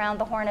happens around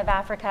the Horn of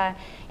Africa,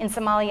 in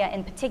Somalia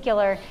in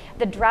particular,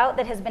 the drought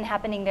that has been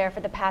happening there for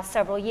the past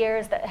several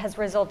years that has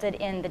resulted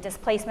in the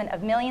displacement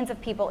of millions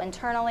of people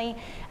internally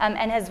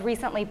and has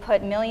recently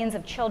put millions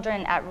of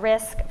children at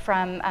risk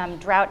from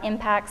drought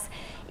impacts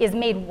is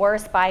made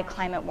worse by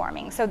climate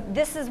warming. So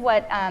this is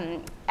what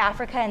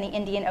Africa and the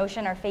Indian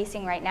Ocean are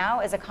facing right now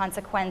as a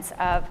consequence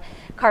of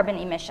carbon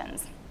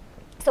emissions.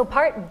 So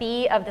part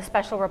B of the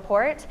special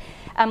report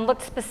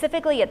looked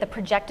specifically at the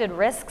projected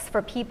risks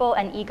for people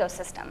and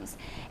ecosystems.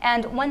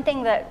 And one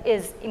thing that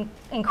is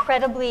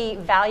incredibly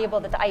valuable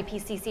that the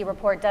IPCC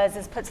report does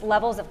is puts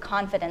levels of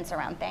confidence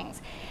around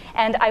things.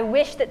 And I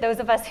wish that those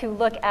of us who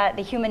look at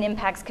the human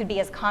impacts could be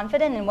as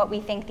confident in what we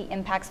think the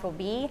impacts will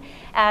be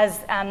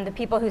as the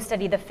people who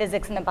study the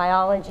physics and the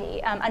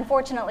biology.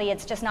 Unfortunately,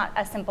 it's just not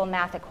a simple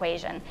math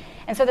equation.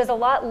 And so there's a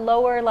lot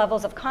lower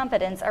levels of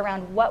confidence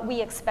around what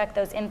we expect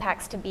those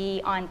impacts to be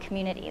on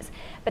communities.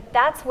 But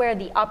that's where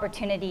the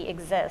opportunity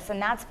exists. And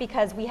that's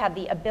because we have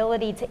the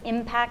ability to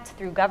impact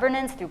through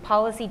governance, through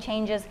policy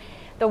changes,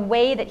 the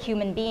way that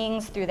human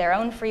beings, through their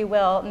own free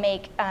will,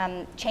 make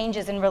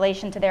changes in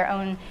relation to their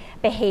own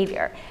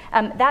behavior.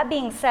 That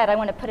being said, I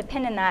want to put a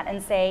pin in that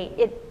and say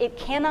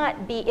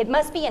it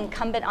must be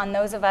incumbent on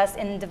those of us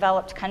in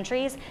developed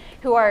countries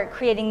who are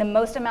creating the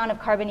most amount of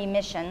carbon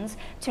emissions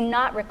to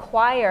not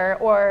require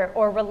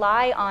or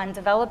rely on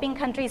developing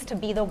countries to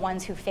be the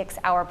ones who fix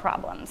our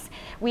problems.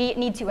 We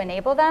need to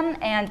enable them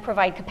and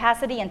provide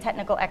capacity and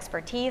technical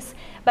expertise,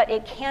 but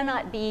it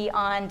cannot be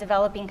on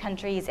developing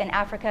countries in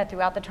Africa,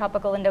 throughout the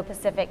tropical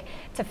Indo-Pacific,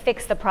 to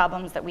fix the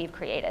problems that we've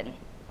created.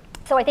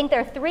 So I think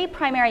there are three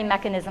primary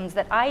mechanisms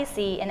that I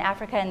see in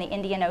Africa and the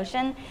Indian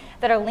Ocean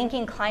that are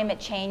linking climate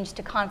change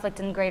to conflict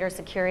and greater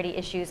security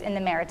issues in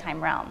the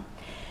maritime realm.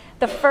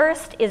 The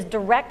first is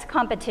direct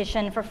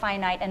competition for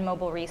finite and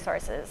mobile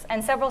resources.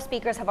 And several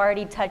speakers have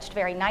already touched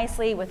very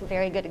nicely with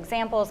very good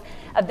examples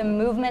of the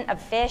movement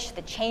of fish,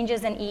 the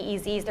changes in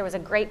EEZs. There was a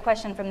great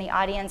question from the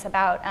audience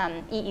about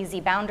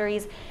EEZ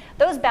boundaries.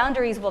 Those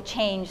boundaries will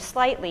change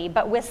slightly,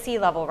 but with sea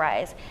level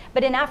rise.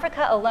 But in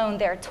Africa alone,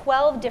 there are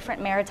 12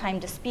 different maritime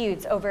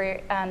disputes over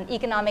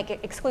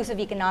exclusive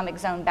economic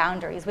zone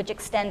boundaries, which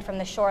extend from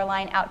the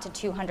shoreline out to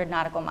 200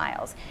 nautical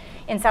miles.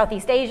 In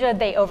Southeast Asia,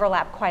 they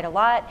overlap quite a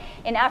lot.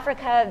 In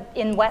Africa,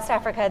 in West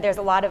Africa, there's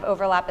a lot of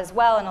overlap as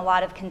well and a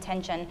lot of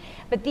contention.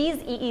 But these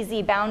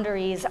EEZ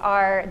boundaries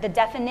are the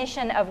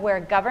definition of where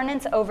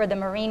governance over the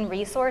marine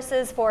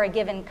resources for a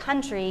given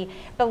country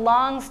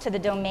belongs to the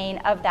domain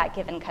of that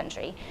given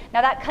country.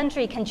 Now, that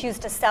country can choose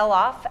to sell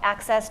off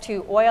access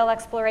to oil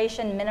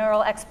exploration,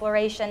 mineral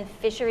exploration,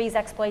 fisheries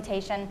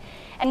exploitation,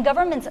 and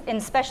governments,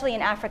 especially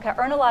in Africa,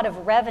 earn a lot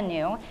of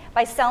revenue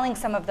by selling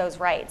some of those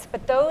rights.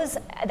 But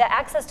the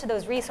access to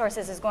those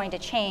resources is going to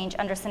change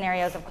under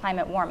scenarios of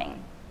climate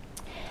warming.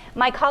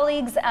 My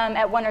colleagues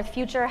at One Earth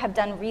Future have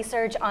done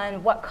research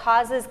on what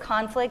causes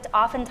conflict,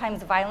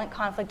 oftentimes violent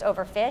conflict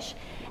over fish,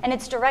 and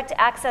it's direct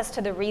access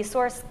to the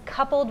resource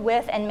coupled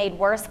with and made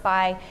worse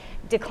by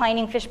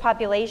declining fish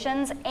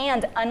populations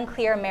and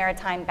unclear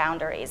maritime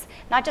boundaries.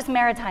 Not just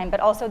maritime, but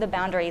also the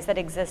boundaries that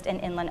exist in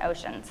inland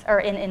oceans, or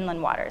in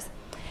inland waters.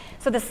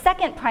 So the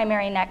second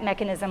primary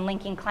mechanism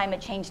linking climate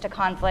change to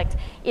conflict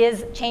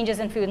is changes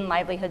in food and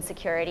livelihood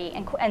security.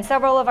 And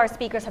several of our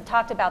speakers have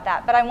talked about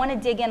that, but I want to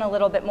dig in a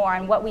little bit more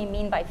on what we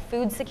mean by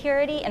food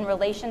security in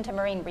relation to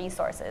marine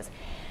resources.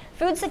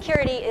 Food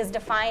security is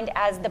defined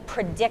as the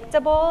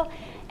predictable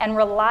and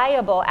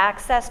reliable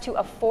access to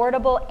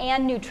affordable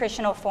and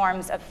nutritional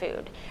forms of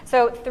food.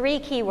 So three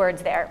key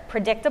words there: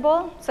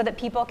 predictable, so that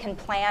people can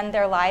plan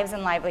their lives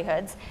and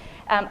livelihoods.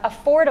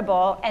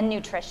 affordable, and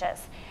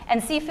nutritious.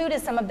 And seafood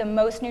is some of the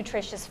most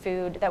nutritious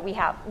food that we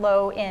have,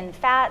 low in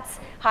fats,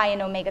 high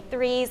in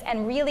omega-3s,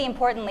 and really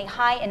importantly,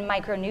 high in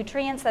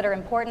micronutrients that are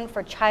important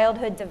for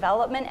childhood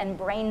development and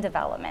brain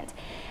development.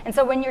 And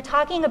so when you're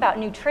talking about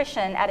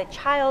nutrition at a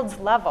child's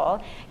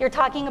level, you're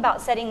talking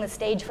about setting the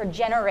stage for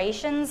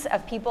generations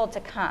of people to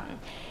come.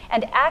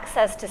 And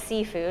access to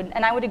seafood,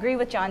 and I would agree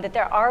with John that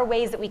there are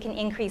ways that we can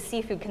increase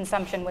seafood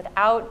consumption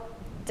without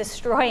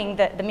destroying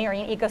the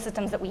marine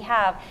ecosystems that we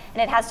have,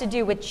 and it has to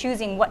do with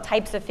choosing what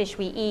types of fish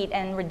we eat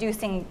and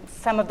reducing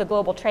some of the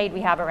global trade we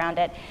have around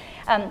it.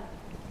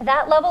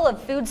 That level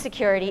of food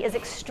security is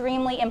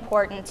extremely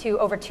important to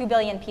over 2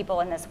 billion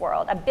people in this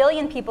world. 1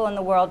 billion people in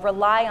the world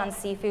rely on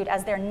seafood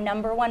as their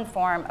 #1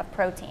 form of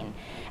protein.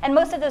 And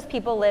most of those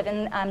people live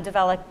in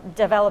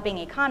developing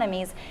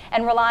economies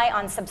and rely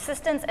on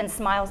subsistence and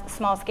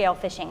small-scale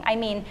fishing. I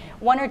mean,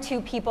 1 or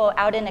 2 people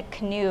out in a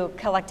canoe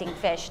collecting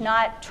fish,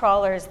 not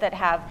trawlers that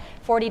have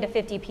 40 to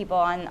 50 people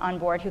on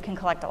board who can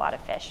collect a lot of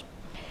fish.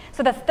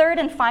 So the third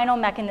and final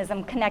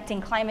mechanism connecting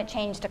climate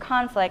change to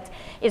conflict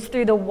is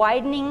through the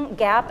widening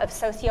gap of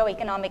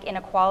socioeconomic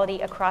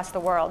inequality across the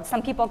world.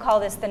 Some people call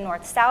this the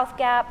North-South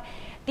gap.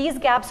 These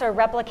gaps are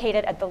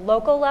replicated at the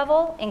local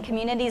level in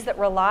communities that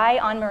rely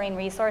on marine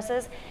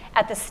resources,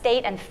 at the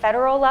state and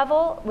federal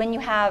level when you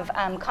have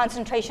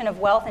concentration of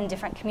wealth in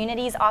different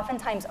communities,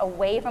 oftentimes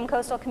away from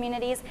coastal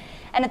communities,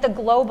 and at the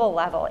global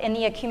level in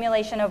the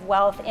accumulation of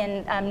wealth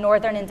in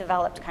northern and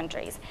developed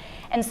countries.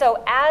 And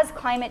so as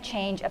climate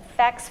change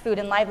affects food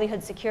and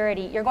livelihood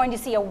security, you're going to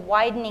see a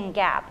widening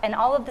gap. And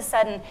all of a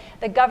sudden,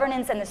 the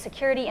governance and the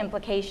security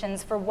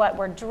implications for what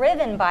were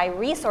driven by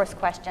resource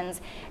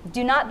questions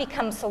do not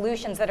become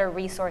solutions that are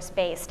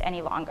resource-based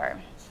any longer.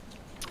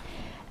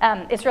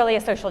 It's really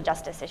a social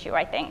justice issue,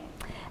 I think.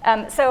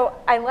 So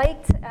I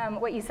liked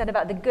what you said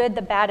about the good,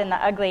 the bad, and the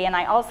ugly, and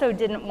I also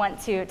didn't want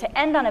to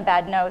end on a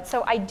bad note.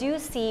 So I do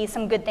see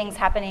some good things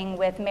happening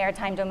with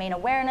maritime domain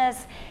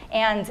awareness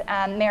and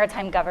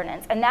maritime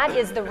governance, and that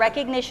is the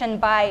recognition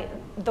by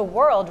the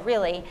world,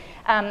 really,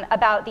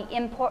 about the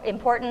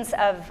importance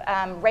of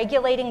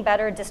regulating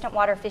better distant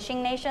water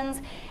fishing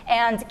nations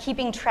and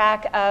keeping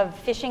track of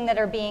fishing that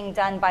are being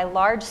done by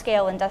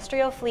large-scale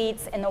industrial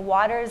fleets in the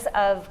waters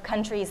of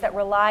countries that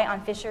rely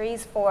on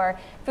fisheries for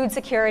food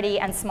security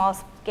and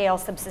small-scale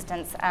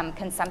subsistence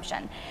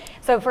consumption.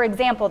 So for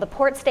example, the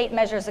Port State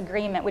Measures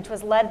Agreement, which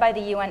was led by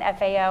the UN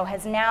FAO,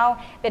 has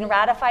now been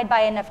ratified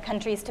by enough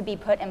countries to be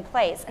put in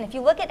place. And if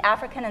you look at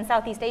African and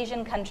Southeast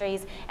Asian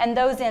countries, and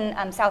those in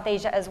South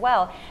Asia as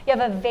well, you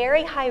have a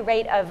very high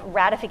rate of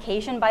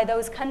ratification by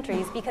those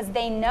countries because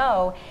they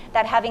know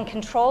that having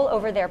control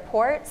over their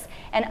ports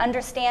and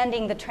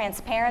understanding the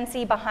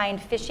transparency behind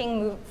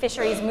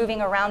fisheries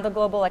moving around the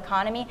global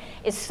economy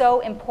is so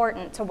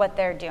important to what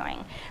they're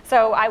doing.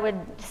 So I would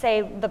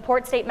say the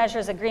Port State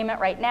Measures Agreement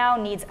right now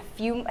needs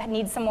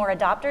some more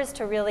adopters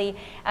to really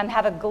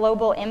have a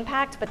global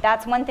impact, but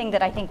that's one thing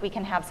that I think we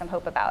can have some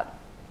hope about.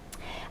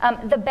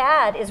 The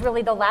bad is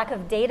really the lack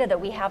of data that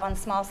we have on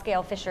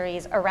small-scale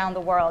fisheries around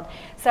the world.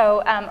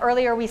 So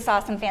earlier we saw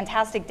some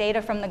fantastic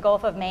data from the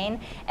Gulf of Maine,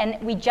 and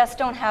we just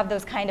don't have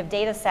those kind of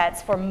data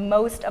sets for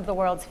most of the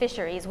world's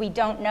fisheries. We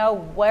don't know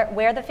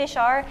where the fish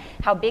are,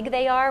 how big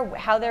they are,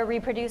 how they're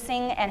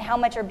reproducing, and how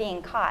much are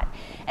being caught.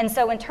 And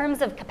so in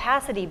terms of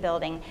capacity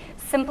building,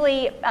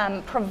 simply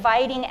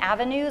providing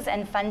avenues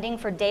and funding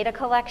for data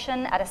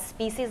collection at a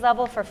species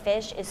level for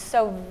fish is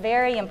so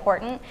very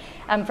important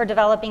for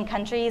developing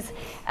countries.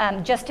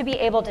 Just to be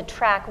able to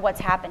track what's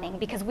happening,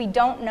 because we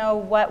don't know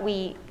what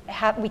we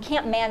have, we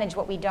can't manage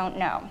what we don't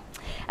know.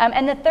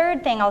 And the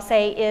third thing I'll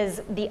say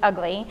is the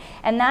ugly,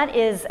 and that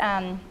is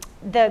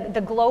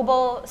the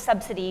global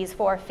subsidies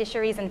for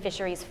fisheries and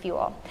fisheries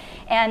fuel.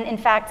 And in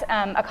fact,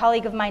 a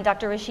colleague of mine,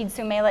 Dr. Rashid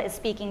Soumaila, is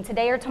speaking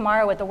today or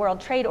tomorrow at the World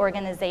Trade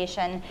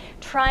Organization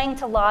trying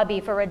to lobby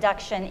for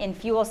reduction in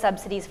fuel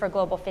subsidies for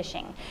global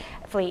fishing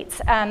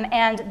fleets.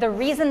 And the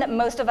reason that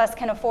most of us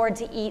can afford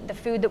to eat the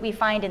food that we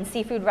find in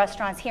seafood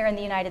restaurants here in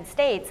the United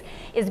States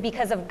is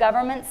because of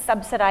governments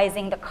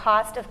subsidizing the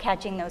cost of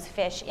catching those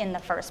fish in the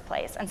first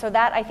place. And so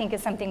that, I think,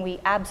 is something we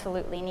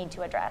absolutely need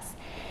to address.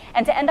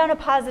 And to end on a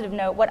positive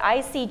note, what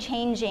I see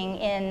changing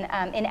in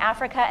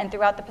Africa and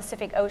throughout the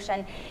Pacific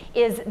Ocean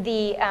is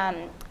the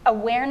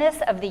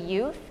awareness of the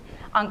youth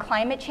on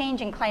climate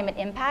change and climate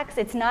impacts.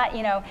 It's not,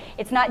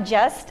 it's not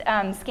just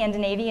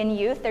Scandinavian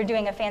youth. They're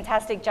doing a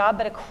fantastic job,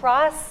 but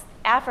across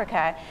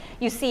Africa,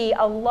 you see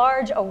a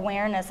large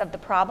awareness of the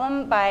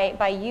problem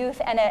by youth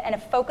and a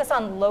focus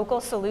on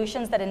local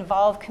solutions that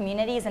involve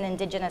communities and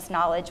indigenous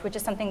knowledge, which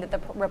is something that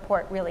the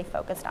report really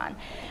focused on.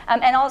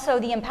 And also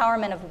the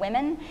empowerment of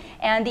women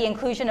and the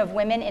inclusion of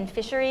women in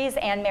fisheries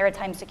and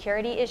maritime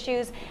security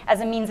issues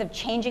as a means of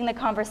changing the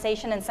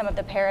conversation and some of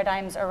the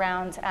paradigms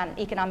around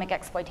economic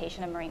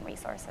exploitation of marine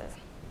resources.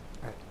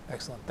 All right,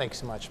 excellent, thank you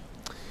so much.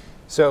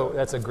 So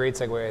that's a great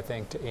segue, I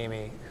think, to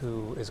Amy,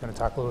 who is going to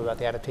talk a little bit about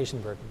the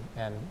adaptation burden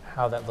and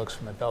how that looks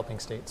from a developing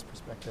states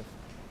perspective.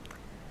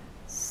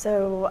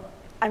 So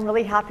I'm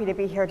really happy to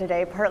be here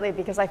today, partly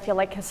because I feel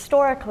like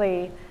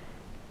historically,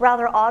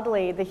 rather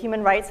oddly, the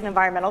human rights and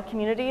environmental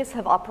communities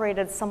have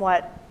operated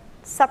somewhat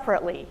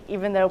separately,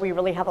 even though we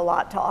really have a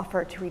lot to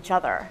offer to each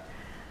other.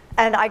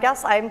 And I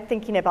guess I'm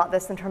thinking about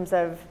this in terms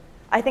of,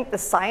 I think the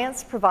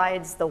science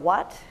provides the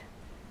what,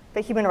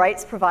 but human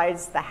rights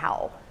provides the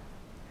how.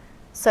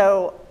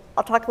 So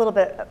I'll talk a little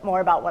bit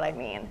more about what I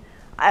mean.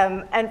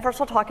 And first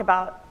I'll talk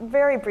about,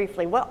 very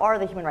briefly, what are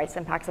the human rights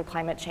impacts of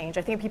climate change?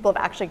 I think people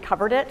have actually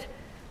covered it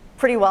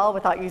pretty well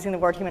without using the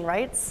word human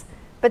rights.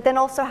 But then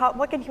also,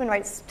 what can human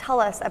rights tell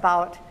us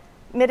about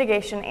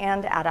mitigation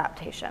and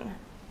adaptation?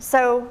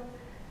 So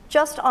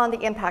just on the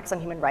impacts on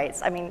human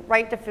rights, I mean,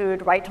 right to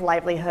food, right to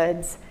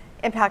livelihoods,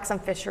 impacts on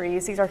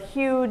fisheries, these are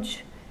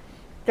huge.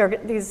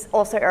 These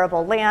also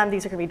arable land,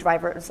 these are gonna be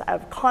drivers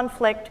of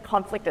conflict.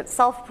 Conflict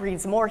itself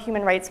breeds more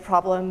human rights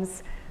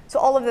problems. So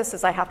all of this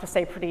is, I have to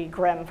say, pretty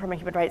grim from a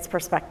human rights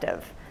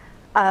perspective.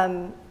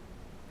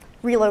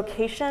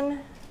 Relocation,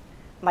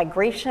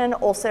 migration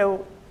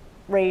also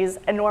raise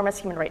enormous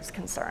human rights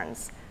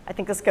concerns. I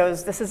think this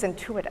is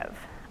intuitive.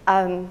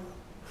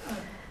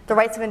 The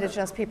rights of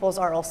indigenous peoples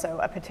are also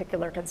a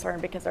particular concern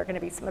because they're gonna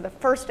be some of the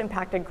first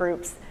impacted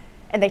groups,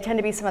 and they tend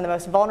to be some of the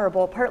most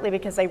vulnerable, partly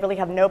because they really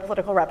have no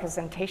political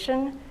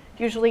representation.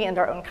 Usually in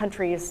their own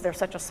countries, they're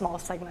such a small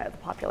segment of the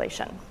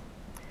population.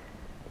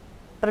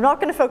 But I'm not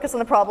gonna focus on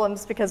the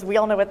problems because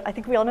I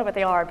think we all know what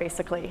they are,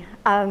 basically.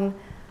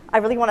 I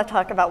really wanna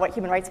talk about what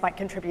human rights might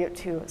contribute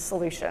to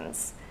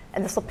solutions.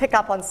 And this will pick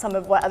up on some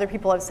of what other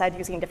people have said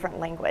using different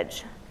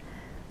language.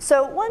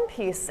 So one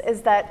piece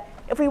is that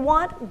if we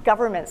want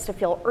governments to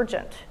feel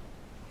urgent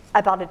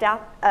about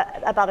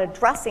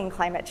addressing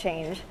climate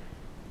change,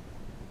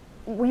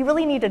 we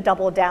really need to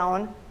double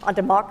down on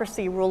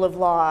democracy, rule of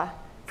law,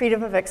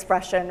 freedom of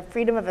expression,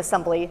 freedom of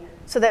assembly,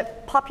 so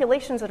that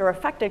populations that are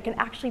affected can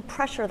actually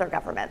pressure their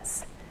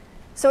governments.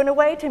 So in a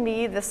way, to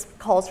me, this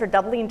calls for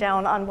doubling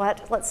down on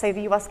what, let's say,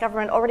 the US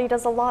government already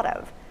does a lot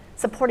of,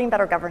 supporting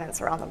better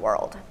governance around the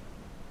world.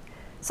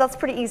 So that's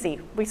pretty easy.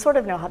 We sort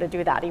of know how to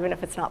do that, even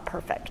if it's not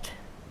perfect.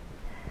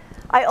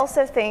 I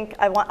also think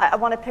I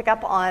want to pick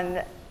up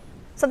on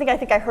something I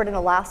think I heard in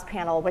the last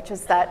panel, which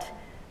is that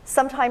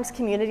sometimes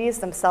communities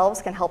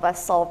themselves can help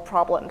us solve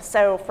problems.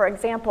 So for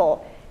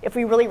example, if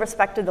we really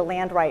respected the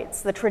land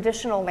rights, the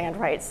traditional land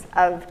rights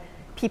of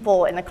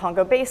people in the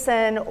Congo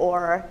Basin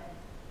or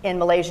in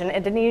Malaysia and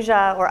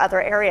Indonesia or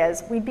other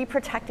areas, we'd be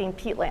protecting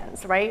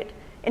peatlands, right?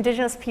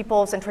 Indigenous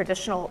peoples and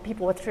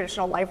people with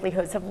traditional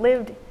livelihoods have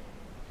lived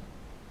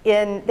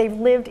in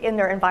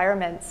their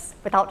environments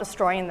without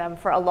destroying them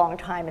for a long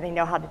time, and they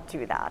know how to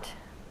do that.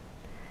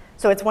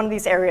 So it's one of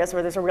these areas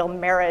where there's a real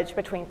marriage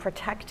between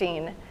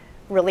protecting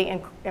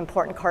really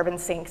important carbon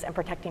sinks and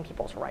protecting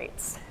people's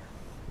rights.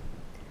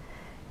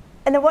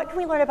 And then what can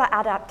we learn about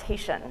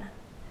adaptation?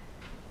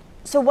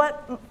 So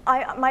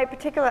my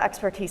particular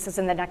expertise is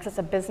in the nexus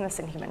of business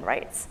and human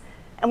rights.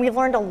 And we've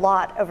learned a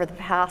lot over the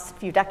past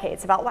few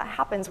decades about what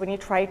happens when you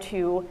try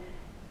to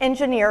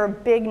engineer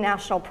big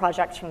national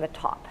projects from the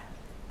top.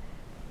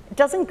 It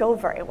doesn't go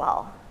very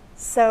well.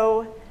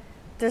 So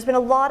there's been a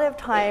lot of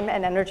time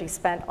and energy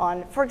spent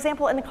on, for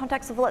example, in the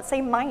context of, let's say,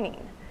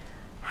 mining.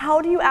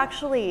 How do you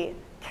actually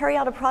carry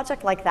out a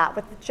project like that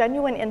with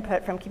genuine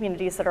input from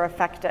communities that are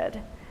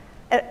affected?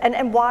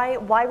 And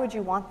why would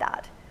you want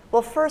that?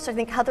 Well, first, I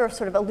think Heather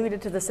sort of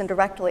alluded to this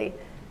indirectly.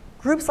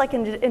 Groups like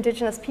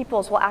indigenous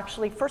peoples will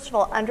actually, first of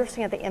all,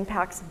 understand the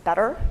impacts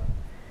better,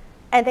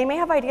 and they may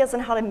have ideas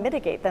on how to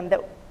mitigate them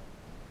that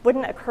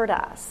wouldn't occur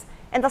to us.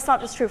 And that's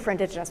not just true for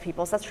indigenous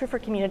peoples, that's true for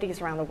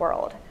communities around the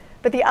world.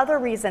 But the other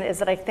reason is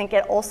that I think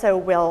it also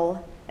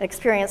will, an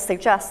experience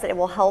suggests that it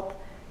will help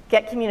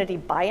get community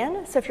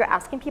buy-in. So if you're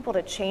asking people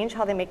to change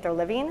how they make their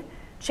living,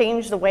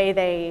 change the way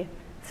they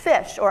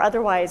fish or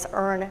otherwise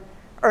earn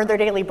their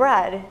daily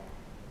bread,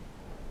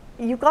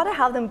 you've got to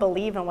have them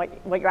believe in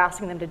what you're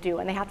asking them to do,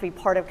 and they have to be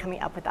part of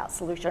coming up with that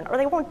solution, or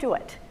they won't do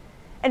it.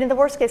 And in the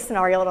worst case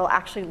scenario, it'll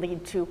actually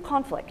lead to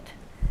conflict.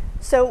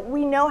 So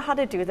we know how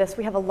to do this.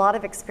 We have a lot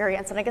of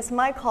experience, and I guess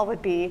my call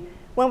would be,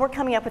 when we're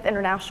coming up with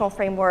international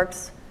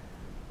frameworks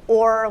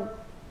or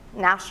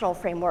national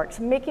frameworks,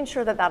 making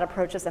sure that that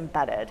approach is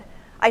embedded.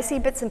 I see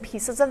bits and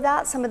pieces of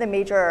that. Some of the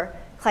major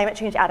climate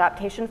change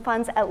adaptation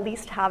funds at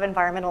least have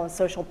environmental and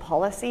social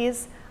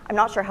policies. I'm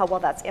not sure how well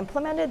that's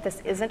implemented.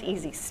 This isn't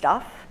easy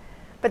stuff,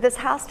 but this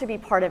has to be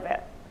part of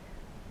it.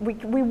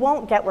 We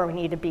won't get where we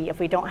need to be if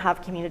we don't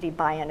have community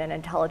buy-in and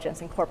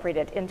intelligence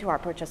incorporated into our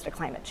approaches to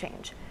climate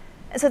change.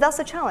 And so that's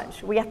the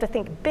challenge. We have to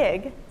think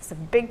big. It's a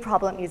big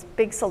problem, needs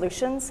big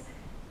solutions,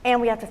 and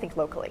we have to think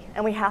locally,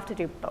 and we have to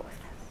do both.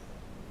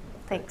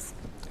 Thanks.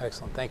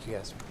 Excellent. Thank you,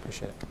 guys.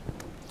 Appreciate it.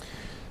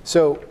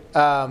 So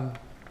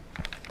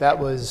that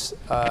was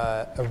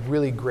a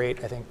really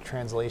great, I think,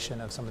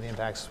 translation of some of the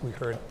impacts we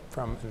heard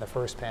from in the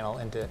first panel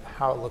into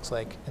how it looks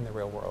like in the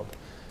real world.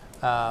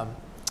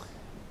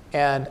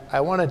 And I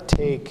want to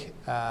take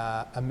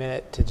a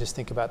minute to just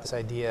think about this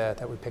idea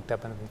that we picked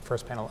up in the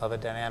first panel of a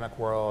dynamic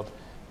world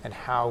and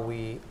how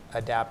we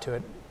adapt to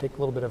it. Take a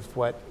little bit of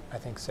what I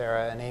think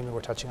Sarah and Amy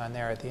were touching on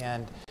there at the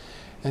end.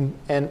 And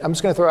I'm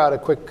just going to throw out a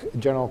quick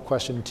general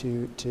question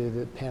to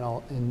the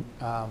panel, and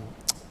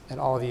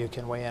all of you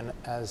can weigh in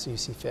as you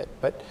see fit.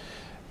 But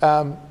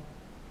how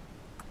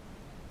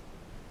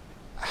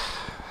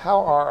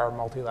are our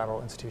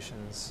multilateral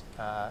institutions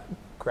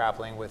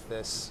grappling with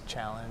this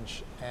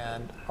challenge,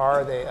 and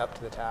are they up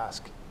to the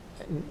task?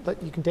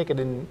 But you can take it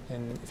in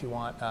if you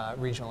want,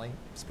 regionally.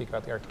 Speak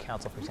about the Arctic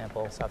Council, for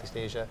example, Southeast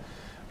Asia,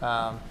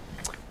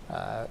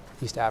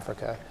 East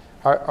Africa.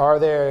 Are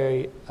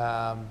they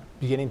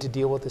beginning to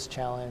deal with this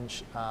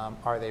challenge?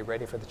 Are they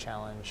ready for the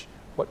challenge?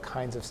 What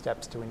kinds of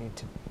steps do we need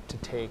to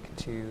take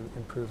to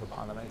improve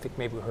upon them? I think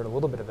maybe we heard a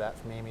little bit of that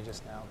from Amy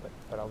just now,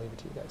 but I'll leave it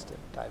to you guys to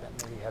dive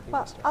in. Maybe have you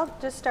Well, start. I'll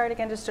just start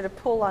again, just sort of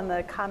pull on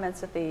the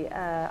comments of the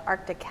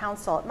Arctic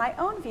Council. My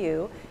own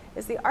view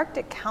is the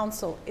Arctic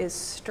Council is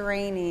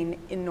straining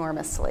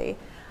enormously.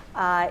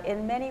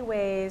 In many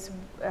ways,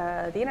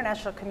 the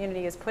international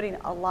community is putting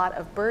a lot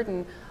of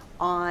burden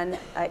on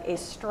a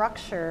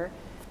structure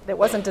that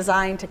wasn't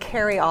designed to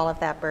carry all of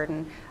that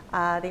burden.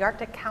 The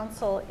Arctic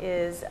Council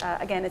is,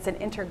 again, it's an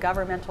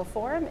intergovernmental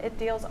forum. It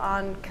deals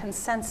on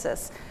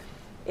consensus.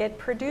 It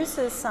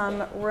produces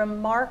some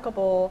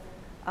remarkable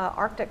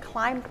Arctic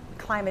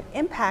climate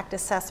impact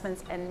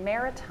assessments and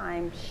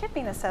maritime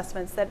shipping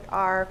assessments that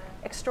are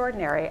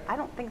extraordinary. I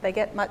don't think they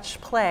get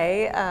much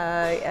play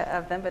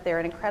of them, but they're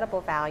an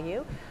incredible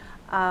value.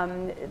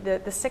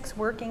 The 6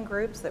 working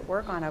groups that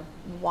work on a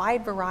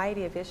wide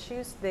variety of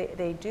issues,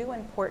 they do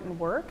important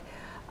work.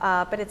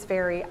 But it's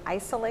very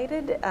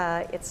isolated.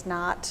 It's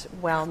not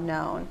well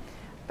known.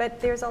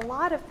 But there's a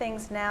lot of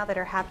things now that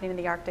are happening in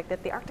the Arctic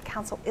that the Arctic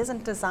Council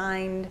isn't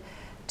designed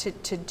to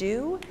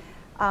do.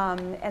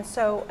 And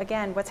so,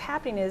 again, what's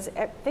happening is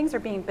things are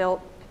being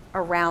built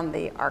around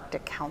the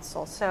Arctic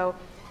Council. So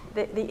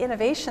the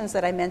innovations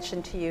that I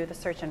mentioned to you, the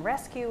search and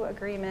rescue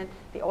agreement,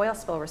 the oil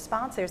spill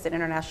response, there's an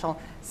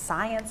international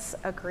science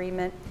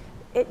agreement.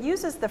 It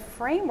uses the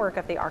framework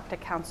of the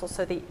Arctic Council,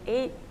 so the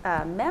 8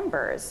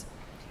 members.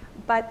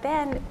 But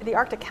then the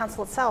Arctic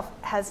Council itself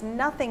has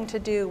nothing to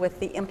do with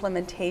the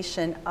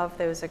implementation of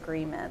those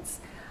agreements.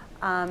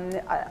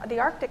 The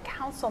Arctic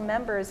Council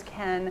members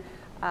can,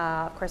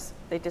 of course,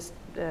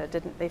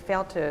 they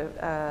failed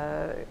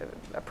to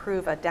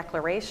approve a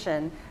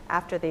declaration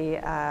after the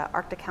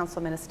Arctic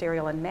Council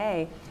ministerial in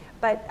May.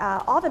 But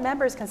all the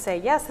members can say,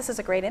 yes, this is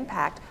a great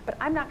impact, but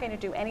I'm not going to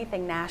do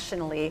anything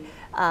nationally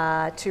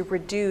to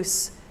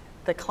reduce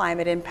the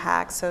climate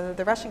impact. So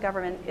the Russian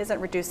government isn't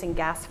reducing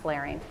gas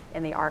flaring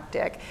in the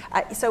Arctic.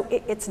 So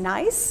it's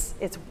nice,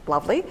 it's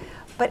lovely,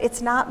 but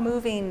it's not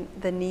moving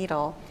the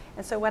needle.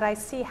 And so what I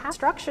see,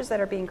 structures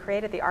that are being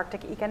created, the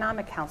Arctic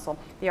Economic Council,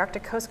 the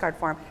Arctic Coast Guard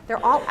Forum,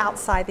 they're all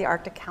outside the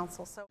Arctic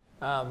Council. So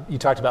you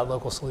talked about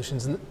local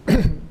solutions, and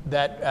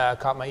that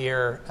caught my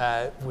ear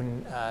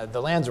when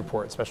the lands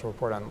report, special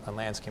report on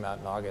lands came out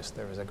in August.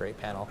 There was a great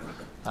panel.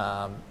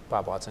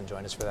 Bob Watson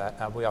joined us for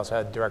that. We also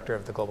had the director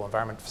of the Global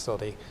Environment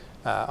Facility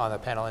on the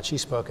panel, and she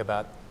spoke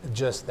about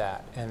just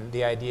that, and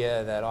the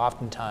idea that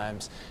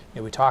oftentimes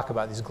we talk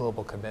about these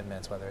global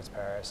commitments, whether it's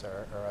Paris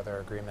or other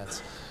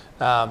agreements.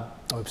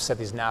 We've set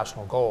these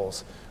national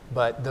goals,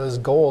 but those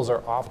goals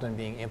are often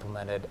being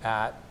implemented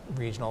at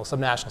regional,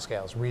 subnational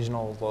scales,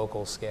 regional,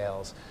 local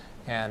scales.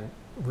 And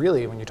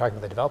really, when you're talking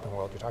about the developing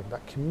world, you're talking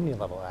about community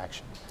level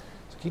action.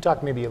 So can you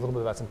talk maybe a little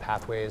bit about some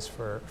pathways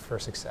for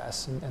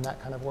success in that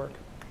kind of work?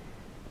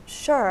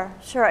 Sure.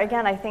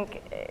 Again, I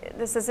think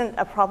this isn't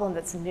a problem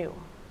that's new.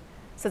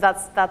 So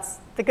that's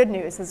the good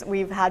news, is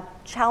we've had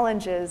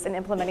challenges in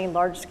implementing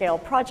large-scale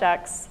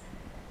projects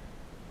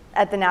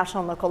at the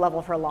national and local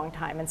level for a long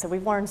time, and so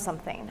we've learned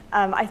something.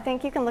 I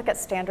think you can look at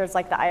standards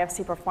like the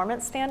IFC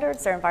performance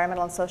standards, their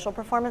environmental and social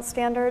performance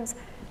standards.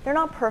 They're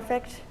not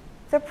perfect,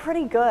 they're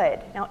pretty good.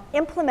 Now,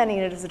 implementing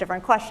it is a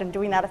different question.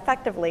 Doing that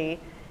effectively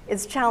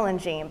is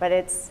challenging, but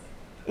it's,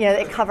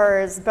 it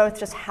covers both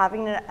just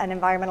having an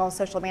environmental and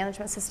social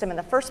management system in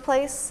the first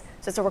place,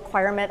 so it's a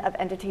requirement of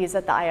entities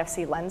that the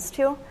IFC lends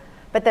to,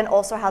 but then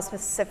also has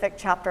specific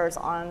chapters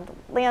on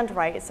land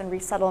rights and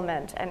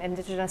resettlement and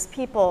indigenous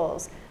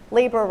peoples,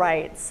 labor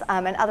rights,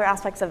 and other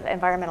aspects of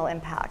environmental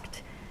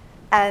impact.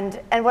 And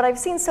what I've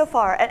seen so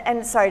far,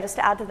 and sorry, just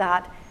to add to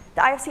that,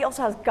 the IFC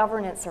also has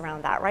governance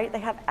around that, right? They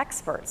have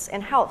experts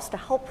in-house to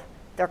help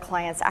their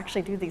clients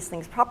actually do these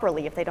things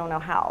properly if they don't know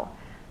how.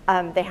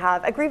 They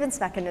have a grievance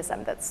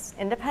mechanism that's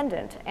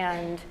independent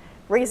and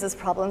raises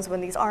problems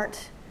when these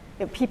aren't,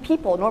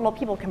 normal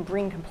people can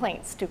bring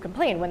complaints to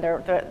complain when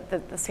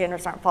the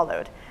standards aren't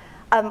followed.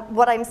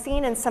 What I'm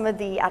seeing in some of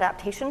the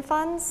adaptation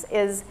funds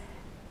is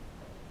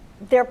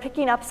they're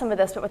picking up some of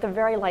this, but with a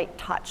very light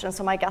touch. And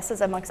so my guess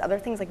is, amongst other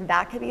things, like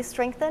that could be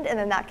strengthened, and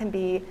then that can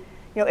be,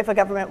 if a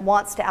government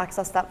wants to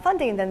access that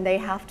funding, then they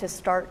have to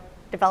start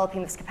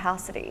developing this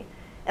capacity.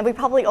 And we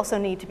probably also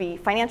need to be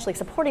financially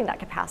supporting that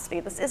capacity.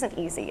 This isn't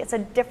easy. It's a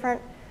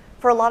different,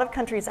 for a lot of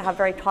countries that have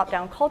very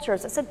top-down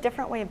cultures, it's a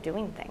different way of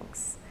doing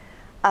things.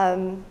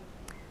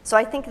 So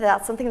I think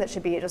that's something that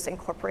should be just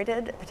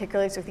incorporated,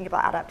 particularly as we think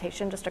about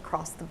adaptation just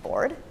across the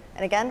board.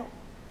 And again,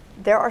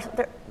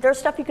 there's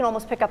stuff you can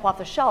almost pick up off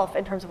the shelf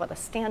in terms of what the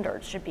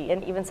standards should be,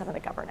 and even some of the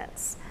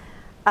governance.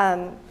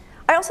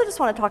 I also just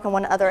want to talk on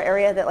one other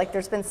area that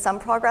there's been some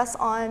progress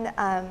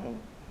on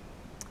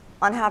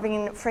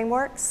having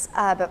frameworks,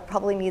 but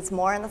probably needs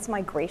more, and that's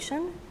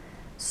migration.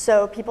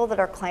 So people that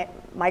are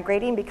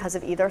migrating because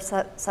of either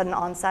sudden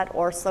onset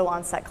or slow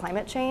onset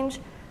climate change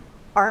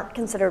aren't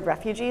considered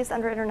refugees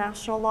under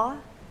international law.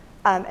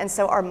 And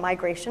so our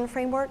migration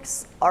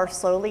frameworks are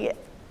slowly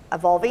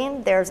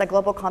evolving. There's a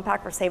global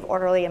compact for safe,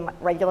 orderly, and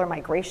regular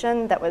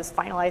migration that was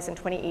finalized in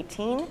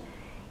 2018.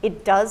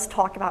 It does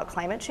talk about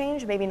climate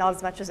change, maybe not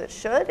as much as it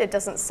should. It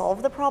doesn't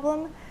solve the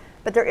problem,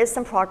 but there is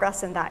some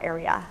progress in that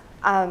area.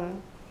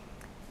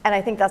 And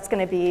I think that's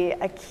going to be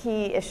a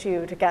key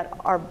issue to get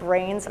our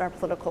brains and our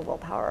political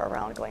willpower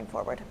around going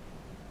forward.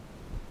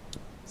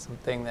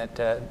 Something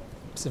that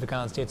Pacific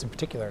Island states in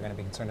particular are going to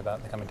be concerned about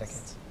in the coming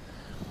decades.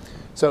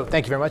 So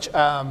thank you very much.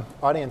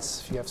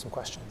 Audience, if you have some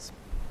questions.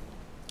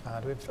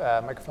 Do we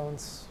have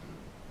microphones?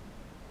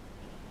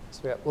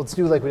 So let's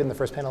do like we did in the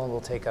first panel, and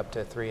we'll take up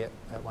to 3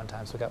 at one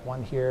time. So we got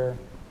one here.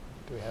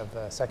 Do we have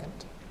a second?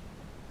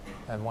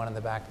 And one in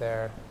the back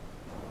there.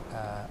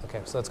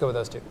 OK, so let's go with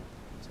those 2.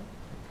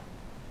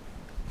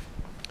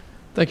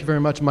 Thank you very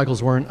much, Michael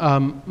Zorn.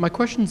 My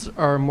questions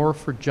are more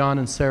for John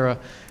and Sarah,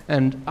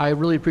 and I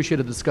really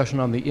appreciated the discussion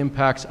on the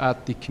impacts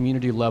at the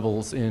community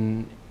levels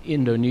in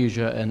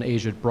Indonesia and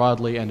Asia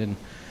broadly, and in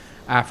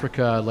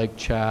Africa, like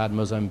Chad,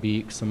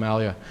 Mozambique,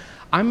 Somalia.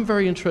 I'm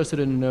very interested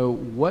in know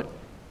what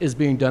is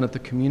being done at the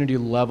community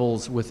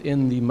levels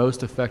within the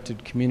most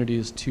affected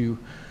communities to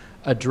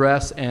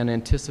address and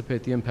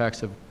anticipate the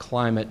impacts of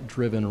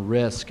climate-driven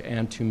risk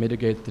and to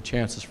mitigate the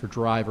chances for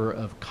driver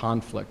of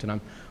conflict. And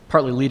I'm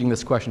partly leading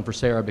this question for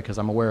Sarah because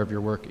I'm aware of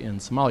your work in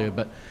Somalia,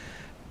 but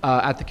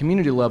at the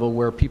community level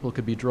where people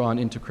could be drawn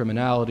into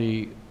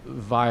criminality,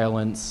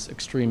 violence,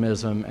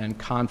 extremism, and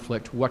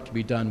conflict, what can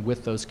be done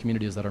with those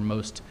communities that are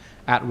most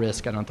at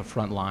risk and on the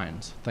front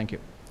lines? Thank you.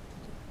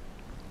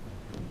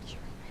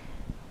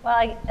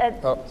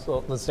 Well,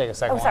 so let's take a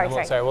second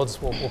one. Sorry, we'll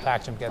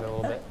package them together a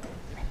little bit.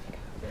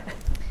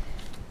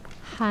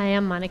 Hi,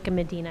 I'm Monica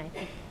Medina. I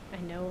think I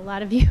know a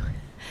lot of you.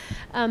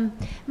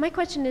 My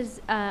question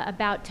is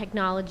about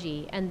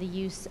technology and the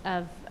use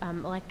of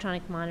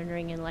electronic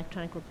monitoring and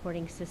electronic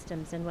reporting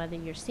systems, and whether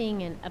you're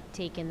seeing an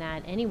uptake in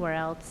that anywhere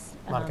else.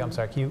 Monica, I'm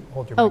sorry, can you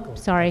hold your mic? Oh,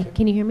 sorry.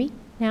 Can you hear me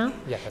now?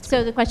 Yeah, that's So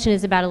good. the question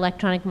is about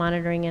electronic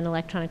monitoring and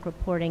electronic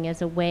reporting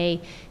as a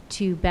way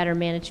to better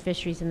manage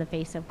fisheries in the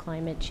face of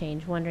climate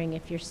change. Wondering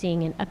if you're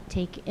seeing an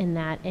uptake in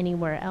that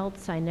anywhere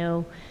else. I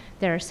know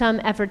there are some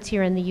efforts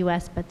here in the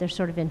U.S., but they're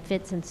sort of in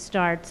fits and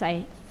starts.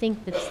 I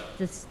think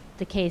that's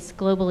the case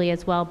globally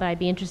as well, but I'd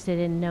be interested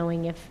in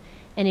knowing if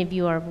any of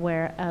you are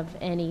aware of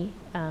any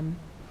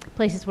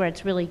places where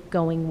it's really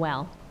going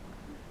well.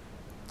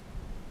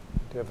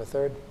 Do you have a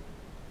third?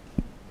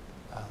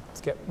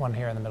 Let's get one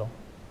here in the middle.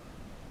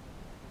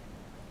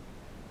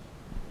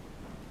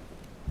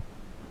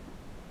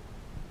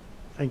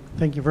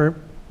 Thank you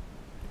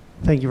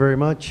very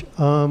much.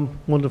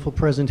 Wonderful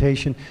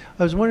presentation.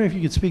 I was wondering if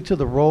you could speak to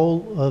the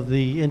role of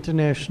the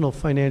international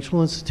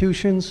financial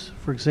institutions,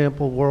 for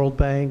example, World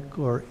Bank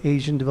or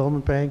Asian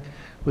Development Bank,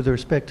 with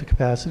respect to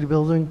capacity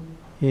building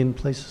in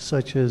places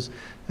such as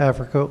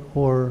Africa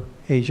or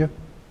Asia.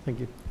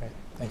 Thank you. Great,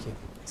 thank you.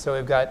 So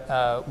we've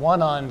got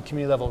one on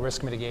community level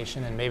risk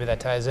mitigation, and maybe that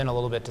ties in a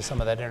little bit to some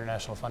of that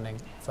international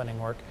funding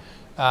work.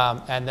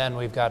 And then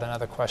we've got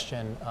another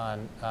question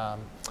on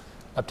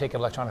uptake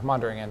of electronic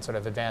monitoring and sort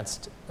of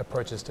advanced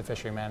approaches to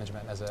fishery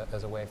management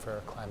as a way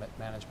for climate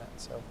management.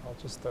 So I'll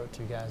just throw it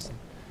to you guys, and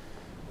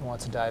who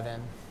wants to dive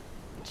in?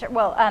 Sure.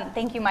 Well,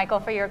 thank you, Michael,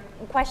 for your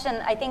question.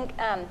 I think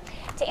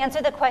to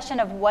answer the question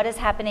of what is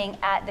happening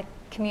at the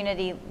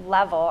community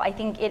level, I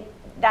think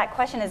that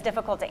question is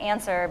difficult to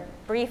answer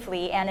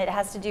briefly, and it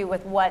has to do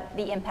with what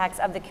the impacts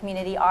of the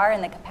community are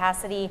and the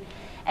capacity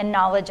and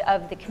knowledge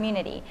of the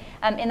community.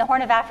 In the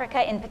Horn of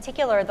Africa in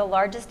particular, the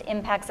largest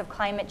impacts of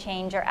climate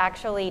change are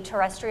actually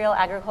terrestrial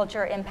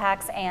agriculture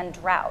impacts and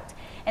drought.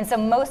 And so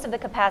most of the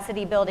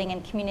capacity building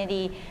and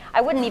community,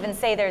 I wouldn't even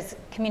say there's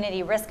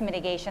community risk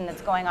mitigation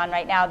that's going on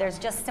right now, there's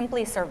just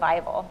simply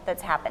survival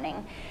that's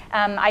happening.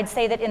 I'd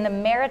say that in the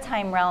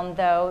maritime realm,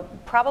 though,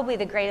 probably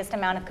the greatest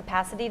amount of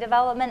capacity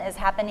development is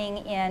happening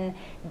in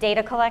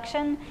data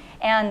collection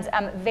and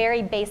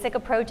very basic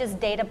approaches,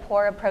 data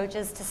poor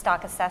approaches to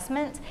stock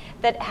assessment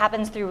that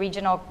happens through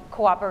regional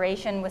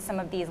cooperation with some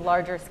of these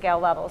larger scale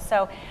levels.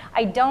 So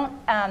I don't,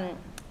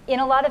 in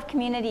a lot of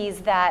communities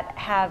that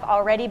have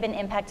already been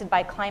impacted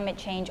by climate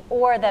change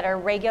or that are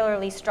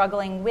regularly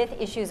struggling with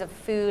issues of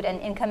food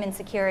and income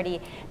insecurity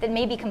that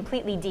may be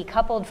completely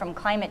decoupled from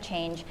climate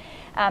change,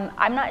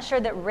 I'm not sure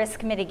that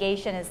risk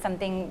mitigation is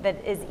something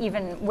that is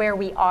even where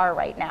we are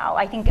right now.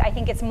 I think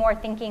it's more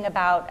thinking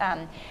about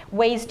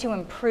ways to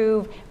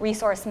improve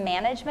resource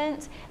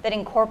management that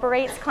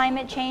incorporates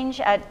climate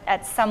change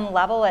at some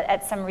level,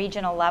 at some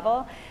regional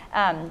level.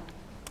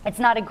 It's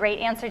not a great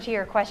answer to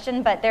your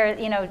question, but there,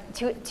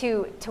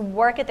 to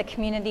work at the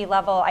community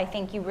level, I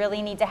think you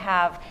really need to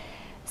have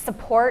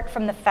support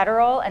from the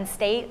federal and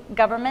state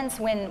governments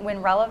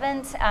when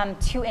relevant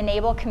to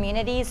enable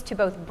communities to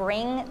both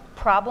bring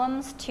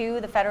problems to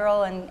the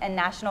federal and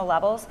national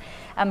levels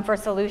for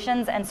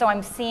solutions. And so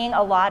I'm seeing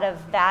a lot of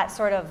that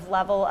sort of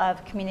level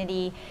of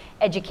community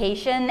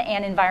education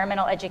and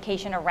environmental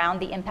education around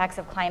the impacts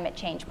of climate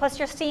change. Plus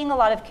you're seeing a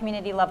lot of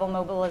community level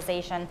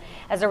mobilization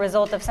as a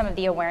result of some of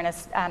the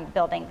awareness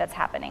building that's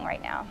happening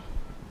right now.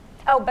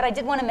 Oh, but I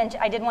did want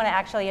to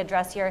actually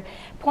address your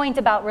point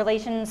about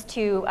relations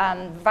to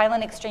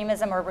violent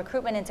extremism or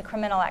recruitment into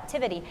criminal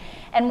activity.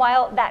 And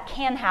while that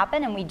can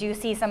happen, and we do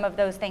see some of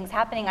those things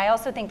happening, I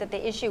also think that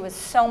the issue is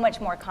so much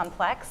more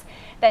complex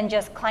than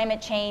just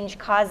climate change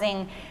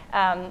causing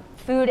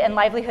food and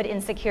livelihood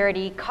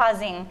insecurity,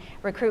 causing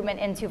recruitment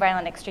into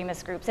violent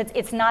extremist groups.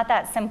 It's not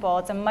that simple.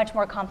 It's a much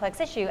more complex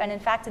issue. And in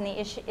fact,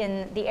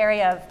 in the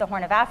area of the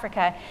Horn of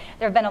Africa,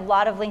 there have been a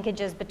lot of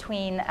linkages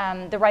between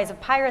the rise of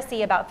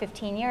piracy about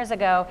 15 years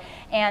ago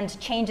and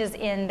changes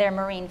in their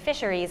marine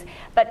fisheries.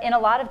 But in a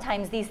lot of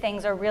times, these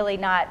things are really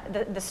not,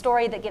 the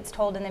story that gets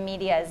told in the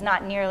media is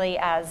not nearly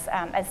as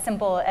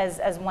simple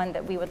as one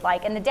that we would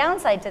like. And the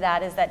downside to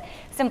that is that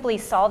simply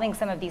solving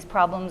some of these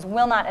problems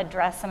will not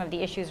address some of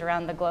the issues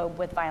around the globe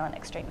with violent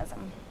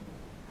extremism.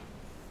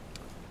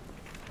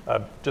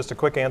 Just a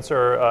quick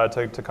answer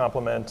to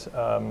complement.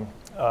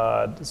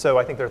 So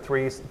I think there are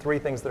three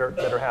things that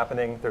are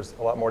happening. There's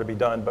a lot more to be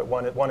done, but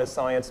one is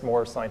science,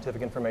 more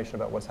scientific information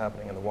about what's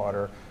happening in the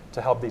water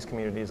to help these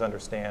communities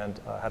understand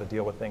how to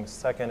deal with things.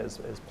 Second is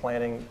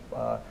planning,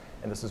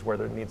 and this is where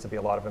there needs to be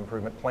a lot of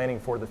improvement, planning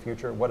for the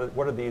future. What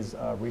are these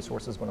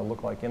resources going to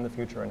look like in the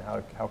future, and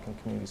how can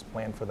communities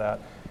plan for that?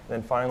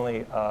 And then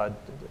finally,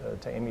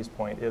 to Amy's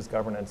point, is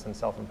governance and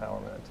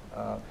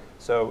self-empowerment.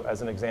 So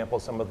as an example,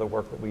 some of the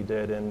work that we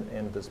did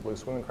in this blue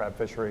swimming crab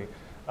fishery,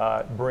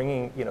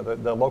 bringing,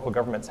 the local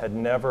governments had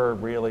never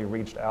really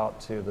reached out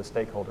to the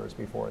stakeholders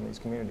before in these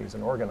communities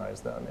and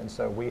organized them. And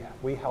so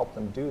we helped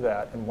them do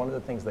that. And one of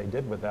the things they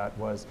did with that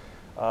was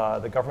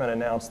the government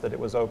announced that it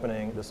was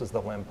opening, this is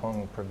the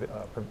Lampung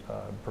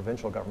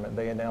provincial government,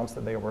 they announced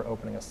that they were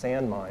opening a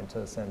sand mine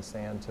to send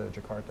sand to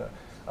Jakarta.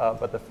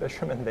 But the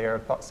fishermen there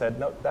said,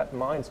 no, that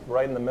mine's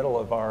right in the middle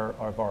of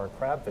our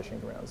crab fishing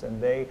grounds.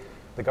 And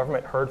the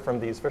government heard from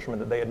these fishermen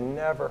that they had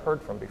never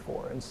heard from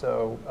before. And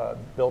so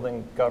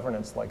building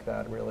governance like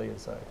that really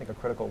is, I think, a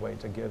critical way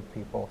to give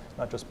people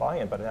not just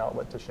buy-in, but an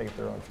outlet to shape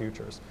their own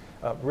futures.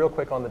 Real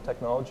quick on the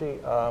technology.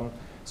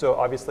 So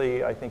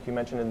obviously, I think you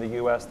mentioned in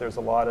the US, there's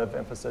a lot of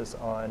emphasis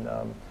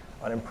on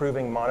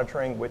improving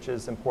monitoring, which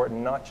is important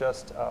not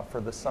just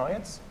for the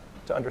science,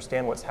 to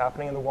understand what's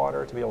happening in the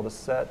water, to be able to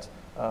set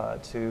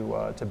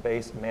to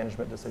base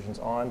management decisions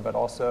on, but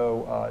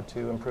also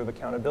to improve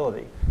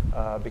accountability.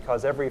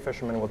 Because every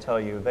fisherman will tell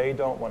you they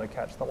don't want to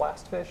catch the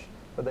last fish,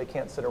 but they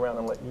can't sit around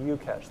and let you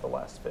catch the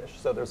last fish.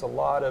 So there's a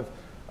lot of,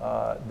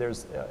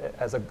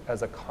 as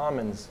a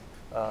commons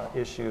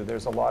issue,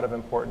 there's a lot of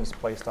importance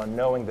placed on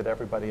knowing that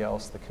everybody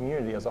else, the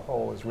community as a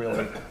whole, is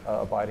really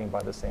abiding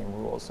by the same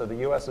rules. So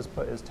the US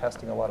is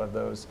testing a lot of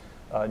those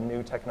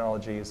new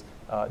technologies.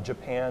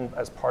 Japan,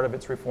 as part of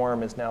its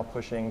reform, is now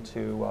pushing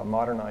to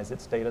modernize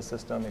its data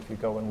system. If you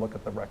go and look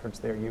at the records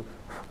there, you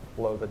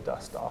blow the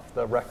dust off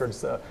the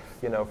records,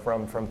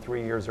 from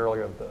 3 years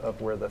earlier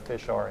of where the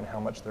fish are and how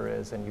much there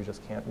is, and you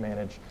just can't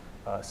manage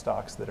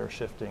stocks that are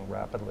shifting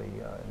rapidly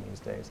in these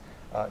days.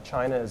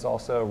 China has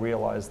also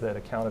realized that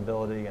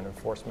accountability and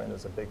enforcement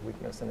is a big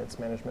weakness in its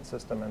management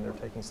system, and they're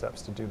taking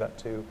steps to do that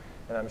too.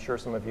 And I'm sure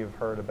some of you have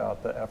heard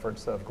about the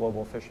efforts of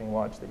Global Fishing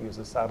Watch that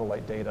uses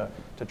satellite data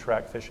to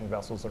track fishing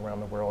vessels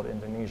around the world.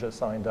 Indonesia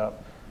signed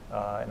up,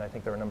 and I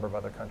think there are a number of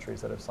other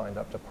countries that have signed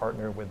up to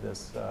partner with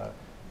this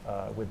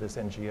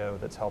NGO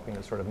that's helping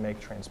to sort of make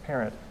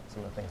transparent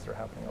some of the things that are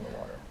happening on the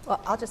water. Well,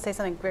 I'll just say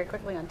something very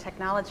quickly on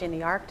technology in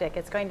the Arctic.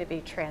 It's going to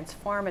be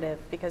transformative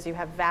because you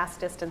have vast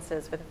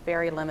distances with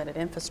very limited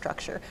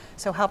infrastructure.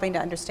 So helping to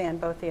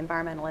understand both the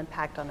environmental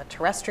impact on the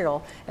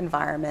terrestrial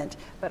environment,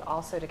 but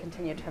also to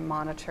continue to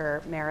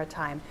monitor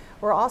maritime.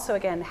 We're also,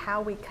 again,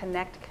 how we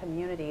connect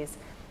communities.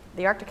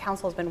 The Arctic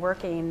Council has been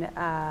working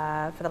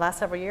for the last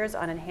several years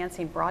on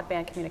enhancing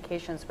broadband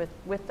communications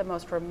with the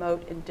most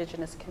remote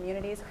indigenous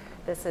communities.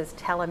 This is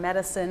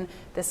telemedicine,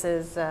 this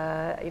is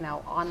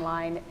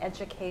online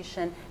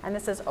education, and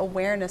this is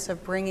awareness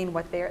of bringing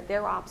what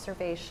their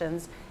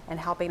observations and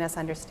helping us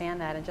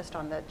understand that, and just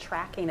on the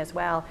tracking as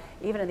well,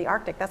 even in the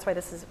Arctic. That's why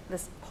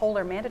this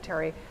polar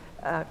mandatory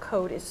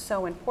code is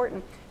so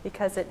important,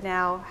 because it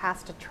now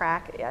has to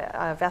track,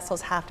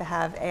 vessels have to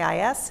have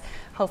AIS.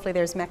 Hopefully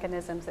there's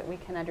mechanisms that we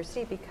can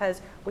understand,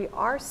 because we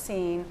are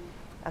seeing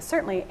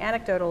certainly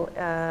anecdotal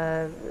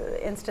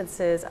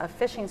instances of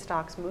fishing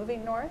stocks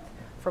moving north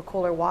for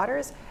cooler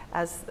waters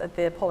as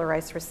the polar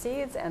ice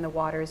recedes and the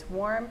waters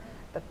warm.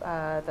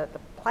 The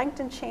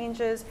plankton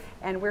changes,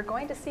 and we're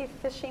going to see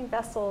fishing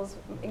vessels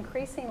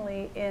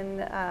increasingly in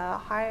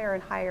higher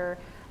and higher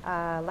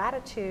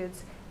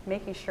latitudes,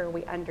 making sure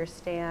we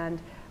understand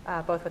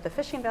both with the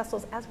fishing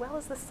vessels as well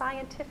as the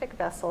scientific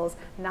vessels.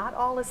 Not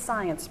all is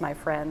science, my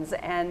friends,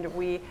 and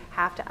we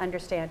have to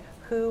understand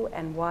who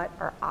and what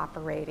are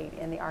operating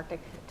in the Arctic.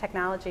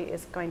 Technology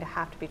is going to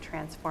have to be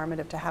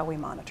transformative to how we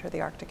monitor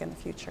the Arctic in the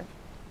future.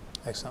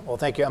 Excellent. Well,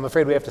 thank you. I'm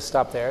afraid we have to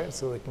stop there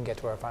so we can get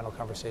to our final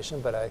conversation,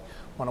 but I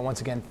want to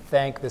once again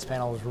thank this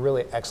panel. It was a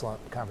really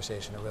excellent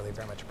conversation. I really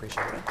very much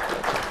appreciate it.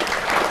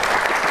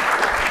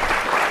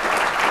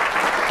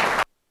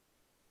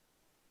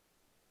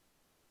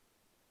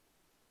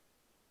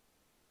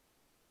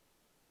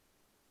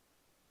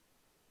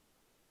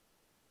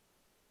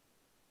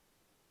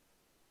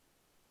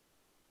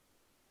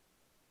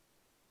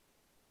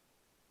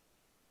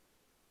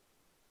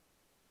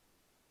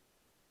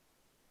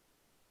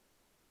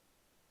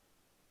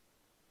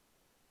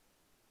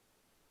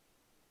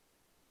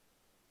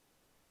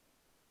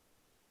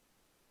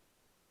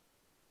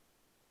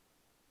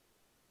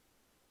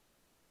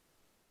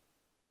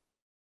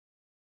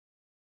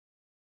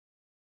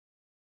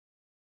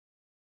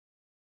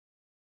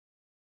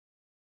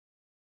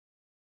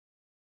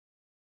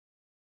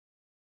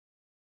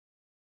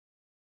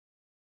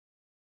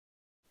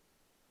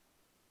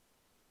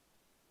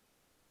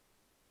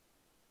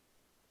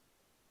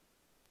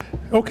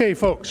 Okay,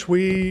 folks,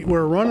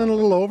 we're running a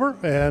little over,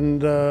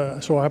 and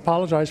so I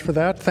apologize for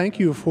that. Thank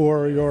you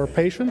for your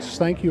patience.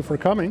 Thank you for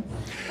coming.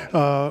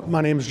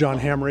 My name is John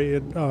Hamry,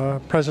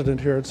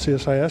 president here at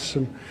CSIS,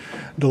 and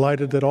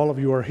delighted that all of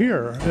you are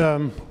here.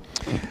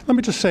 Let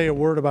me just say a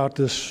word about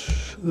the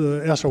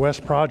SOS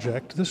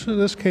project.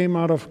 This came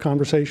out of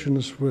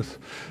conversations with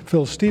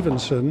Phil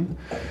Stephenson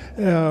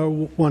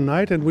one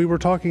night, and we were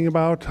talking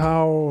about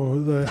how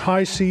the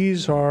high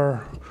seas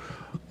are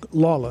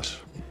lawless.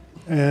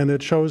 And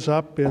it shows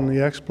up in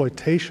the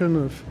exploitation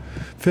of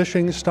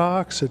fishing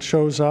stocks. It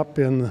shows up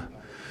in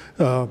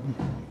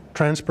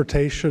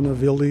transportation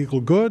of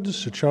illegal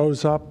goods. It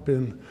shows up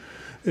in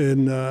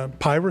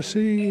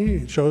piracy.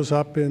 It shows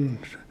up in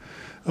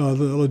the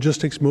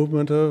logistics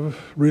movement of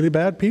really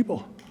bad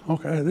people.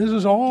 Okay, this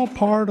is all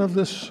part of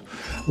this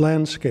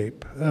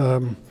landscape.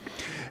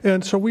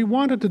 And so we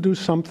wanted to do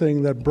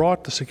something that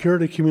brought the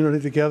security community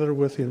together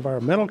with the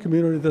environmental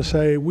community to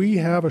say we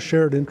have a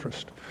shared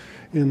interest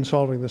in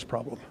solving this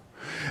problem.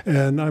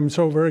 And I'm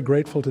so very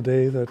grateful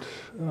today that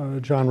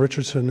John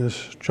Richardson has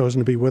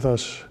chosen to be with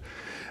us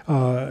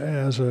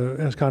as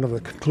kind of a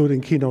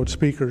concluding keynote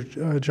speaker.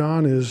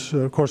 John is,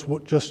 of course,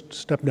 just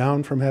stepped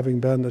down from having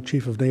been the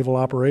Chief of Naval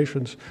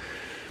Operations.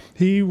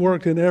 He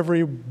worked in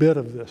every bit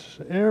of this,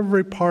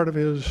 every part of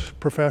his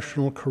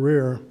professional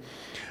career,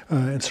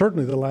 and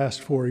certainly the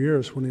last 4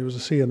 years when he was a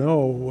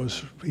CNO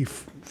was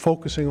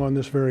focusing on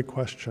this very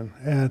question.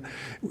 And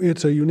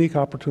it's a unique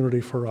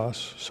opportunity for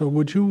us. So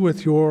would you,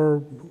 with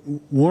your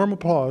warm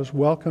applause,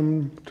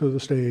 welcome to the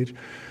stage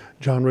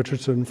John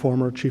Richardson,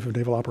 former Chief of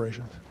Naval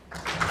Operations.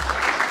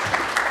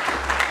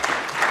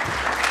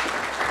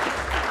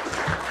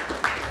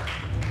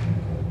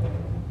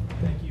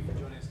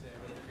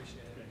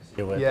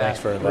 Yeah, thanks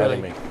for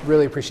inviting me.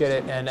 Really appreciate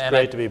it. And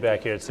great to be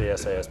back here at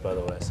CSIS, by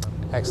the way. So.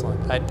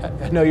 Excellent.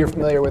 I know you're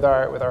familiar with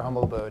our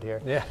humble abode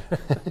here. Yeah.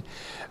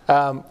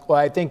 Well,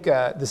 I think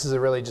this is a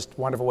really just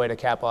wonderful way to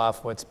cap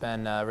off what's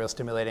been a real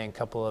stimulating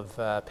couple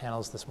of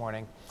panels this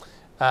morning.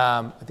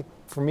 I think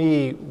for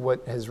me,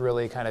 what has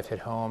really kind of hit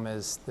home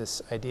is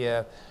this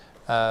idea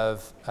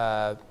of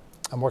a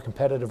more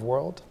competitive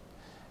world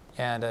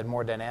and a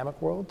more dynamic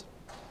world,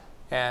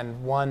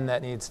 and one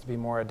that needs to be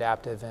more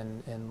adaptive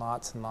in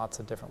lots and lots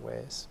of different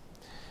ways.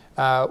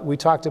 We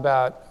talked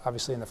about,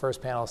 obviously in the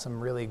first panel, some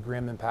really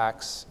grim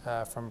impacts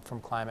from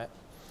climate.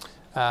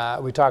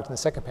 We talked in the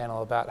second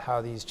panel about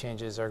how these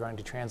changes are going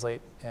to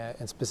translate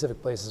in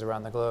specific places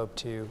around the globe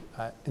to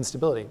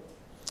instability.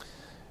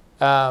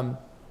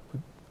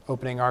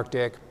 Opening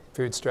Arctic,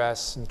 food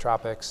stress in the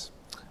tropics,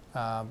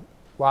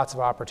 lots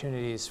of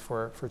opportunities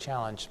for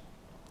challenge.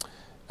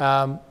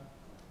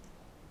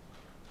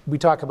 We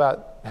talk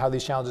about how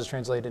these challenges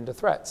translate into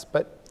threats,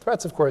 but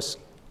threats, of course,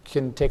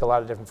 can take a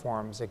lot of different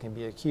forms. They can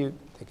be acute,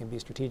 they can be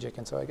strategic,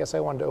 and so I guess I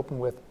wanted to open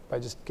by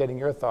just getting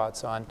your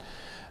thoughts on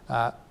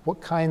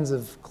what kinds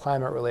of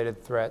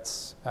climate-related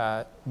threats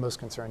most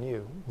concern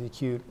you, the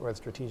acute or the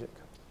strategic?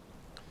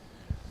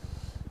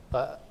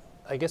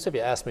 I guess if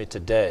you ask me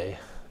today,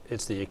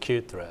 it's the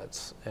acute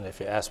threats, and if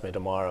you ask me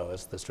tomorrow,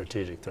 it's the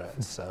strategic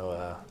threats.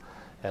 So,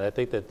 and I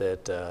think that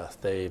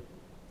they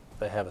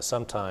have a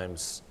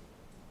sometimes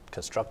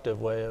constructive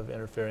way of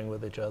interfering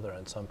with each other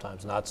and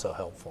sometimes not so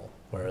helpful,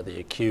 where the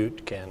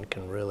acute can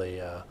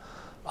really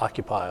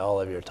occupy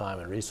all of your time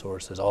and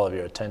resources, all of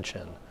your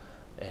attention,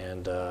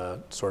 and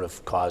sort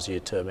of cause you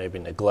to maybe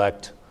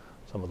neglect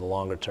some of the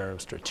longer term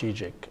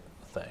strategic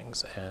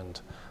things. And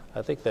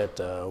I think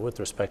that with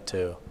respect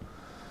to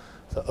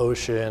the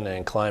ocean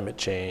and climate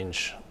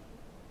change,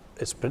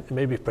 it's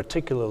maybe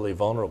particularly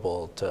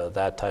vulnerable to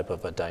that type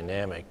of a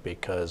dynamic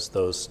because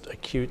those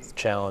acute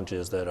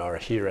challenges that are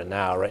here and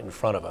now, right in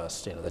front of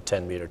us, you know, the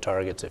 10-meter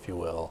targets, if you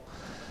will,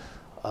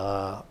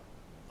 are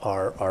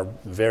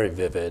very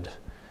vivid.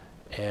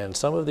 And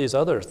some of these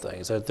other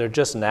things, they're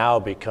just now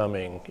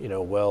becoming, you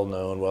know, well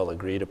known, well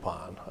agreed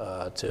upon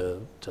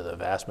to the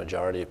vast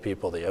majority of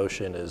people. The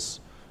ocean is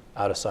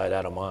out of sight,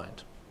 out of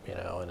mind. you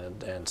know,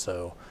 and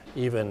so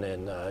even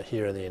in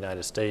here in the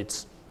United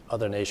States,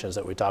 other nations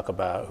that we talk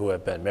about who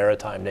have been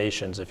maritime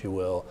nations, if you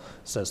will,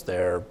 since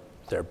their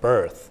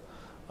birth,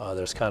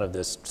 there's kind of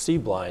this sea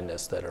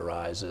blindness that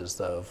arises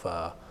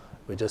of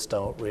we just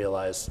don't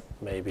realize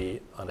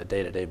maybe on a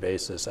day-to-day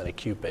basis, an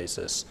acute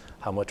basis,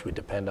 how much we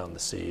depend on the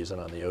seas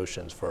and on the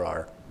oceans for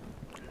our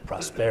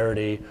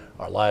prosperity,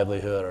 our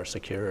livelihood, our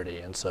security.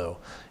 And so,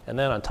 and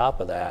then on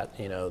top of that,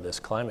 you know, this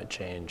climate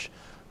change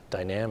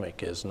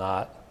dynamic is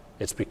not,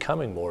 it's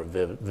becoming more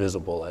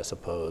visible, I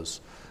suppose,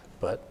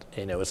 but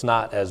you know, it's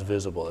not as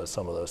visible as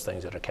some of those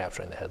things that are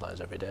capturing the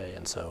headlines every day.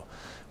 And so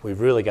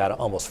we've really got to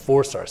almost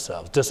force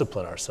ourselves,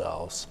 discipline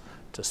ourselves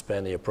to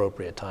spend the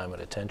appropriate time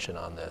and attention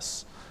on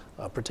this,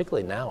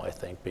 particularly now, I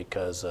think,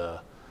 because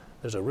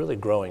there's a really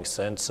growing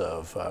sense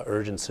of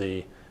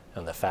urgency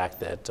and the fact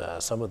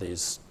that some of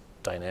these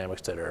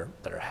dynamics that are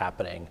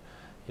happening,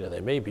 you know, they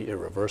may be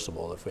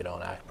irreversible if we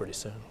don't act pretty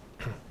soon.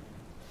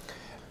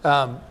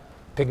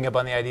 Picking up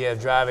on the idea of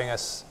driving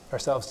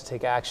ourselves to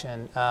take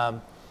action,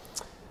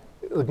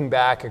 looking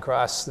back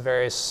across the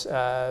various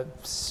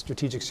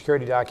strategic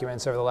security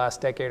documents over the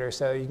last decade or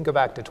so, you can go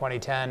back to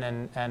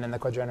 2010 and in the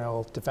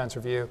Quadrennial Defense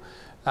Review,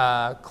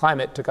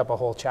 climate took up a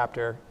whole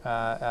chapter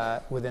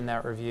within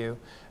that review.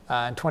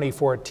 In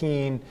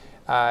 2014,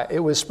 it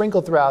was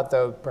sprinkled throughout,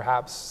 though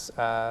perhaps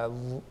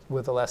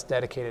with a less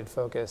dedicated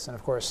focus. And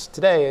of course,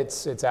 today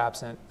it's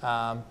absent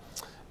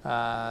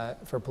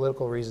for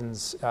political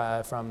reasons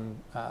from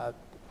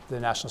the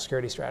national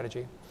security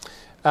strategy.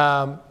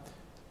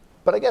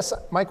 But I guess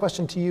my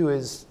question to you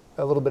is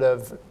a little bit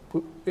of,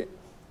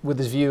 with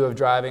this view of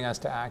driving us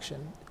to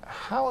action,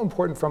 how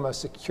important from a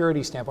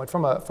security standpoint,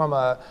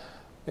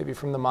 maybe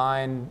from the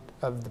mind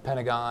of the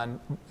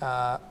Pentagon,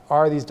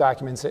 are these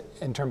documents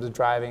in terms of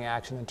driving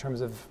action, in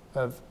terms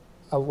of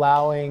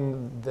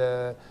allowing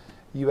the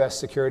U.S.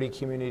 security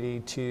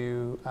community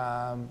to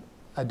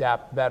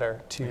adapt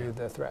better to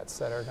the threats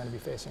that are going to be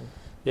facing?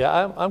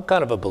 Yeah, I'm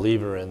kind of a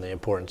believer in the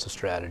importance of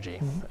strategy,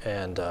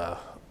 and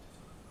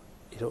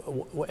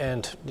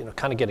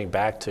kind of getting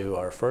back to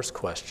our first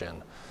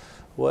question,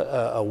 what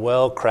a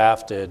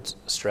well-crafted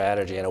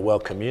strategy and a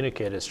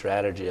well-communicated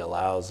strategy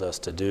allows us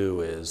to do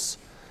is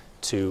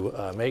to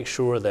make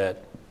sure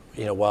that,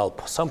 you know, while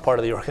some part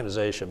of the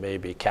organization may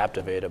be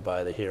captivated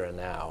by the here and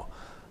now,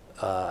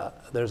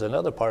 there's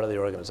another part of the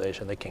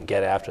organization that can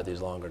get after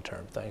these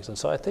longer-term things. And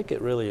so I think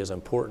it really is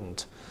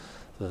important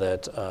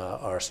that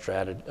our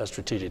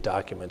strategic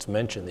documents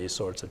mention these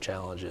sorts of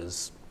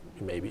challenges,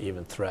 maybe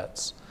even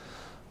threats.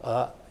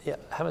 Yeah,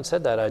 having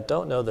said that, I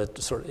don't know that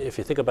if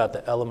you think about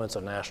the elements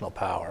of national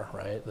power,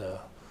 right?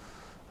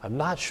 I'm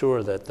not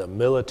sure that the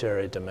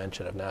military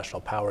dimension of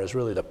national power is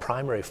really the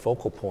primary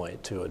focal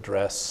point to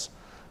address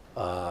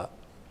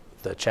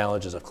the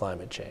challenges of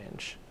climate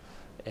change.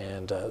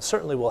 And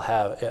certainly will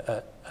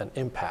have an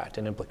impact,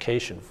 an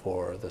implication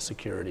for the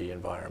security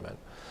environment.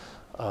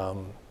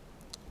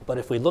 But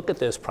if we look at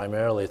this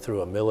primarily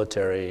through a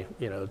military,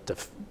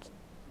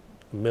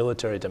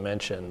 military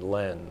dimension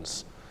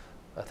lens,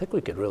 I think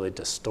we could really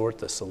distort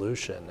the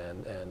solution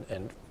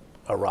and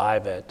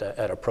arrive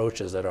at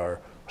approaches that are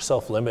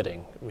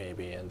self-limiting,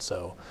 maybe. And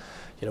so,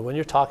 when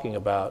you're talking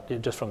about,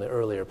 just from the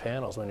earlier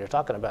panels, when you're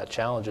talking about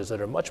challenges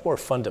that are much more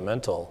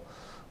fundamental,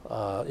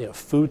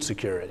 food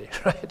security,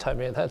 right? I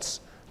mean,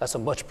 that's a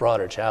much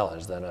broader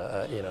challenge than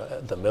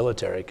the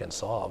military can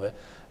solve.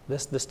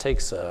 This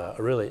takes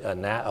really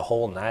a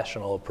whole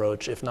national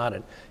approach, if not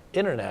an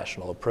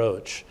international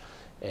approach.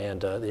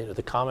 And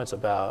the comments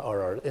about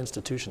are our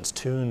institutions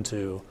tuned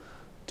to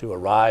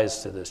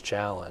arise to this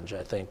challenge,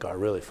 I think, are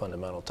really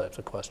fundamental types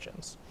of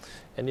questions.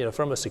 And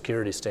from a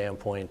security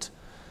standpoint,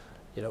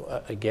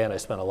 again, I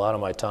spent a lot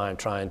of my time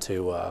trying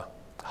to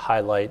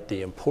highlight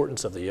the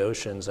importance of the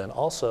oceans, and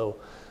also,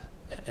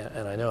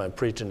 and I know I'm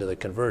preaching to the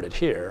converted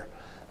here,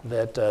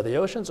 that the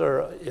oceans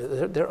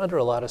they're under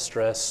a lot of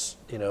stress,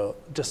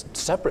 just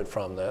separate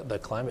from the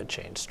climate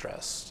change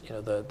stress.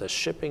 The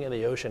shipping in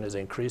the ocean has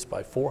increased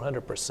by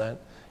 400%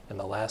 in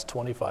the last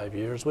 25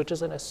 years, which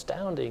is an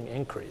astounding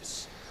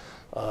increase.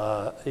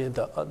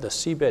 The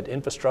seabed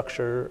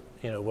infrastructure,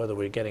 whether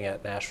we're getting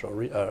at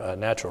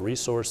natural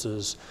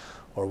resources,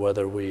 or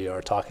whether we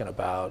are talking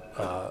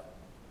about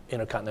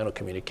intercontinental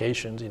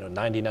communications,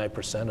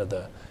 99% of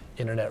the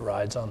internet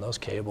rides on those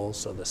cables,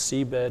 so the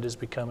seabed is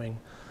becoming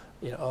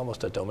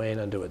almost a domain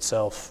unto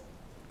itself.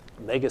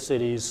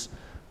 Megacities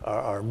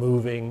are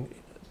moving,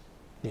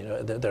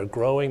 they're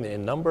growing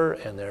in number,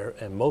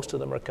 and most of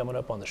them are coming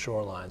up on the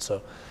shoreline.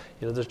 So,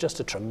 there's just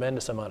a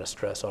tremendous amount of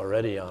stress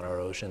already on our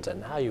oceans,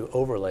 and now you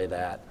overlay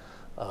that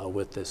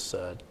with this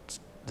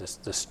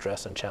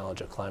stress and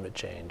challenge of climate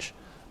change.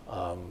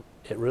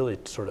 It really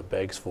sort of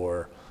begs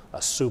for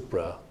a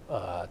supra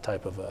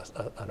type of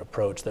an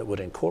approach that would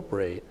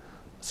incorporate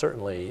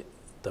certainly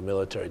the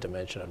military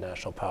dimension of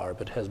national power,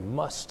 but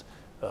must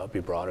be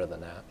broader than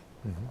that.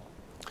 Mm-hmm.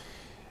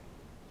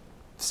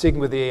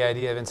 Sticking with the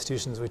idea of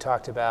institutions, we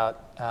talked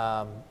about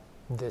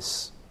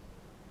this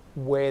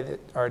way that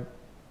our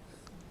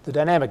the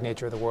dynamic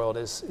nature of the world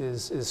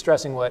is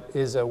stressing what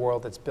is a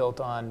world that's built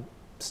on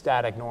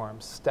static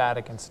norms,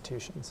 static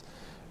institutions.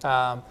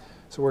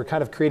 So we're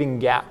kind of creating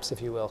gaps,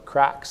 if you will,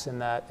 cracks in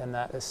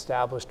that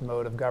established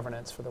mode of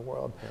governance for the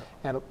world.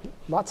 Yeah. And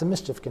lots of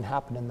mischief can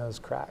happen in those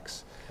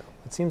cracks. Yeah.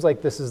 It seems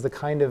like this is the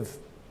kind of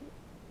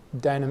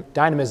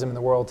dynamism in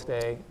the world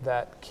today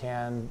that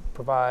can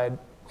provide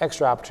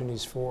extra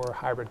opportunities for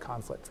hybrid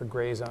conflict, for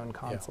gray zone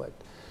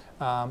conflict.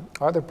 Yeah.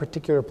 Are there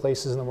particular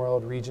places in the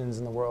world, regions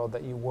in the world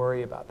that you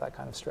worry about that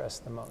kind of stress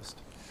the most?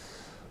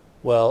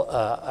 Well,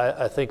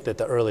 I think that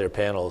the earlier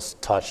panels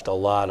touched a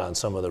lot on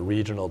some of the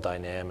regional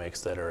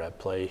dynamics that are at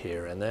play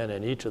here. And then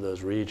in each of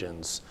those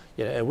regions,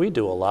 and we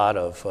do a lot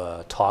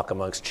of talk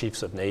amongst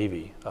chiefs of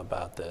Navy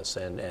about this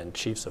and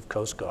chiefs of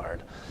Coast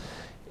Guard.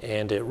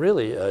 And it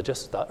really,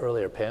 just the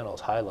earlier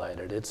panels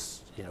highlighted,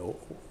 it's,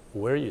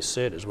 where you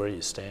sit is where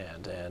you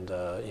stand. And,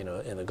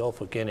 in the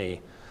Gulf of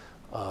Guinea,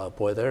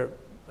 boy, they're,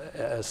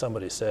 as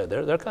somebody said,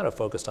 they're kind of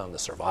focused on the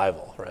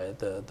survival, right?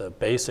 The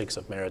basics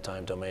of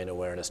maritime domain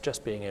awareness,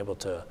 just being able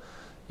to,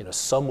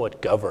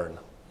 somewhat govern,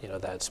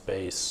 that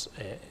space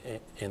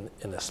in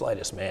the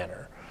slightest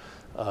manner.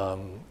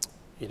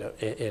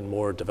 In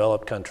more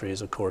developed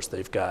countries, of course,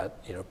 they've got,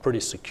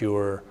 pretty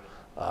secure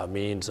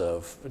means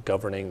of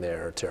governing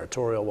their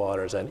territorial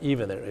waters and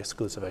even their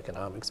exclusive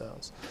economic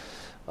zones.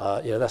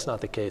 That's not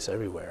the case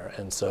everywhere.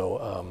 And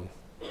so,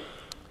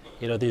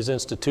 these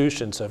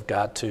institutions have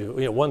got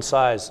to, one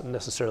size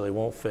necessarily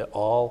won't fit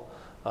all.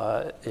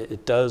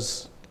 It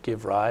does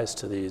give rise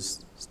to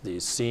these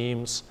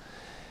seams.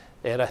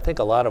 And I think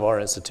a lot of our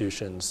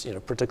institutions,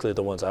 particularly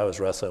the ones I was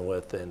wrestling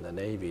with in the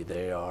Navy,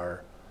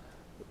 they're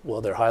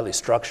highly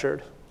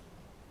structured.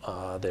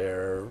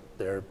 They're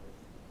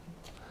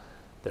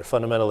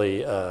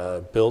fundamentally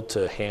built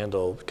to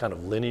handle kind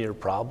of linear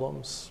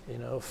problems,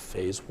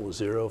 phase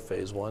 0,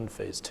 phase 1,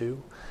 phase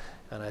 2.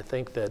 And I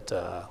think that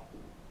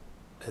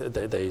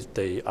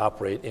they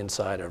operate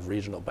inside of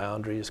regional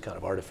boundaries, kind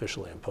of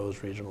artificially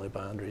imposed regional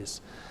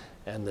boundaries.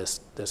 And this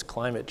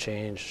climate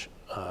change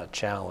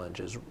challenge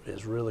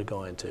is really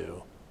going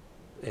to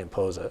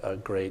impose a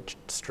great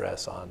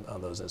stress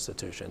on those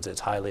institutions.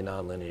 It's highly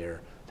nonlinear,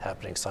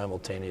 happening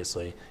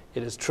simultaneously.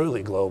 It is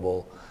truly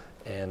global.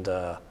 And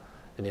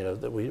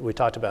we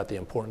talked about the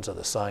importance of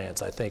the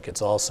science. I think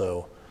it's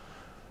also,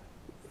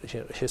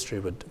 history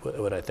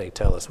would I think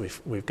tell us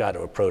we've got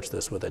to approach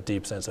this with a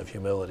deep sense of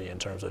humility in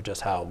terms of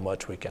just how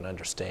much we can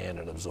understand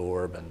and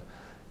absorb and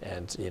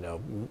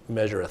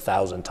measure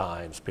 1,000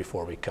 times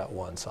before we cut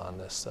once on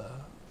this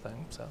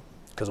thing. So,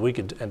 because we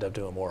could end up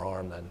doing more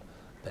harm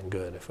than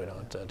good if we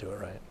don't do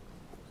it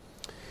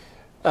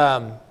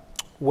right.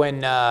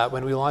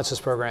 When we launched this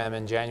program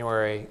in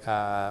January,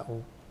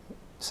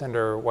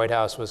 Senator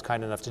Whitehouse was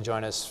kind enough to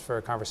join us for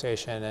a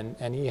conversation,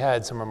 and he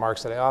had some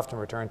remarks that I often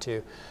return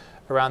to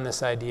around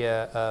this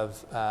idea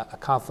of a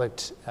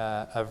confluence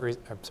of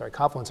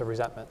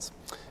resentments,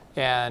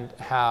 and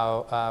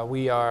how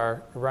we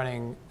are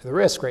running the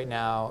risk right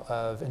now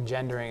of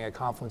engendering a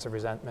confluence of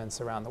resentments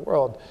around the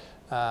world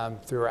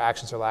through our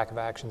actions or lack of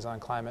actions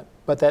on climate,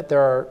 but that there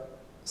are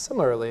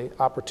similarly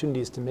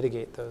opportunities to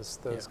mitigate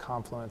those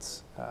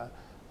confluence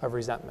of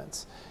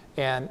resentments,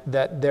 and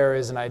that there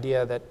is an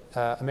idea that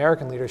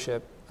American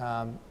leadership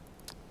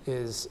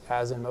is,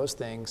 as in most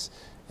things,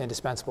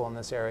 indispensable in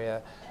this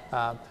area.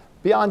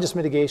 Beyond just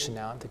mitigation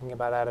now, I'm thinking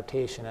about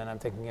adaptation, and I'm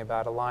thinking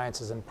about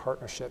alliances and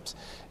partnerships.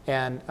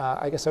 And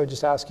I guess I would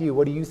just ask you,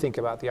 what do you think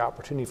about the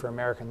opportunity for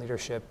American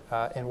leadership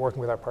in working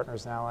with our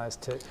partners and allies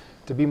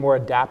to be more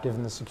adaptive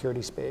in the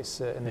security space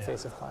in the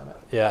face of climate?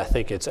 Yeah, I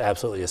think it's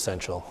absolutely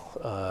essential.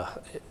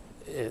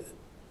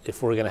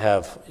 If we're going to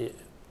have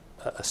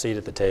a seat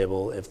at the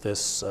table, if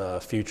this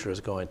future is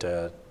going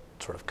to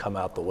sort of come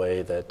out the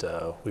way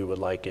that we would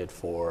like it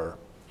for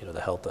the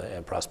health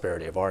and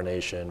prosperity of our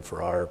nation,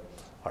 for our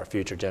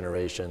future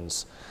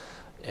generations.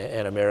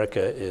 And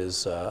America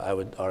is, I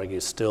would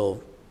argue,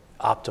 still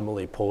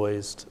optimally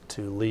poised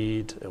to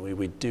lead. And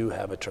we do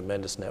have a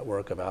tremendous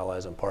network of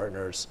allies and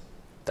partners.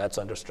 That's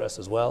under stress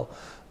as well.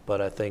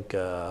 But I think,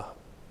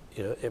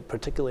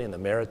 particularly in the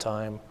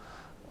maritime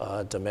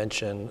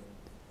dimension,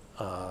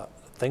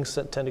 things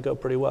tend to go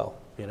pretty well.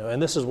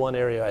 And this is one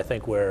area I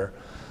think where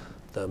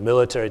the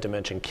military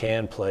dimension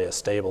can play a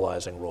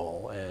stabilizing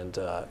role. And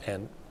a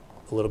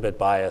little bit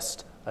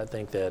biased, I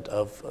think that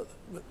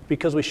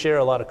because we share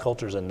a lot of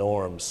cultures and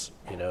norms,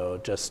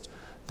 just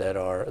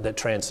that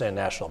transcend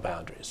national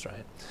boundaries,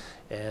 right?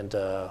 And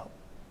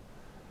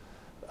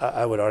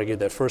I would argue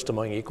that first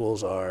among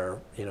equals are,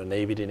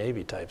 Navy to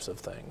Navy types of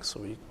things.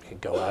 So we can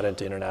go out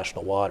into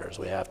international waters.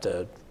 We have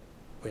to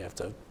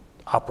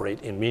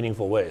operate in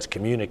meaningful ways,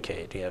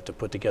 communicate. You have to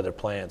put together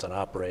plans and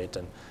operate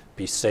and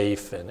be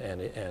safe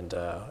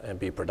and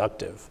be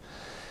productive.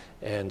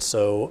 And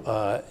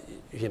so,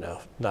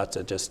 not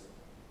to just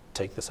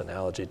take this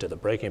analogy to the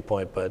breaking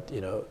point, but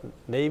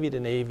Navy to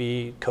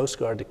Navy, Coast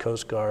Guard to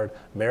Coast Guard,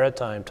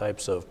 maritime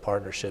types of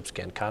partnerships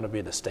can kind of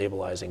be the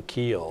stabilizing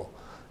keel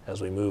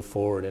as we move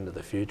forward into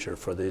the future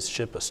for this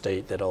ship of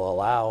state that'll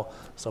allow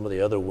some of the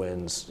other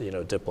winds,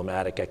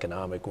 diplomatic,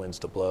 economic winds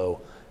to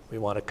blow. We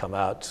want to come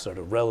out sort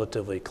of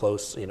relatively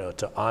close,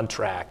 to on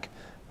track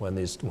when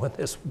these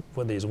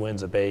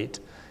winds abate,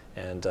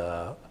 and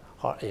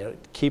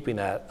keeping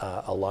that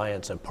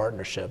alliance and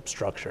partnership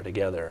structure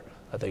together,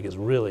 I think, is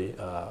really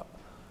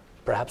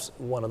perhaps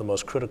one of the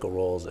most critical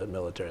roles that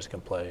militaries can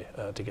play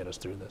to get us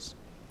through this.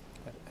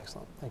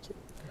 Excellent, thank you.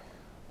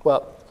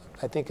 Well,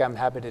 I think I'm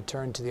happy to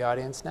turn to the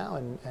audience now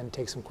and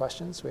take some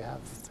questions. We have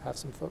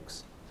some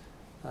folks.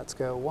 Let's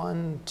go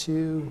 1,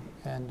 2,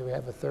 and do we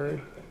have a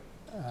third?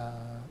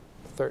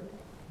 Third,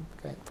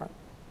 okay, in front.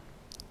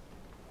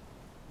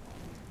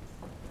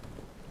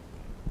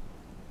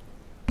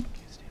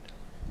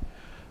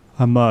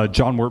 I'm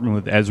John Wortman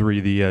with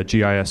Esri, the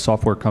GIS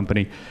software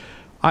company.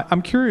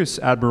 I'm curious,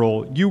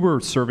 Admiral, you were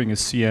serving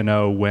as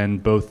CNO when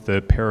both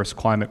the Paris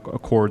Climate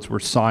Accords were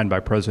signed by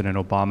President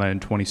Obama in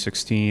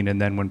 2016, and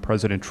then when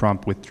President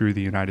Trump withdrew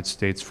the United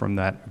States from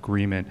that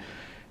agreement.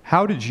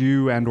 How did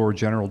you and/or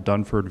General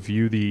Dunford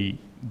view the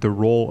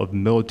role of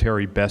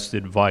military best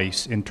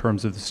advice in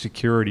terms of the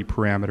security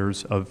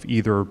parameters of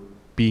either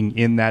being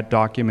in that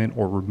document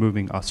or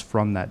removing us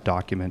from that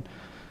document?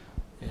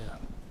 Yeah.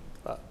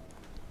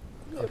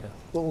 Okay.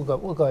 We'll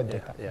go ahead and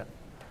take that. Yeah.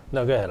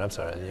 No, go ahead. I'm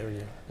sorry. No.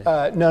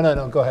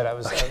 Go ahead.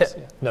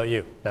 Yeah. No,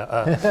 you. No,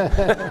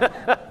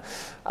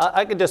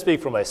 I can just speak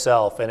for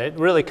myself, and it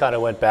really kind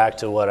of went back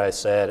to what I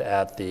said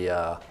at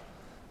the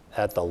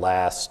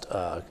last,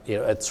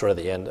 at sort of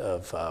the end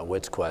of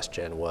Whit's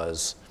question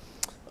was,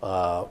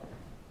 I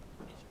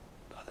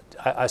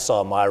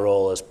saw my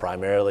role as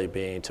primarily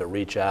being to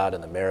reach out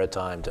in the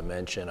maritime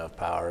dimension of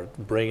power,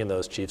 bringing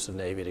those chiefs of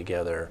Navy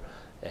together,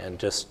 and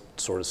just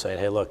sort of saying,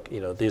 hey, look,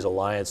 these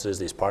alliances,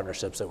 these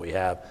partnerships that we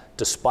have,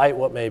 despite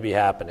what may be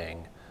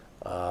happening,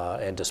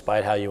 and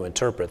despite how you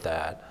interpret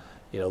that,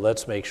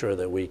 let's make sure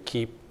that we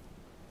keep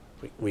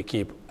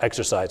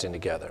exercising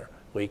together.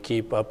 We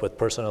keep up with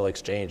personnel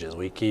exchanges.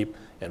 We keep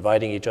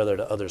inviting each other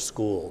to other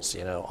schools.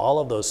 All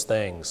of those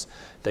things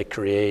that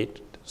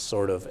create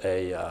sort of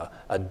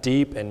a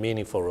deep and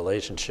meaningful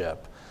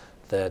relationship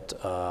that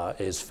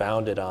is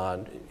founded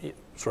on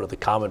sort of the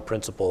common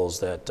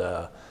principles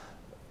that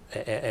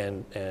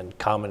and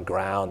common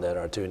ground that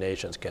our two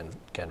nations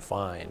can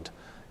find.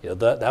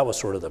 That was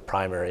sort of the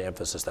primary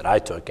emphasis that I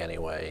took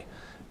anyway,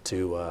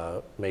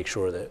 to make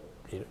sure that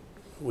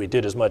we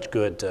did as much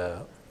good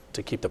to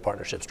keep the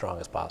partnership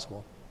strong as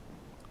possible.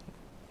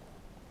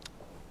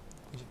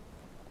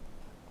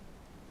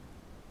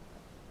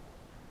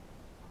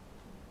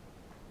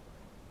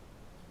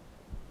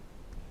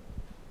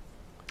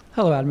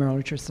 Hello, Admiral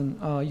Richardson.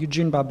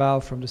 Eugene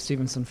Babao from the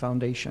Stephenson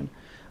Foundation.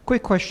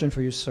 Quick question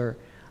for you, sir.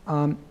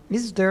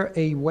 Is there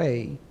a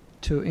way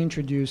to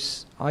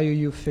introduce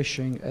IUU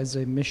fishing as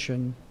a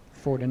mission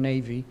for the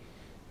Navy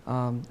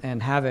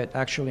and have it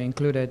actually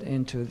included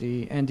into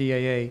the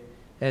NDAA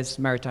as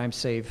Maritime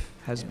Safe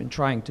has been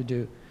trying to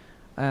do?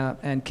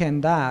 And can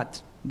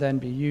that then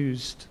be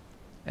used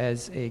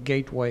as a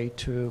gateway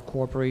to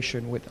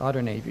cooperation with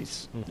other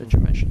navies that you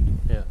mentioned?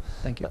 Yeah.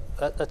 Thank you.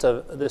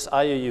 This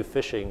IUU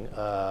fishing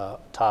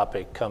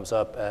topic comes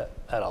up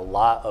at a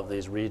lot of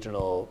these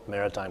regional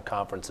maritime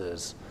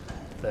conferences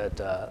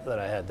that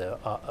I had the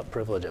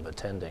privilege of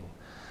attending,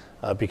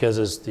 because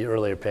as the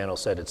earlier panel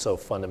said, it's so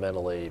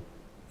fundamentally,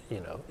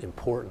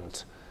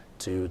 important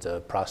to the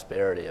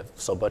prosperity of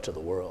so much of the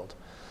world.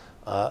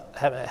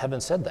 Having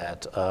said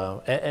that,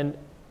 and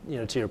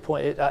to your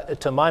point,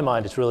 to my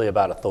mind, it's really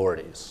about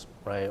authorities,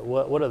 right?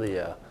 What are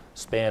the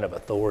span of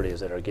authorities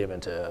that are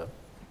given to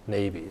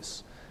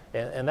navies?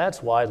 And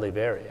that's widely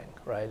varying,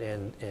 right?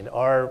 In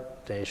our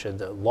nation,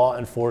 the law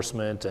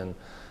enforcement and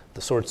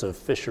the sorts of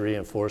fishery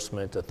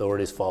enforcement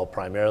authorities fall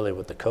primarily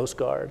with the Coast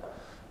Guard.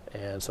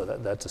 And so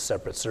that's a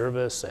separate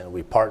service, and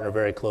we partner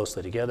very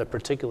closely together,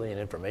 particularly in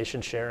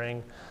information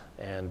sharing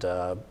and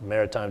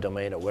maritime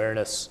domain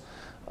awareness.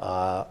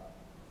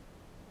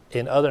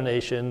 In other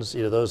nations,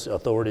 those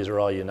authorities are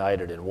all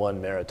united in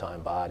one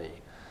maritime body.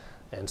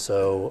 And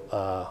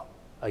so,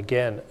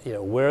 again,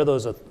 where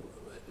those,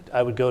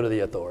 I would go to the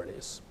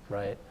authorities,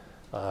 right?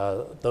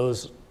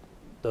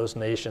 Those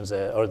nations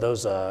or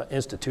those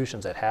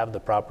institutions that have the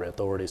proper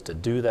authorities to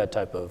do that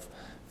type of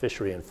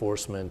fishery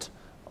enforcement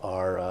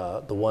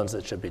are the ones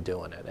that should be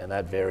doing it, and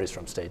that varies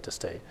from state to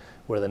state.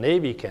 Where the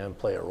Navy can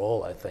play a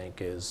role, I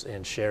think, is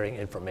in sharing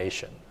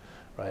information,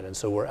 right? And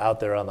so we're out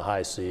there on the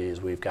high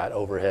seas. We've got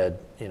overhead,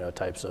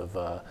 types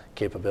of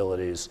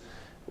capabilities.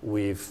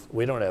 We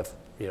don't have,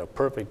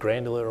 perfect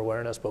granular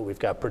awareness, but we've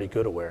got pretty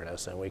good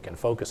awareness, and we can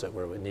focus it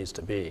where it needs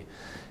to be.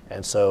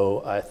 And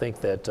so I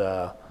think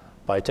that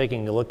by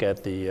taking a look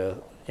at the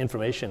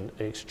information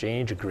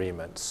exchange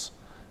agreements,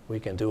 we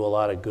can do a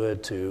lot of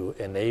good to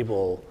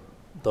enable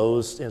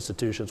those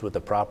institutions with the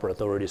proper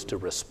authorities to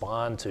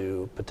respond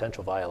to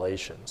potential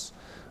violations.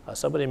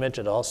 Somebody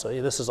mentioned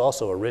also, this is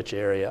also a rich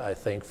area, I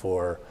think,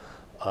 for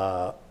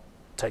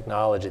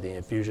technology, the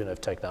infusion of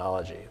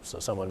technology. So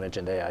someone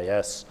mentioned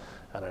AIS,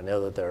 and I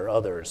know that there are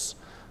others.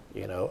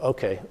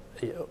 okay,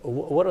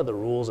 what are the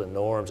rules and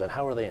norms and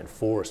how are they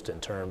enforced in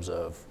terms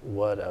of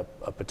what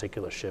a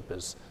particular ship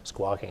is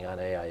squawking on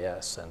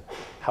AIS, and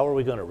how are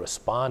we going to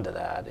respond to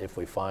that if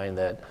we find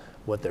that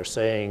what they're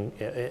saying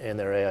in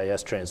their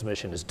AIS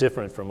transmission is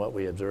different from what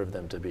we observe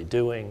them to be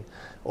doing,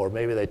 or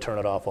maybe they turn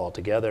it off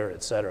altogether,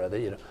 et cetera.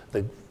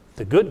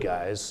 The good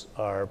guys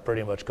are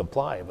pretty much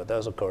compliant, but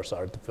those, of course,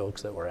 are the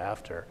folks that we're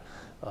after.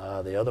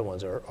 The other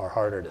ones are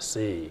harder to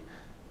see.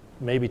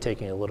 Maybe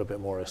taking a little bit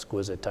more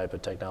exquisite type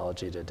of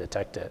technology to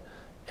detect it,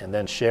 and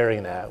then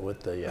sharing that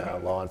with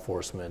the law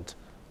enforcement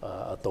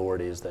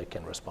authorities that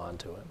can respond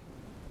to it.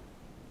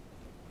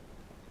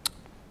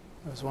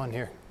 There's one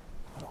here.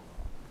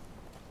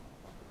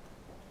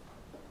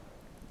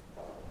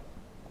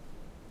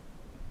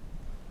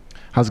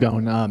 How's it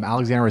going?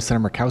 Alexander with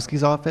Senator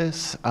Murkowski's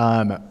office.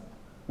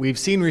 We've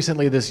seen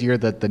recently this year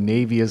that the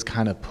Navy has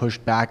kind of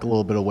pushed back a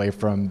little bit away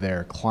from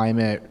their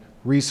climate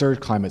research,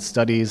 climate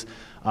studies.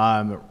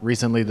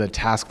 Recently, the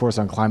Task Force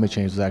on Climate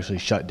Change was actually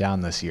shut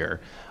down this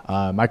year.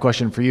 My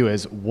question for you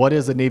is, what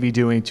is the Navy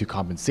doing to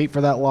compensate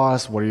for that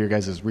loss? What are your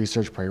guys'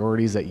 research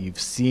priorities that you've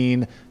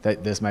seen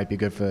that this might be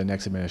good for the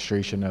next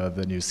administration of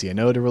the new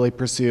CNO to really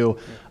pursue?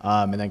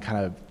 And then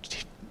kind of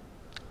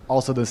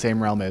also the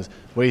same realm is,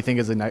 what do you think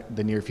is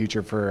the near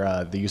future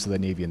for the use of the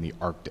Navy in the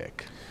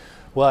Arctic?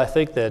 Well, I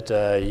think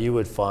that you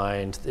would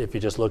find, if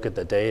you just look at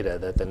the data,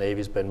 that the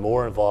Navy's been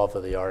more involved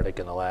with the Arctic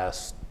in the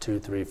last 2,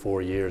 3,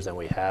 4 years than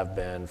we have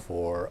been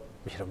for,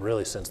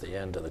 really since the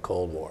end of the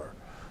Cold War,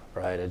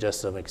 right? And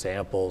just some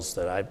examples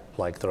that I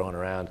like throwing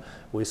around.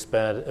 We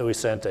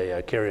sent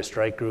a carrier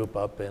strike group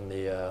up in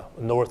the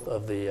north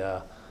of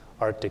the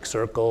Arctic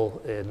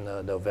Circle in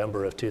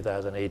November of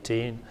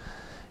 2018.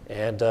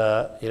 And,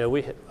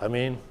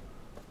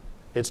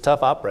 it's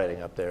tough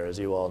operating up there, as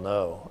you all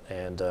know.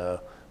 And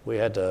we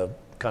had to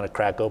kind of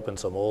crack open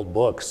some old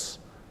books.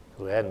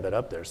 We hadn't been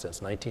up there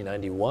since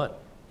 1991,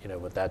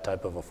 with that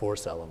type of a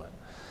force element.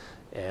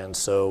 And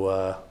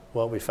so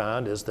what we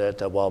found is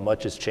that while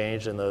much has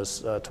changed in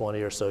those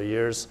 20 or so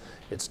years,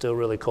 it's still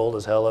really cold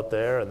as hell up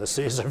there, and the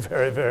seas are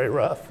very, very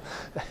rough.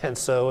 And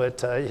so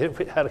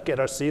we had to get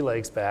our sea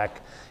legs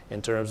back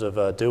in terms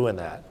of doing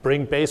that.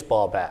 Bring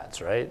baseball bats,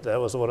 right? That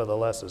was one of the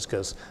lessons,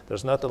 because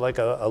there's nothing like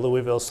a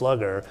Louisville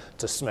Slugger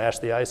to smash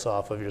the ice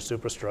off of your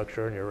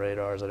superstructure and your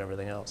radars and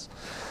everything else.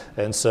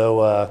 And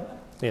so,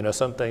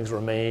 some things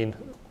remain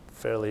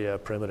fairly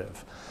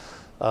primitive.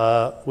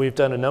 We've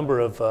done a number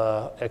of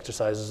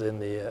exercises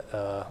in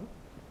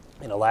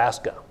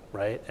Alaska,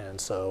 right?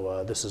 And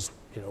so this is,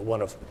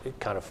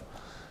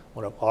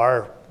 one of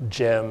our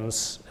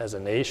gems as a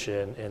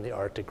nation in the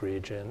Arctic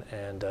region.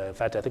 And in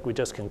fact, I think we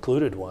just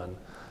concluded one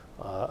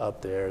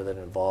up there that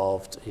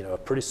involved, a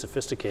pretty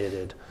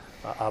sophisticated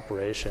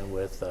operation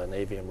with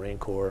Navy and Marine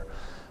Corps.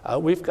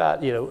 We've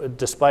got,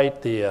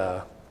 despite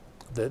the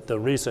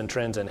recent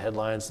trends and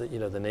headlines, that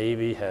the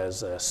Navy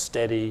has a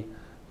steady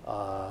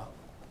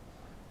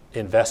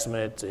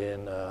investment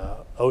in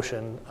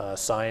ocean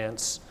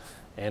science.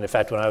 And in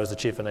fact, when I was the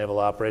Chief of Naval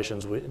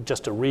Operations,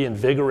 just to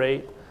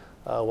reinvigorate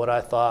what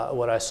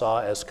I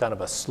saw as kind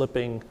of a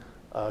slipping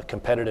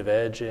competitive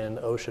edge in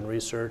ocean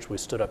research, we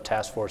stood up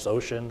Task Force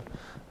Ocean,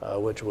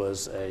 which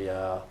was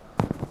an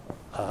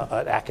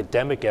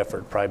academic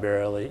effort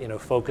primarily,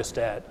 focused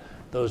at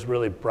those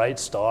really bright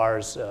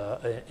stars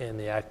in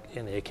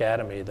the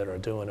academy that are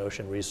doing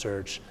ocean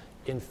research,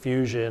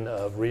 infusion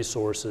of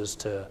resources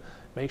to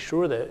make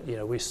sure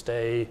that we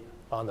stay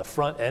on the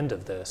front end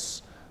of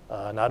this,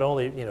 not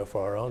only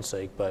for our own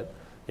sake, but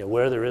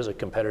where there is a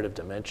competitive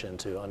dimension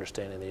to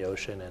understanding the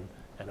ocean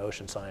and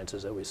ocean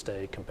sciences, that we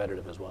stay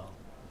competitive as well.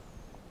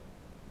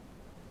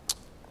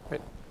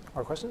 Great.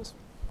 More questions?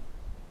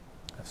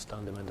 I've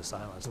stunned him into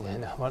silence. Yeah,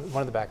 no, one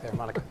in the back there,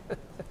 Monica.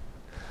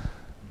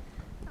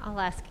 I'll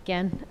ask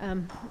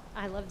again.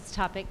 I love this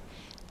topic.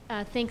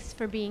 Thanks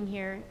for being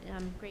here.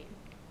 Great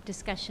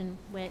discussion,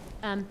 Whit.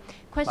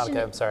 Question.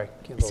 Monica, I'm sorry.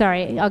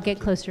 Sorry, I'll get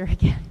closer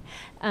again.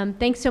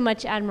 Thanks so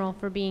much, Admiral,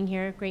 for being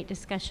here. Great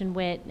discussion,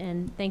 Whit,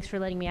 and thanks for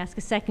letting me ask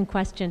a second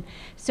question.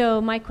 So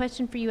my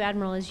question for you,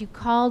 Admiral, is you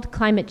called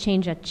climate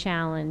change a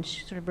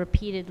challenge, sort of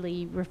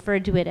repeatedly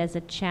referred to it as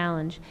a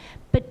challenge.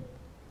 But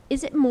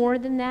is it more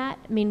than that?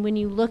 I mean, when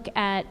you look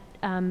at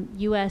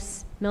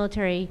U.S.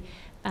 military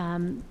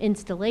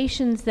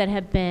installations that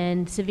have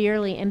been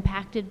severely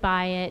impacted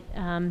by it,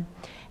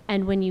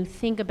 and when you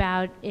think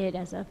about it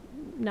as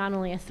not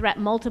only a threat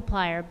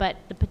multiplier, but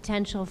the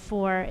potential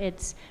for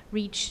its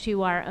reach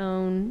to our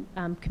own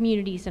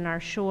communities and our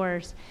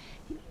shores,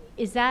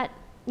 is that,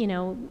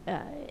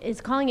 is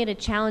calling it a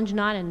challenge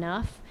not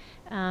enough?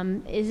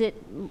 Is it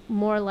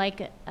more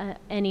like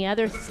any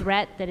other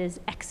threat that is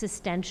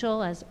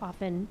existential, as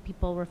often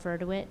people refer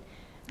to it?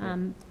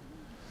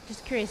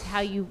 Just curious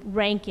how you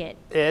rank it.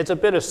 It's a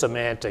bit of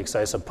semantics,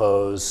 I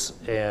suppose,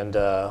 and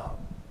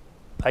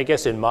I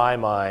guess in my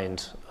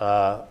mind,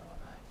 a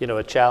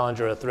challenge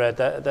or a threat,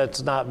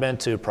 that's not meant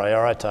to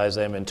prioritize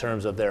them in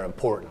terms of their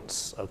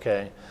importance,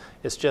 okay?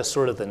 It's just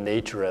sort of the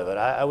nature of it.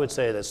 I would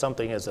say that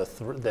something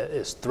that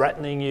is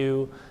threatening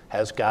you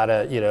has got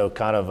a,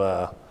 kind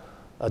of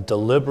a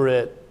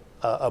deliberate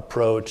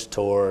approach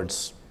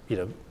towards,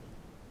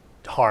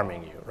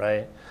 harming you,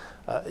 right?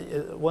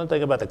 One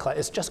thing about the climate,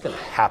 it's just going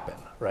to happen,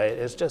 right?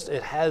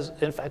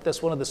 In fact,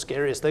 that's one of the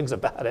scariest things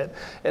about it.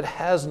 It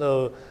has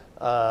no,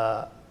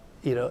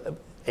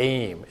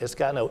 aim. It's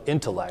got no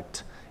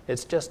intellect.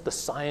 It's just the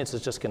science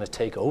is just going to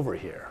take over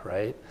here,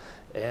 right?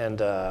 And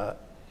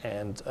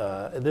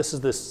this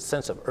is this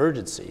sense of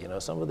urgency.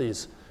 Some of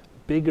these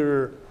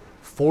bigger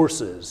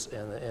forces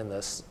in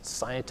the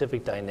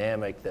scientific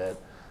dynamic that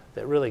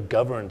really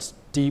governs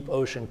deep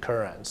ocean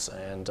currents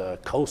and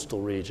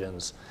coastal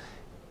regions.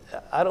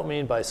 I don't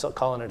mean by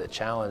calling it a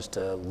challenge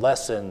to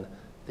lessen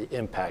the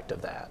impact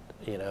of that,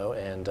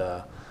 and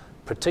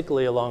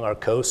particularly along our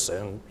coasts,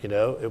 and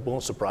it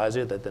won't surprise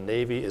you that the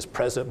Navy is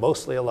present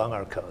mostly along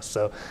our coast.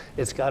 So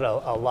it's got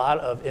a lot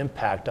of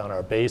impact on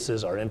our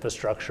bases, our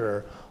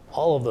infrastructure,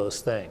 all of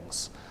those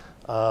things.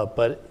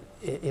 But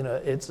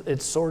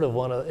it's sort of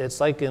it's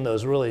like in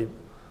those really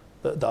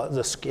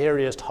the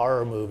scariest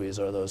horror movies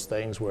are those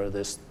things where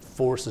this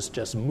force is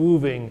just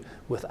moving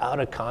without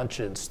a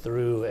conscience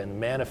through and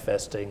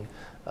manifesting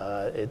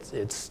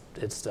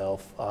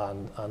itself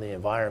on the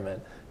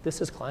environment.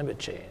 This is climate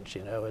change.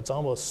 It's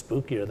almost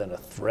spookier than a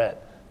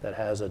threat that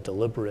has a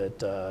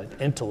deliberate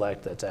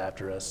intellect that's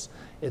after us.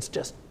 It's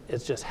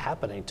just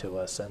happening to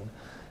us,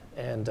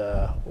 and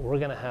we're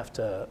going to have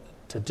to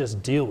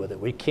just deal with it.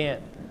 We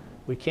can't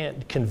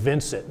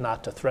convince it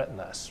not to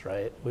threaten us,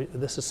 right?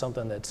 This is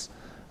something that's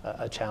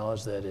a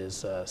challenge that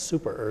is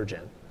super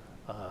urgent,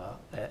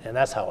 and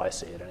that's how I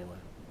see it anyway.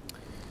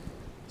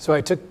 So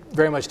I took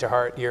very much to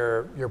heart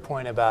your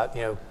point about,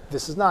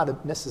 this is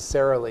not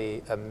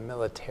necessarily a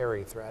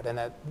military threat, and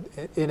that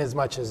in as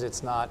much as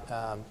it's not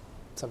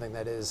something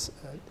that is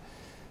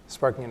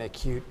sparking an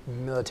acute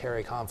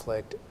military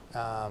conflict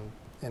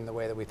in the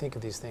way that we think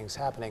of these things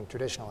happening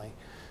traditionally,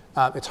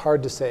 it's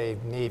hard to say,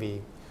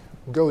 Navy,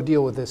 go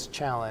deal with this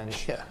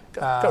challenge. Yeah,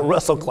 go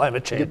wrestle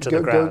climate change to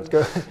the ground.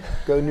 Go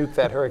nuke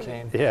that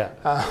hurricane. Yeah.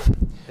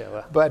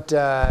 But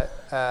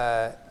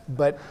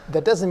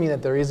that doesn't mean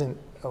that there isn't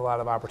a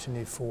lot of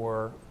opportunity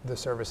for the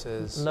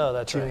services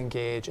to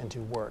engage and to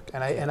work.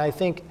 And I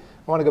think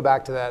I want to go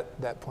back to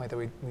that point that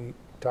we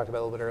talked about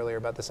a little bit earlier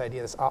about this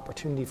idea, this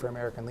opportunity for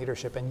American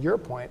leadership, and your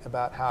point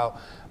about how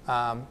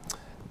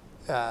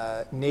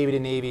Navy to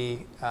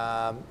Navy,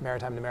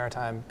 maritime to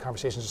maritime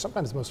conversations are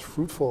sometimes the most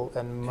fruitful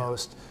and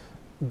most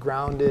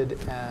grounded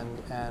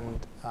and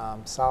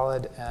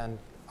solid and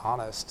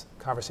honest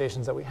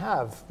conversations that we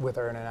have with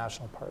our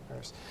international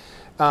partners.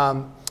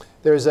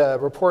 There's a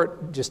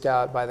report just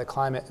out by the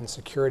Climate and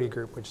Security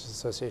Group, which is the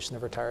Association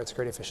of Retired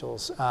Security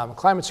Officials,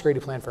 Climate Security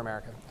Plan for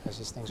America, as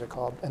these things are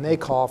called. And they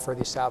call for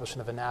the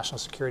establishment of a national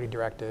security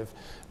directive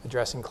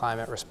addressing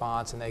climate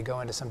response, and they go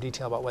into some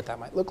detail about what that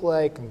might look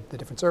like, and the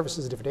different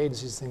services, the different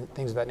agencies,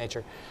 things of that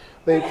nature.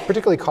 They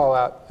particularly call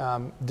out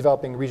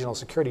developing regional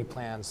security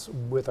plans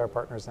with our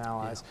partners and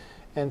allies.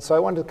 Yeah. And so I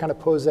wanted to kind of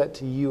pose that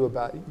to you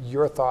about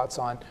your thoughts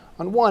on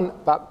one,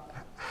 about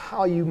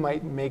how you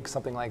might make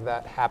something like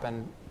that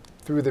happen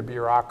through the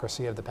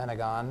bureaucracy of the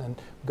Pentagon, and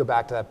go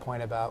back to that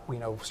point about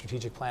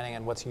strategic planning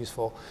and what's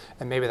useful,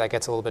 and maybe that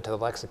gets a little bit to the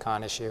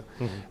lexicon issue.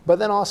 Mm-hmm. But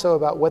then also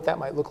about what that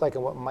might look like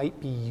and what might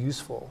be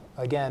useful.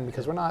 Again,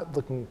 because we're not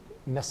looking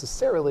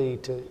necessarily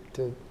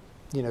to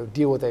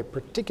deal with a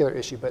particular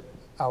issue, but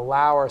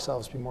allow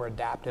ourselves to be more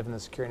adaptive in the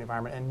security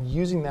environment, and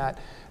using that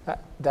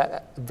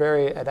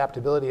very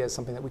adaptability as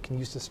something that we can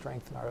use to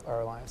strengthen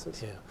our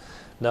alliances. Yeah.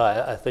 No,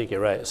 I think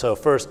you're right. So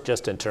first,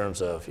 just in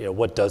terms of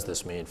what does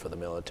this mean for the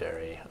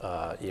military?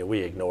 We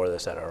ignore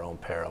this at our own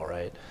peril,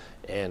 right?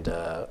 And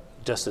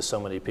just as so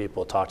many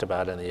people talked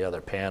about in the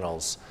other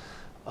panels,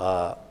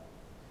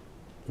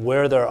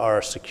 where there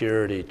are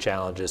security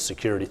challenges,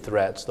 security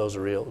threats, those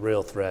are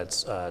real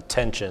threats,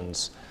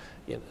 tensions.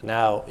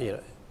 Now,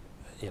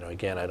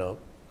 again, I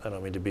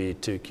don't mean to be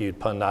too cute,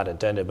 pun not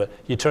intended, but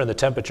you turn the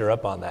temperature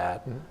up on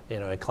that,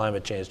 mm-hmm. And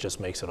climate change just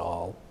makes it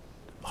all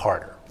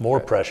harder, more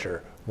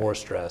pressure, more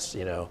stress,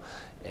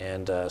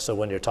 and so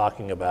when you're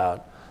talking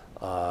about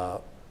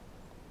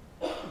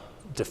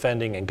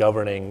defending and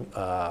governing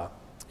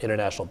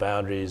international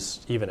boundaries,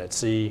 even at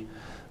sea,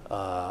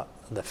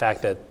 the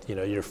fact that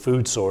your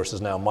food source is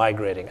now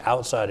migrating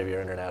outside of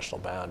your international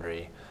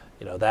boundary,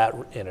 that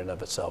in and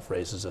of itself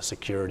raises a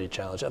security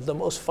challenge of the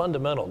most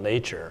fundamental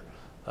nature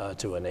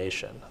to a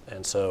nation.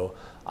 And so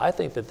I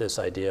think that this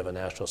idea of a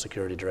national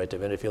security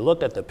directive, and if you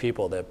look at the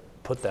people that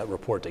put that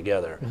report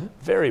together, mm-hmm.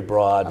 very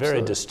broad, Absolutely.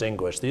 Very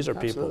distinguished. These are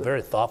people, Absolutely.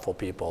 Very thoughtful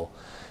people,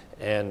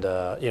 and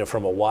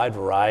from a wide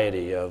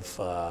variety of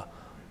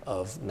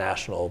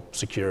national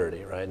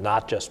security, right?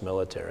 Not just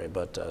military,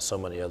 but so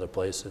many other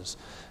places.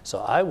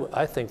 So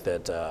I think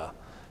that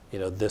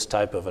this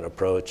type of an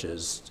approach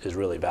is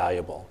really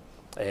valuable,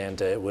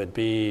 and it would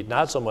be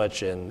not so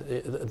much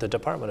in the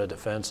Department of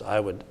Defense. I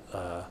would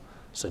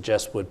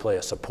suggest would play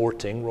a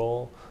supporting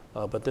role,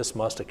 but this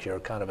must occur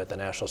kind of at the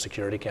National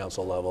Security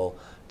Council level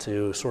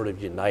to sort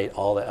of unite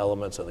all the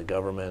elements of the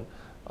government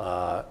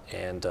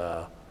and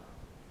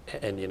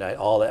unite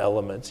all the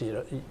elements,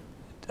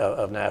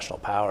 of national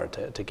power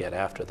to get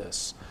after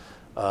this.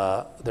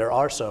 There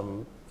are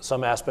some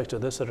aspects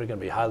of this that are going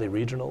to be highly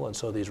regional, and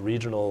so these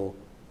regional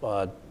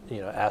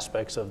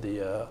aspects of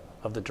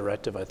the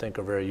directive, I think,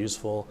 are very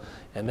useful.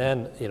 And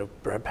then,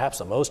 perhaps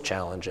the most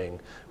challenging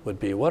would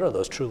be, what are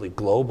those truly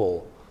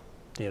global,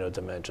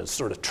 dimensions,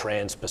 sort of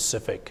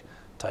trans-Pacific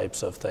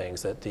types of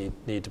things that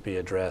need to be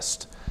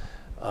addressed.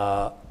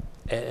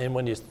 And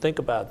when you think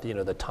about, the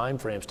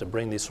timeframes to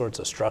bring these sorts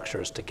of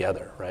structures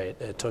together, right?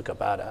 It took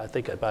I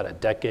think about a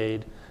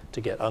decade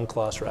to get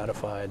UNCLOS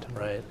ratified,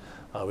 right?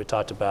 We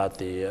talked about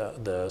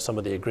some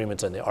of the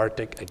agreements in the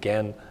Arctic,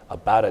 again,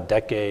 about a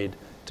decade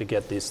to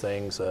get these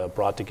things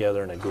brought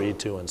together and agreed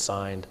to and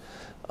signed.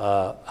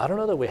 I don't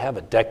know that we have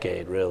a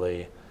decade,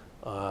 really,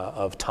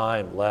 of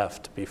time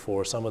left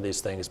before some of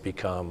these things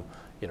become,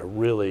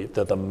 really,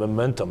 the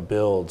momentum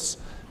builds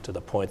to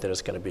the point that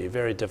it's going to be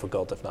very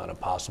difficult, if not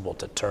impossible,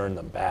 to turn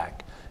them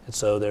back. And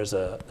so there's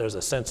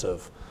a sense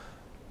of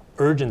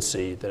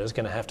urgency that is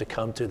going to have to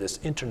come to this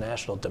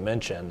international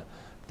dimension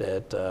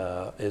that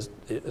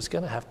is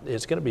going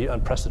to be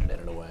unprecedented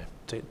in a way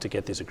to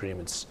get these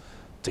agreements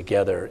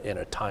together in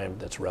a time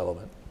that's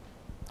relevant.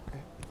 Okay.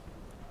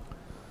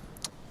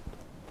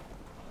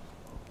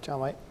 John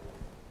White.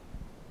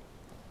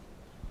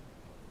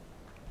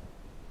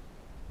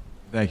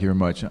 Thank you very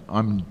much.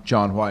 I'm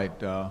John White,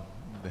 the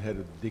head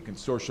of the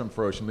Consortium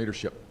for Ocean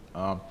Leadership.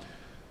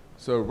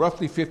 So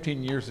roughly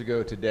 15 years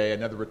ago today,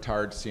 another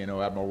retired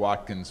CNO, Admiral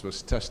Watkins,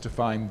 was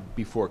testifying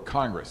before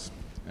Congress.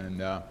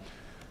 And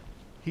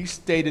he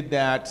stated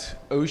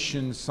that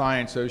ocean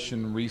science,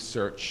 ocean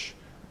research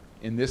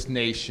in this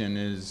nation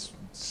it's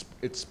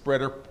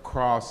spread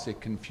across a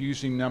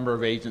confusing number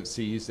of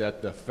agencies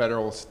at the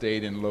federal,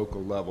 state, and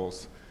local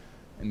levels.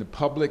 And the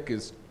public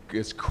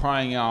is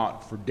crying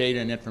out for data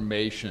and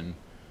information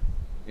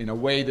in a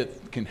way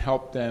that can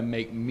help them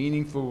make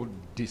meaningful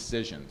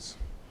decisions.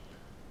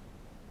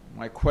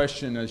 My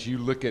question, as you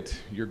look at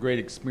your great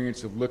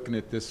experience of looking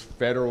at this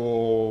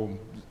federal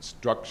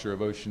structure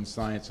of ocean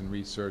science and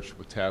research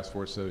with Task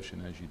Force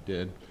Ocean, as you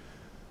did,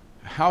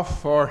 how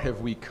far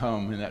have we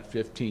come in that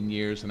 15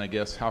 years, and I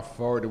guess how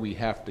far do we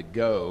have to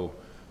go,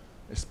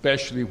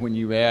 especially when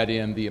you add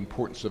in the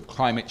importance of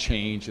climate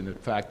change and the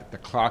fact that the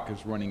clock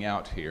is running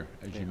out here,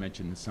 as you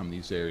mentioned in some of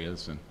these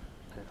areas? And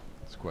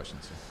that's a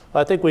question, sir.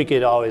 I think we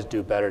could always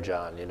do better,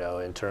 John,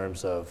 in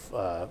terms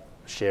of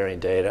sharing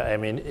data. I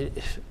mean,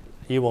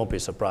 you won't be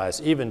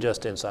surprised, even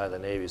just inside the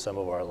Navy, some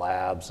of our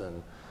labs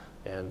and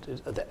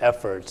the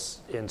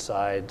efforts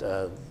inside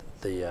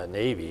the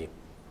Navy,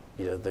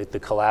 the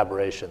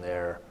collaboration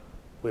there,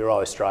 we were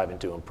always striving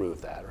to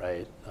improve that,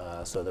 right?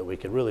 So that we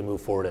could really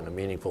move forward in a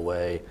meaningful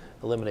way,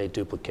 eliminate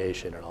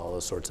duplication and all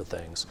those sorts of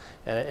things.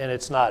 And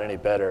it's not any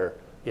better,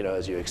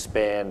 as you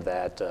expand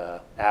that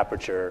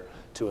aperture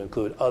to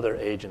include other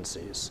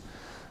agencies.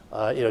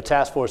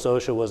 Task Force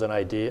OSHA was an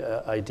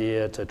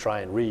idea to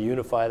try and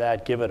reunify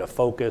that, give it a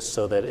focus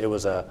so that it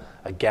was a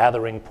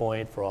gathering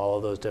point for all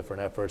of those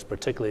different efforts,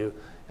 particularly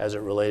as it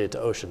related to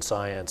ocean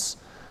science.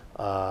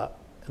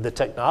 The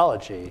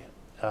technology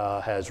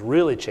has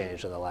really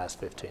changed in the last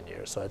 15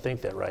 years. So I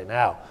think that right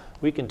now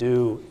we can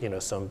do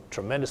some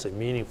tremendously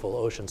meaningful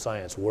ocean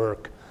science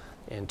work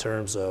in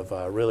terms of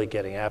really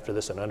getting after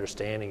this and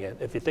understanding it.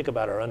 If you think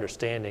about our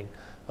understanding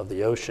of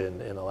the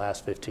ocean in the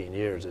last 15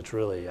 years, it's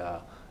really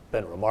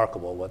been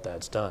remarkable what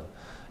that's done.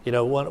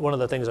 One of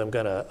the things I'm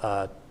going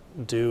to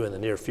do in the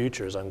near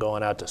future is I'm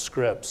going out to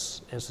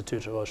Scripps,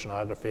 Institute of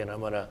Oceanography, and I'm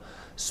going to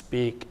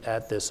speak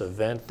at this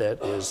event that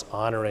is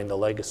honoring the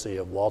legacy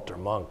of Walter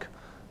Munk,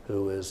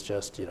 who is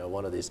just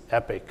one of these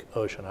epic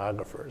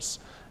oceanographers.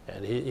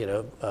 And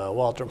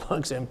Walter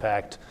Monk's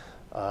impact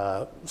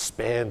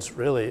spans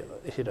really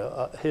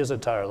his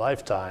entire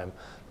lifetime.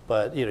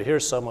 But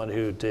here's someone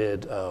who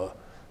did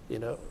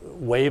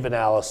wave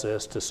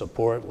analysis to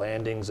support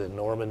landings in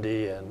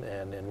Normandy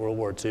and in World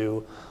War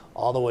II,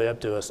 all the way up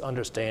to us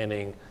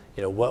understanding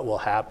what will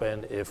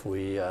happen if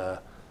we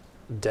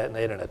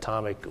detonate an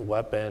atomic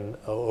weapon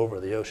over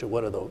the ocean.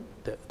 What are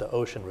the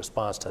ocean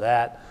response to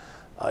that?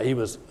 He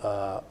was,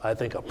 I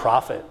think, a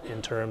prophet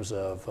in terms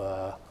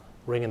of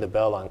ringing the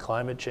bell on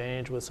climate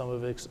change with some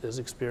of his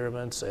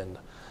experiments,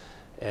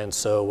 and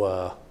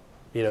so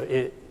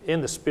in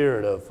the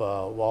spirit of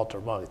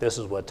Walter Munk, this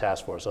is what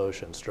Task Force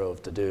Ocean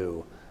strove to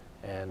do.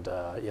 And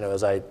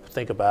as I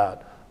think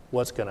about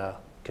what's going to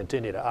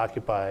continue to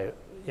occupy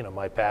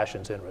my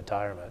passions in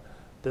retirement,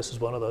 this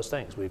is one of those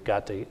things. We've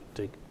got to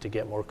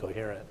get more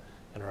coherent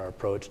in our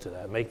approach to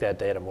that, make that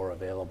data more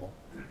available.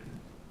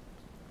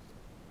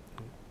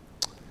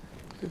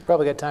 We've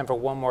probably got time for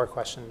one more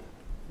question.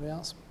 Anybody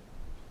else?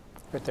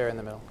 Right there in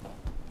the middle.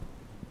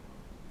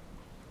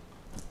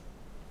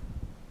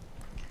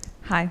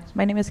 Hi,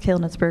 my name is Kayla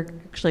Nitzberg. I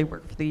actually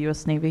work for the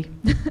U.S. Navy.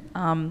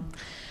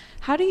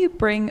 How do you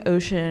bring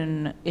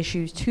ocean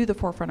issues to the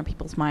forefront of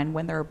people's mind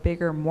when there are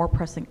bigger, more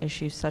pressing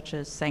issues such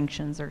as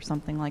sanctions or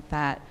something like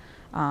that,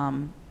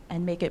 and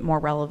make it more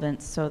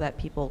relevant so that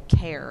people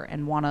care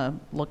and want to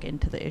look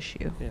into the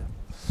issue? Yeah.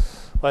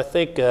 Well, I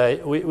think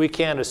we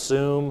can't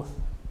assume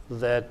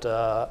that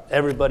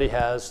everybody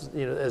has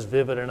as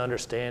vivid an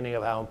understanding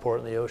of how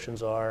important the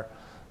oceans are.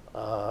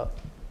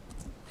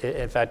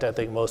 In fact, I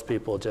think most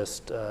people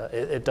just,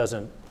 it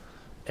doesn't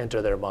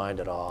enter their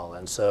mind at all.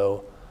 And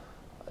so,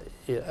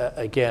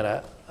 again,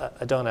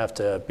 I don't have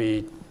to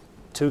be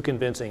too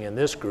convincing in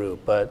this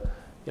group, but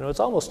it's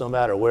almost no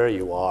matter where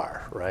you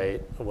are, right?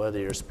 Whether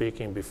you're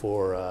speaking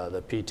before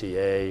the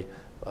PTA,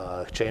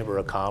 Chamber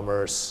of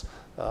Commerce,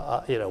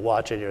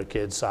 watching your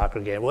kid's soccer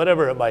game,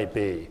 whatever it might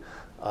be.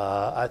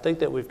 I think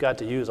that we've got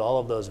to use all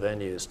of those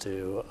venues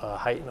to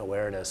heighten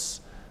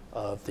awareness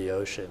of the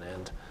ocean,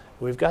 and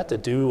we've got to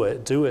do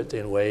it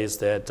in ways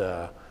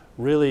that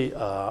really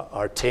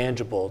are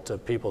tangible to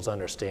people's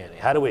understanding.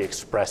 How do we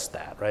express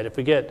that, right? If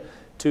we get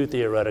too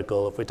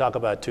theoretical, if we talk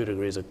about 2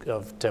 degrees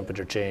of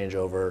temperature change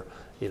over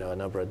a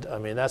number of, I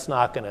mean, it's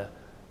not going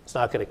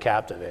to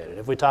captivate it.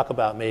 If we talk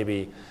about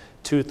maybe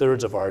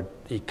 2/3 of our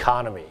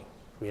economy,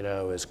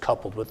 is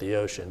coupled with the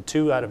ocean,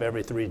 2 out of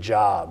every 3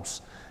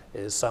 jobs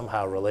is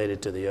somehow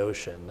related to the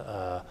ocean.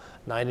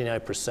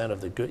 99%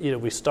 of the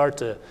good, we start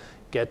to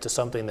get to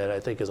something that I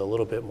think is a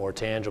little bit more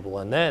tangible.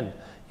 And then,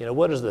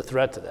 what is the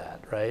threat to that,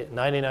 right?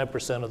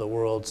 99% of the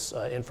world's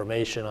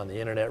information on the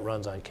internet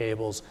runs on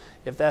cables.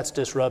 If that's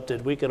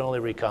disrupted, we can only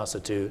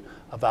reconstitute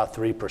about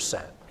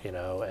 3%,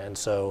 and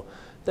so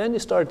then you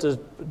start to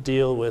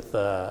deal with,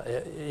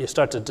 you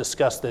start to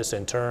discuss this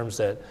in terms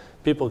that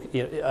people,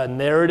 a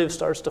narrative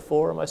starts to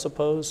form, I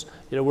suppose.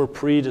 We're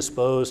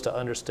predisposed to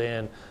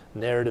understand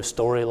narrative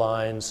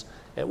storylines.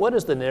 And what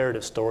is the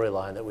narrative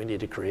storyline that we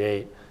need to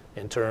create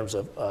in terms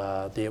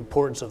of the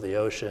importance of the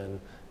ocean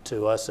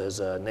to us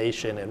as a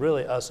nation and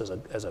really us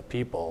as a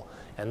people?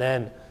 And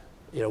then,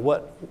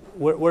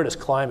 where does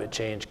climate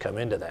change come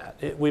into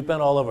that? We've been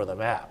all over the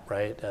map,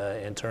 right?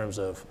 In terms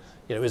of,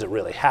 is it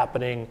really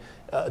happening?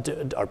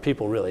 Are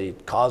people really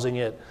causing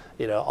it?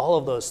 All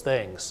of those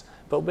things.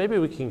 But maybe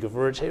we can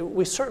converge. Hey,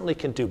 we certainly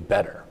can do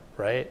better,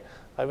 right?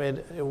 I mean,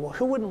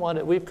 who wouldn't want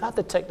it? We've got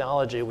the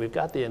technology, we've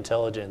got the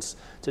intelligence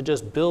to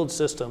just build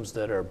systems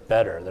that are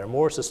better. They're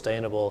more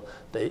sustainable.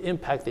 They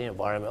impact the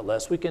environment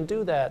less. We can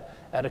do that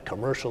at a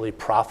commercially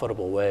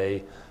profitable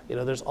way.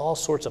 There's all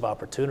sorts of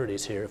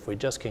opportunities here if we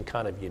just can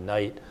kind of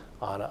unite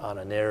on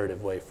a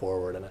narrative way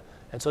forward.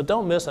 And so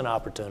don't miss an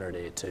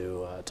opportunity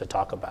to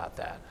talk about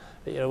that.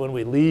 When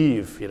we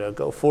leave,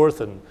 go forth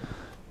and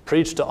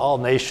preach to all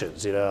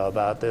nations,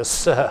 about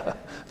this, the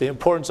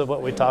importance of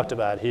what we talked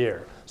about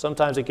here.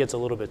 Sometimes it gets a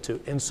little bit too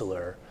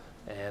insular,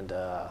 and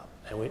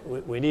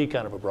we need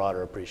kind of a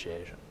broader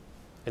appreciation.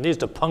 It needs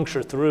to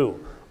puncture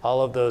through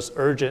all of those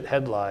urgent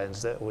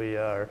headlines that we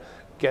are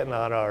getting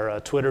on our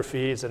Twitter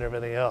feeds and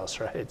everything else,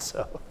 right?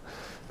 So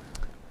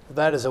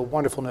that is a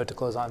wonderful note to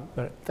close on.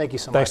 Thank you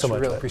so much. Thanks so much.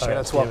 Really appreciate it.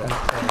 That's welcome.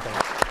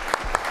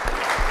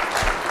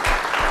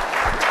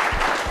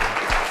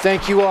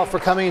 Thank you all for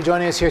coming and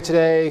joining us here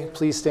today.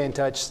 Please stay in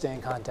touch, stay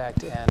in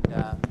contact, and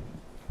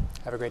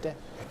have a great day.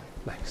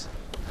 Thanks.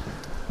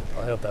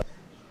 I hope that.